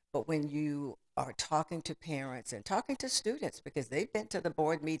great. But when you are talking to parents and talking to students, because they've been to the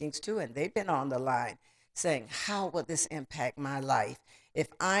board meetings too, and they've been on the line saying, how will this impact my life? If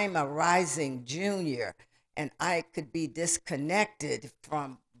I'm a rising junior and I could be disconnected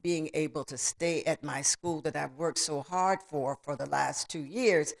from being able to stay at my school that I've worked so hard for the last 2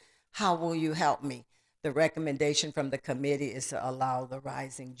 years, how will you help me? The recommendation from the committee is to allow the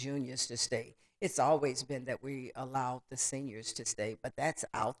rising juniors to stay. It's always been that we allow the seniors to stay, but that's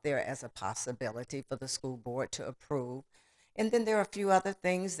out there as a possibility for the school board to approve. And then there are a few other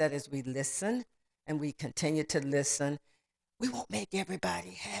things that as we listen and we continue to listen, we won't make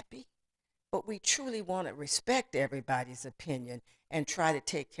everybody happy, but we truly want to respect everybody's opinion and try to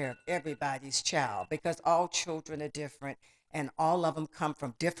take care of everybody's child, because all children are different and all of them come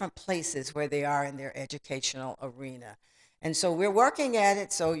from different places where they are in their educational arena. And so we're working at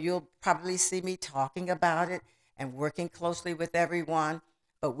it, so you'll probably see me talking about it and working closely with everyone,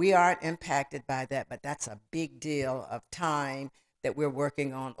 but we aren't impacted by that. But that's a big deal of time that we're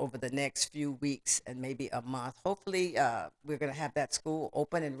working on over the next few weeks and maybe a month. Hopefully, we're going to have that school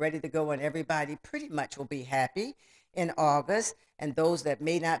open and ready to go, and everybody pretty much will be happy in August. And those that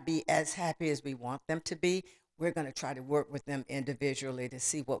may not be as happy as we want them to be, we're going to try to work with them individually to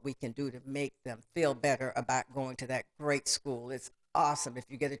see what we can do to make them feel better about going to that great school. It's awesome. If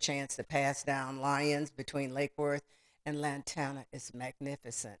you get a chance to pass down Lyons between Lake Worth and Lantana, it's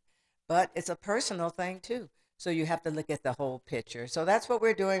magnificent. But it's a personal thing too. So you have to look at the whole picture. So that's what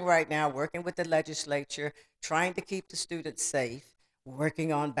we're doing right now, working with the legislature, trying to keep the students safe,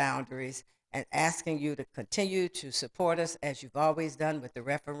 working on boundaries, and asking you to continue to support us as you've always done with the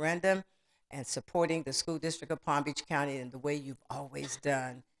referendum, and supporting the school district of Palm Beach County in the way you've always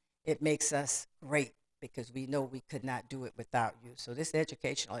done. It makes us great because we know we could not do it without you. So this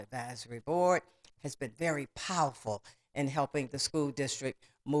Educational Advisory Board has been very powerful in helping the school district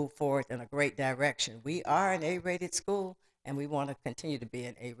move forward in a great direction. We are an A-rated school, and we want to continue to be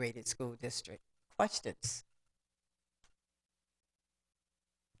an A-rated school district. Questions?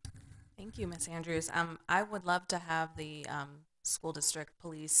 Thank you, Ms. Andrews. I would love to have the school district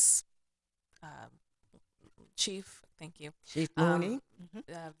police chief, thank you, Chief Mooney,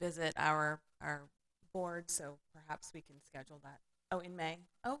 visit our board, so perhaps we can schedule that. Oh, in May.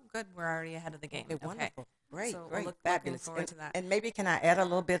 Oh, good. We're already ahead of the game. Okay, wonderful. Great, So great, looking fabulous. forward to that. And maybe can I add a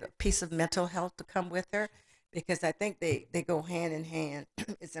little bit, a piece of mental health to come with her? Because I think they go hand in hand.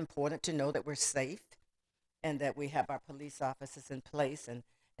 It's important to know that we're safe and that we have our police officers in place and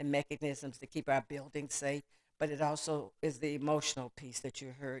mechanisms to keep our buildings safe. But it also is the emotional piece that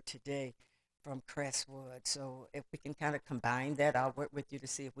you heard today from Crestwood. So if we can kind of combine that, I'll work with you to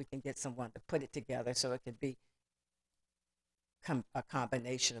see if we can get someone to put it together so it could be a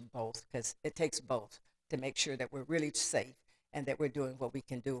combination of both, because it takes both to make sure that we're really safe and that we're doing what we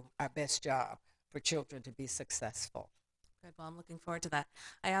can do, our best job for children to be successful. Good. Well, I'm looking forward to that.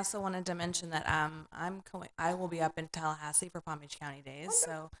 I also wanted to mention that I will be up in Tallahassee for Palm Beach County Days.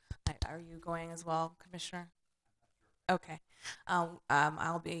 So, are you going as well, Commissioner? Okay.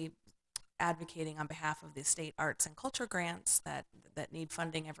 I'll be advocating on behalf of the state arts and culture grants that need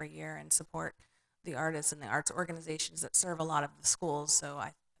funding every year and support the artists and the arts organizations that serve a lot of the schools. So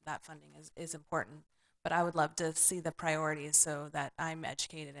that funding is important. But I would love to see the priorities so that I'm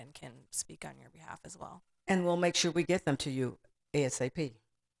educated and can speak on your behalf as well. And we'll make sure we get them to you ASAP.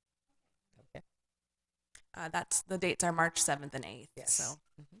 Okay. That's the dates are March 7th and 8th. Yes. So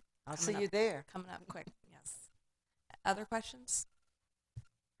I'll see you there. Coming up quick. Yes. Other questions?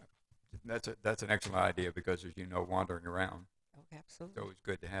 That's an excellent idea because, as you know, wandering around, Oh, absolutely. it's always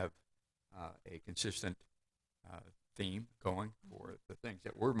good to have a consistent theme going for the things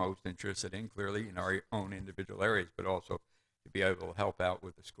that we're most interested in, clearly in our own individual areas, but also to be able to help out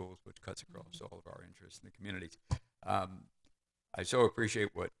with the schools, which cuts across all of our interests in the communities. I so appreciate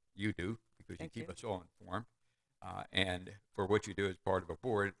what you do because Thank you keep you. us all informed, and for what you do as part of a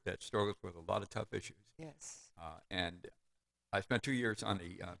board that struggles with a lot of tough issues. Yes. And I spent 2 years on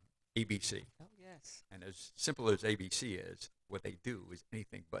the ABC. Oh, yes. And as simple as ABC is, what they do is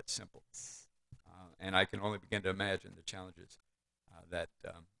anything but simple. And I can only begin to imagine the challenges that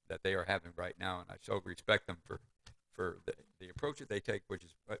they are having right now. And I so respect them for the approach that they take, which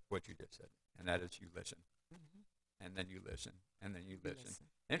is what you just said, and that is you listen, and then you listen, and then you listen.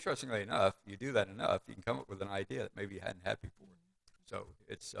 Interestingly enough, you do that enough, you can come up with an idea that maybe you hadn't had before. So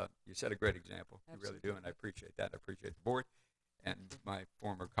it's you set a great example. You really do, and I appreciate that. I appreciate the board and my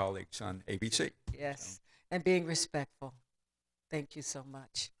former colleagues on ABC. Yes. And being respectful. Thank you so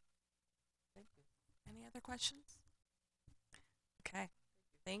much. Any other questions? Okay.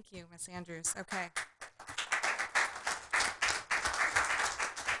 Thank you, Ms. Andrews. Okay.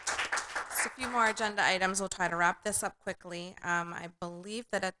 Just a few more agenda items. We'll try to wrap this up quickly. I believe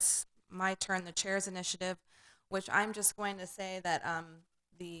that it's my turn, the chair's initiative, which I'm just going to say that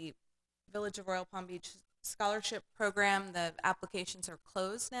the Village of Royal Palm Beach Scholarship Program, the applications are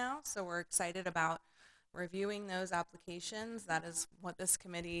closed now, so we're excited about reviewing those applications. That is what this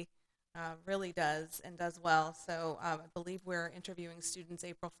committee really does and does well. So I believe we're interviewing students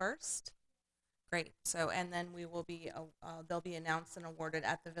April 1st. Great. So, and then we will be, they'll be announced and awarded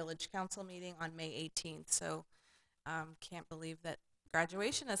at the Village Council meeting on May 18th. So can't believe that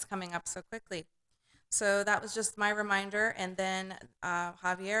graduation is coming up so quickly. So that was just my reminder. And then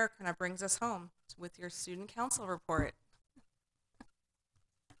Javier kind of brings us home with your student council report.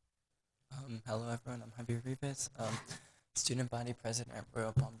 Hello everyone, I'm Javier Rivas, student body president at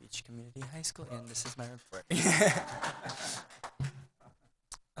Royal Palm Beach Community High School, and this is my report.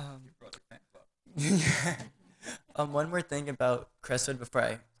 One more thing about Crestwood before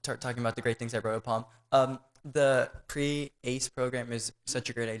I start talking about the great things at Royal Palm. The pre-ACE program is such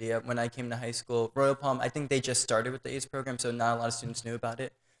a great idea. When I came to high school, Royal Palm, I think they just started with the ACE program, so not a lot of students knew about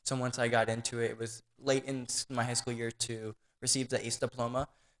it. So once I got into it, it was late in my high school year to receive the ACE diploma.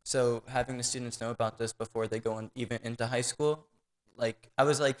 So having the students know about this before they go even into high school, like I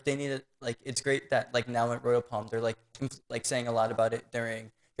was like, they need it. Like it's great that like now at Royal Palm they're like saying a lot about it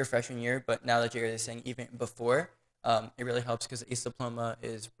during your freshman year, but now that you're saying even before, it really helps because the ACE diploma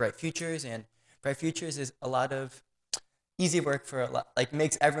is Bright Futures, and Bright Futures is a lot of easy work for a lot, like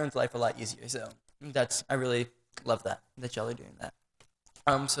makes everyone's life a lot easier. So I really love that y'all are doing that.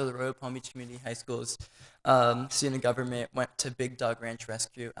 So the Royal Palm Beach Community High School's student government went to Big Dog Ranch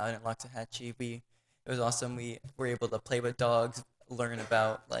Rescue out in Loxahatchee. It was awesome. We were able to play with dogs, learn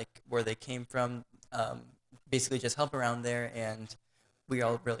about like where they came from, basically just help around there, and we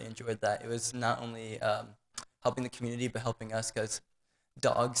all really enjoyed that. It was not only helping the community but helping us because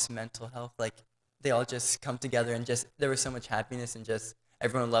dogs' mental health, like they all just come together and just there was so much happiness and just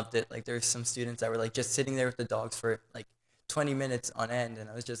everyone loved it. Like there were some students that were like just sitting there with the dogs for like 20 minutes on end, and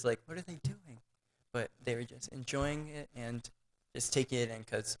I was just like, what are they doing? But they were just enjoying it and just taking it in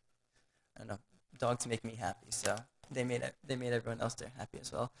because, I don't know, dogs make me happy, so they made everyone else there happy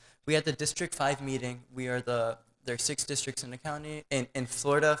as well. We had the District 5 meeting. There are 6 districts in the county, in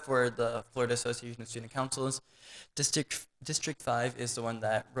Florida for the Florida Association of Student Councils. District 5 is the one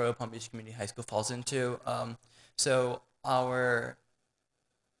that Royal Palm Beach Community High School falls into.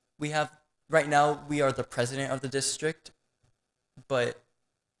 Right now, we are the president of the district, but,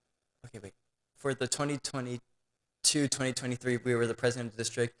 okay, wait. For the 2022-2023, we were the president of the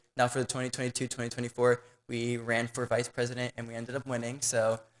district. Now for the 2022-2024, we ran for vice president, and we ended up winning.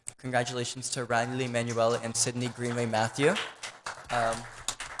 So congratulations to Riley Manuel and Sydney Greenway Matthew.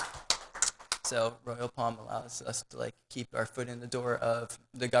 So Royal Palm allows us to like keep our foot in the door of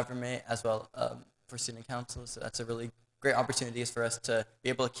the government as well for student council. So that's a really great opportunity for us to be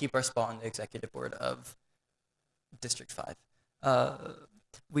able to keep our spot on the executive board of District 5.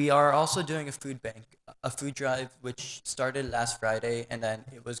 We are also doing a food bank, a food drive, which started last Friday, and then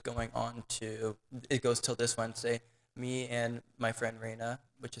it goes till this Wednesday. Me and my friend Reina,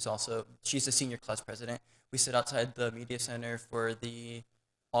 she's the senior class president, we sit outside the media center for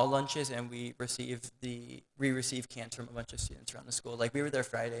all lunches, and we receive cans from a bunch of students around the school. Like we were there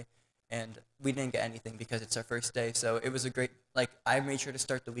Friday, and we didn't get anything because it's our first day. So it was a great, I made sure to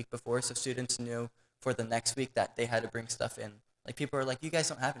start the week before so students knew for the next week that they had to bring stuff in Like people are like, you guys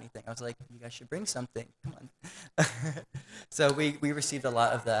don't have anything. I was like, you guys should bring something. Come on. So we received a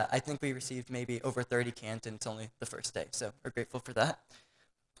lot of that. I think we received maybe over 30 cans, and it's only the first day. So we're grateful for that.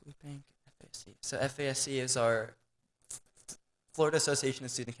 Food Bank, FASC. So FASC is our Florida Association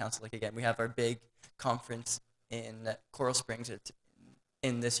of Student Council. Like again, we have our big conference in Coral Springs. It's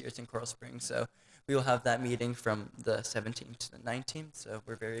in this year, it's in Coral Springs. So we will have that meeting from the 17th to the 19th. So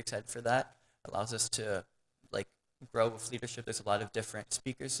we're very excited for that. Allows us to like grow with leadership. There's a lot of different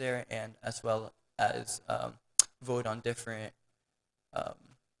speakers there, and as well as vote on different.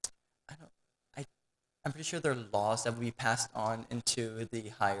 I'm pretty sure there are laws that will be passed on into the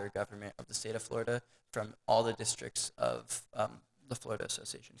higher government of the state of Florida from all the districts of the Florida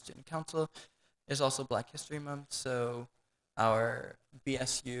Association of Student Council. There's also Black History Month, so our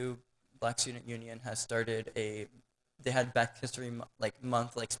BSU, Black Student Union, has started they had Black History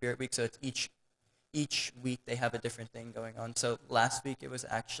Month, like Spirit Week, so it's each week they have a different thing going on. So last week it was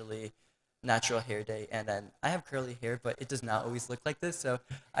actually Natural Hair Day, and then I have curly hair, but it does not always look like this, so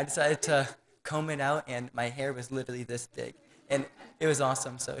I decided to comb it out, and my hair was literally this big, and it was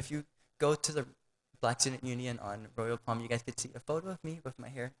awesome. So if you go to the Black Student Union on Royal Palm, you guys could see a photo of me with my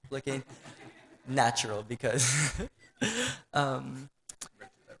hair looking natural, because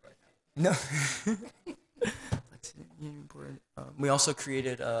no. Black Student Union Board. We also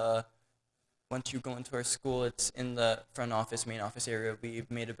created once you go into our school, it's in the front office, main office area. We've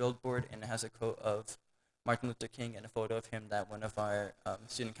made a billboard, and it has a quote of Martin Luther King and a photo of him that one of our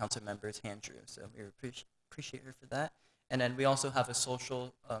student council members hand drew. So we appreciate her for that. And then we also have a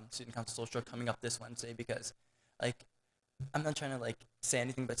social, student council social coming up this Wednesday, because like, I'm not trying to like say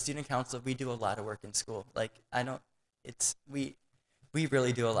anything, but student council, we do a lot of work in school. Like we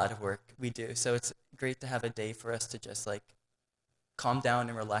really do a lot of work, we do. So it's great to have a day for us to just like calm down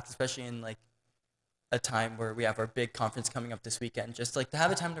and relax, especially in like a time where we have our big conference coming up this weekend, just like to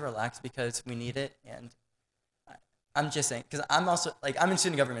have a time to relax, because we need it. And I'm just saying, because I'm also like, I'm in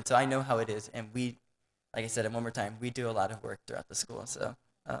student government, so I know how it is, and we, like I said it one more time, we do a lot of work throughout the school. So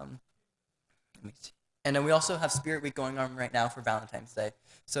let me see. And then we also have Spirit Week going on right now for Valentine's Day.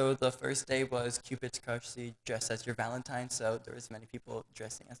 So the first day was Cupid's Crush, so you dress as your Valentine. So there was many people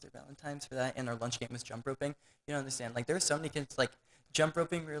dressing as their Valentines for that. And our lunch game was jump roping. You don't understand, like there were so many kids like jump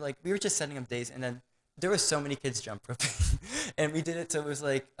roping. We were just setting up days, and then there were so many kids jump roping, and we did it so it was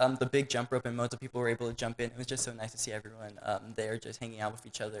like the big jump rope, and most of the people were able to jump in. It was just so nice to see everyone there just hanging out with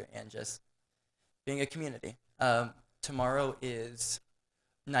each other and just being a community. Tomorrow is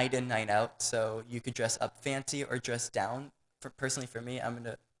night in, night out, so you could dress up fancy or dress down. Personally for me,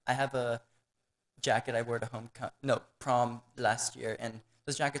 I have a jacket I wore to prom last year, and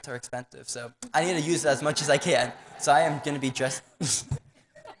those jackets are expensive, so I need to use it as much as I can. So I am gonna be dressed.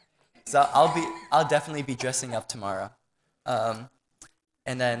 So I'll definitely be dressing up tomorrow. And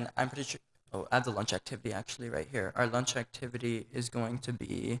then I'm pretty sure, I have the lunch activity actually right here. Our lunch activity is going to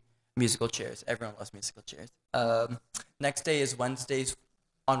be musical chairs. Everyone loves musical chairs. Next day is Wednesdays.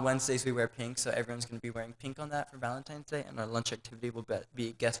 On Wednesdays we wear pink, so everyone's going to be wearing pink on that for Valentine's Day. And our lunch activity will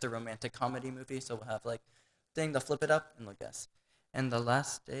be guess a romantic comedy movie, so we'll have like thing to flip it up and they'll guess. And the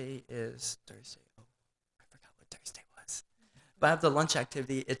last day is Thursday. Oh, I forgot what Thursday was. But I have the lunch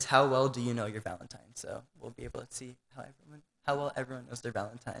activity. It's how well do you know your Valentine? So we'll be able to see how well everyone knows their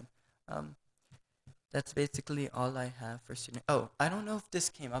Valentine. That's basically all I have for student. Oh, I don't know if this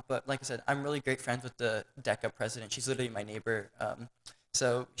came up, but like I said, I'm really great friends with the DECA president. She's literally my neighbor.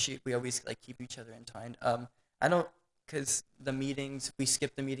 So we always like keep each other in time. I don't, because the meetings, we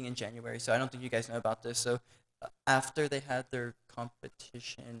skipped the meeting in January, so I don't think you guys know about this. So after they had their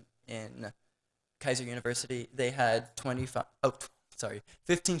competition in Kaiser University, they had 15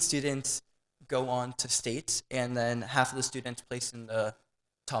 students go on to states, and then half of the students placed in the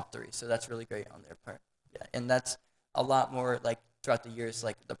top 3. So that's really great on their part. Yeah, and that's a lot more like throughout the years,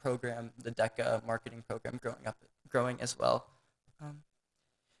 like the program, the DECA marketing program growing as well.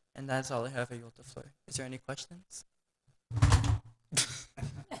 And that's all I have. I yield the floor. Is there any questions?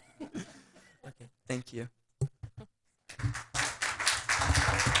 Okay, thank you.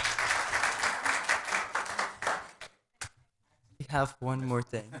 We have one more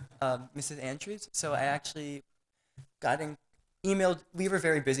thing. Mrs. Andrews, so I actually got emailed. We were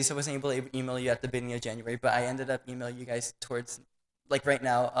very busy, so I wasn't able to email you at the beginning of January, but I ended up emailing you guys towards, like right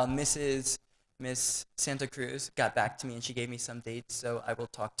now, Miss Santa Cruz got back to me, and she gave me some dates, so I will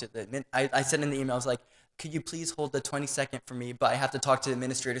talk to I said in the email, I was like, could you please hold the 22nd for me, but I have to talk to the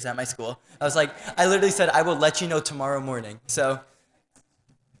administrators at my school. I was like, I literally said, I will let you know tomorrow morning. So,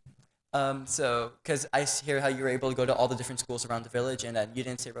 because I hear how you were able to go to all the different schools around the village, and you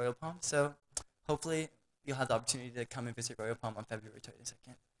didn't say Royal Palm, so hopefully you'll have the opportunity to come and visit Royal Palm on February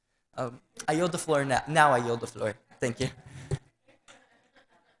 22nd. I yield the floor now. Now I yield the floor. Thank you.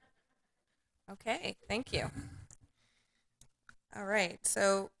 Okay, thank you. All right,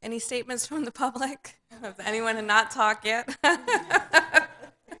 so any statements from the public? Has anyone not talked yet?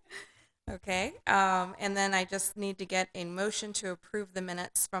 Okay, and then I just need to get a motion to approve the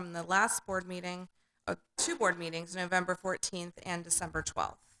minutes from the last board meeting, two board meetings, November 14th and December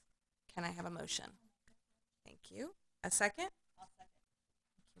 12th. Can I have a motion? Thank you. A second? I'll second.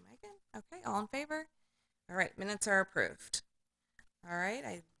 Thank you, Megan. Okay, all in favor? All right, minutes are approved. All right,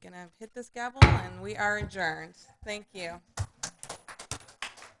 I'm going to hit this gavel and we are adjourned. Thank you.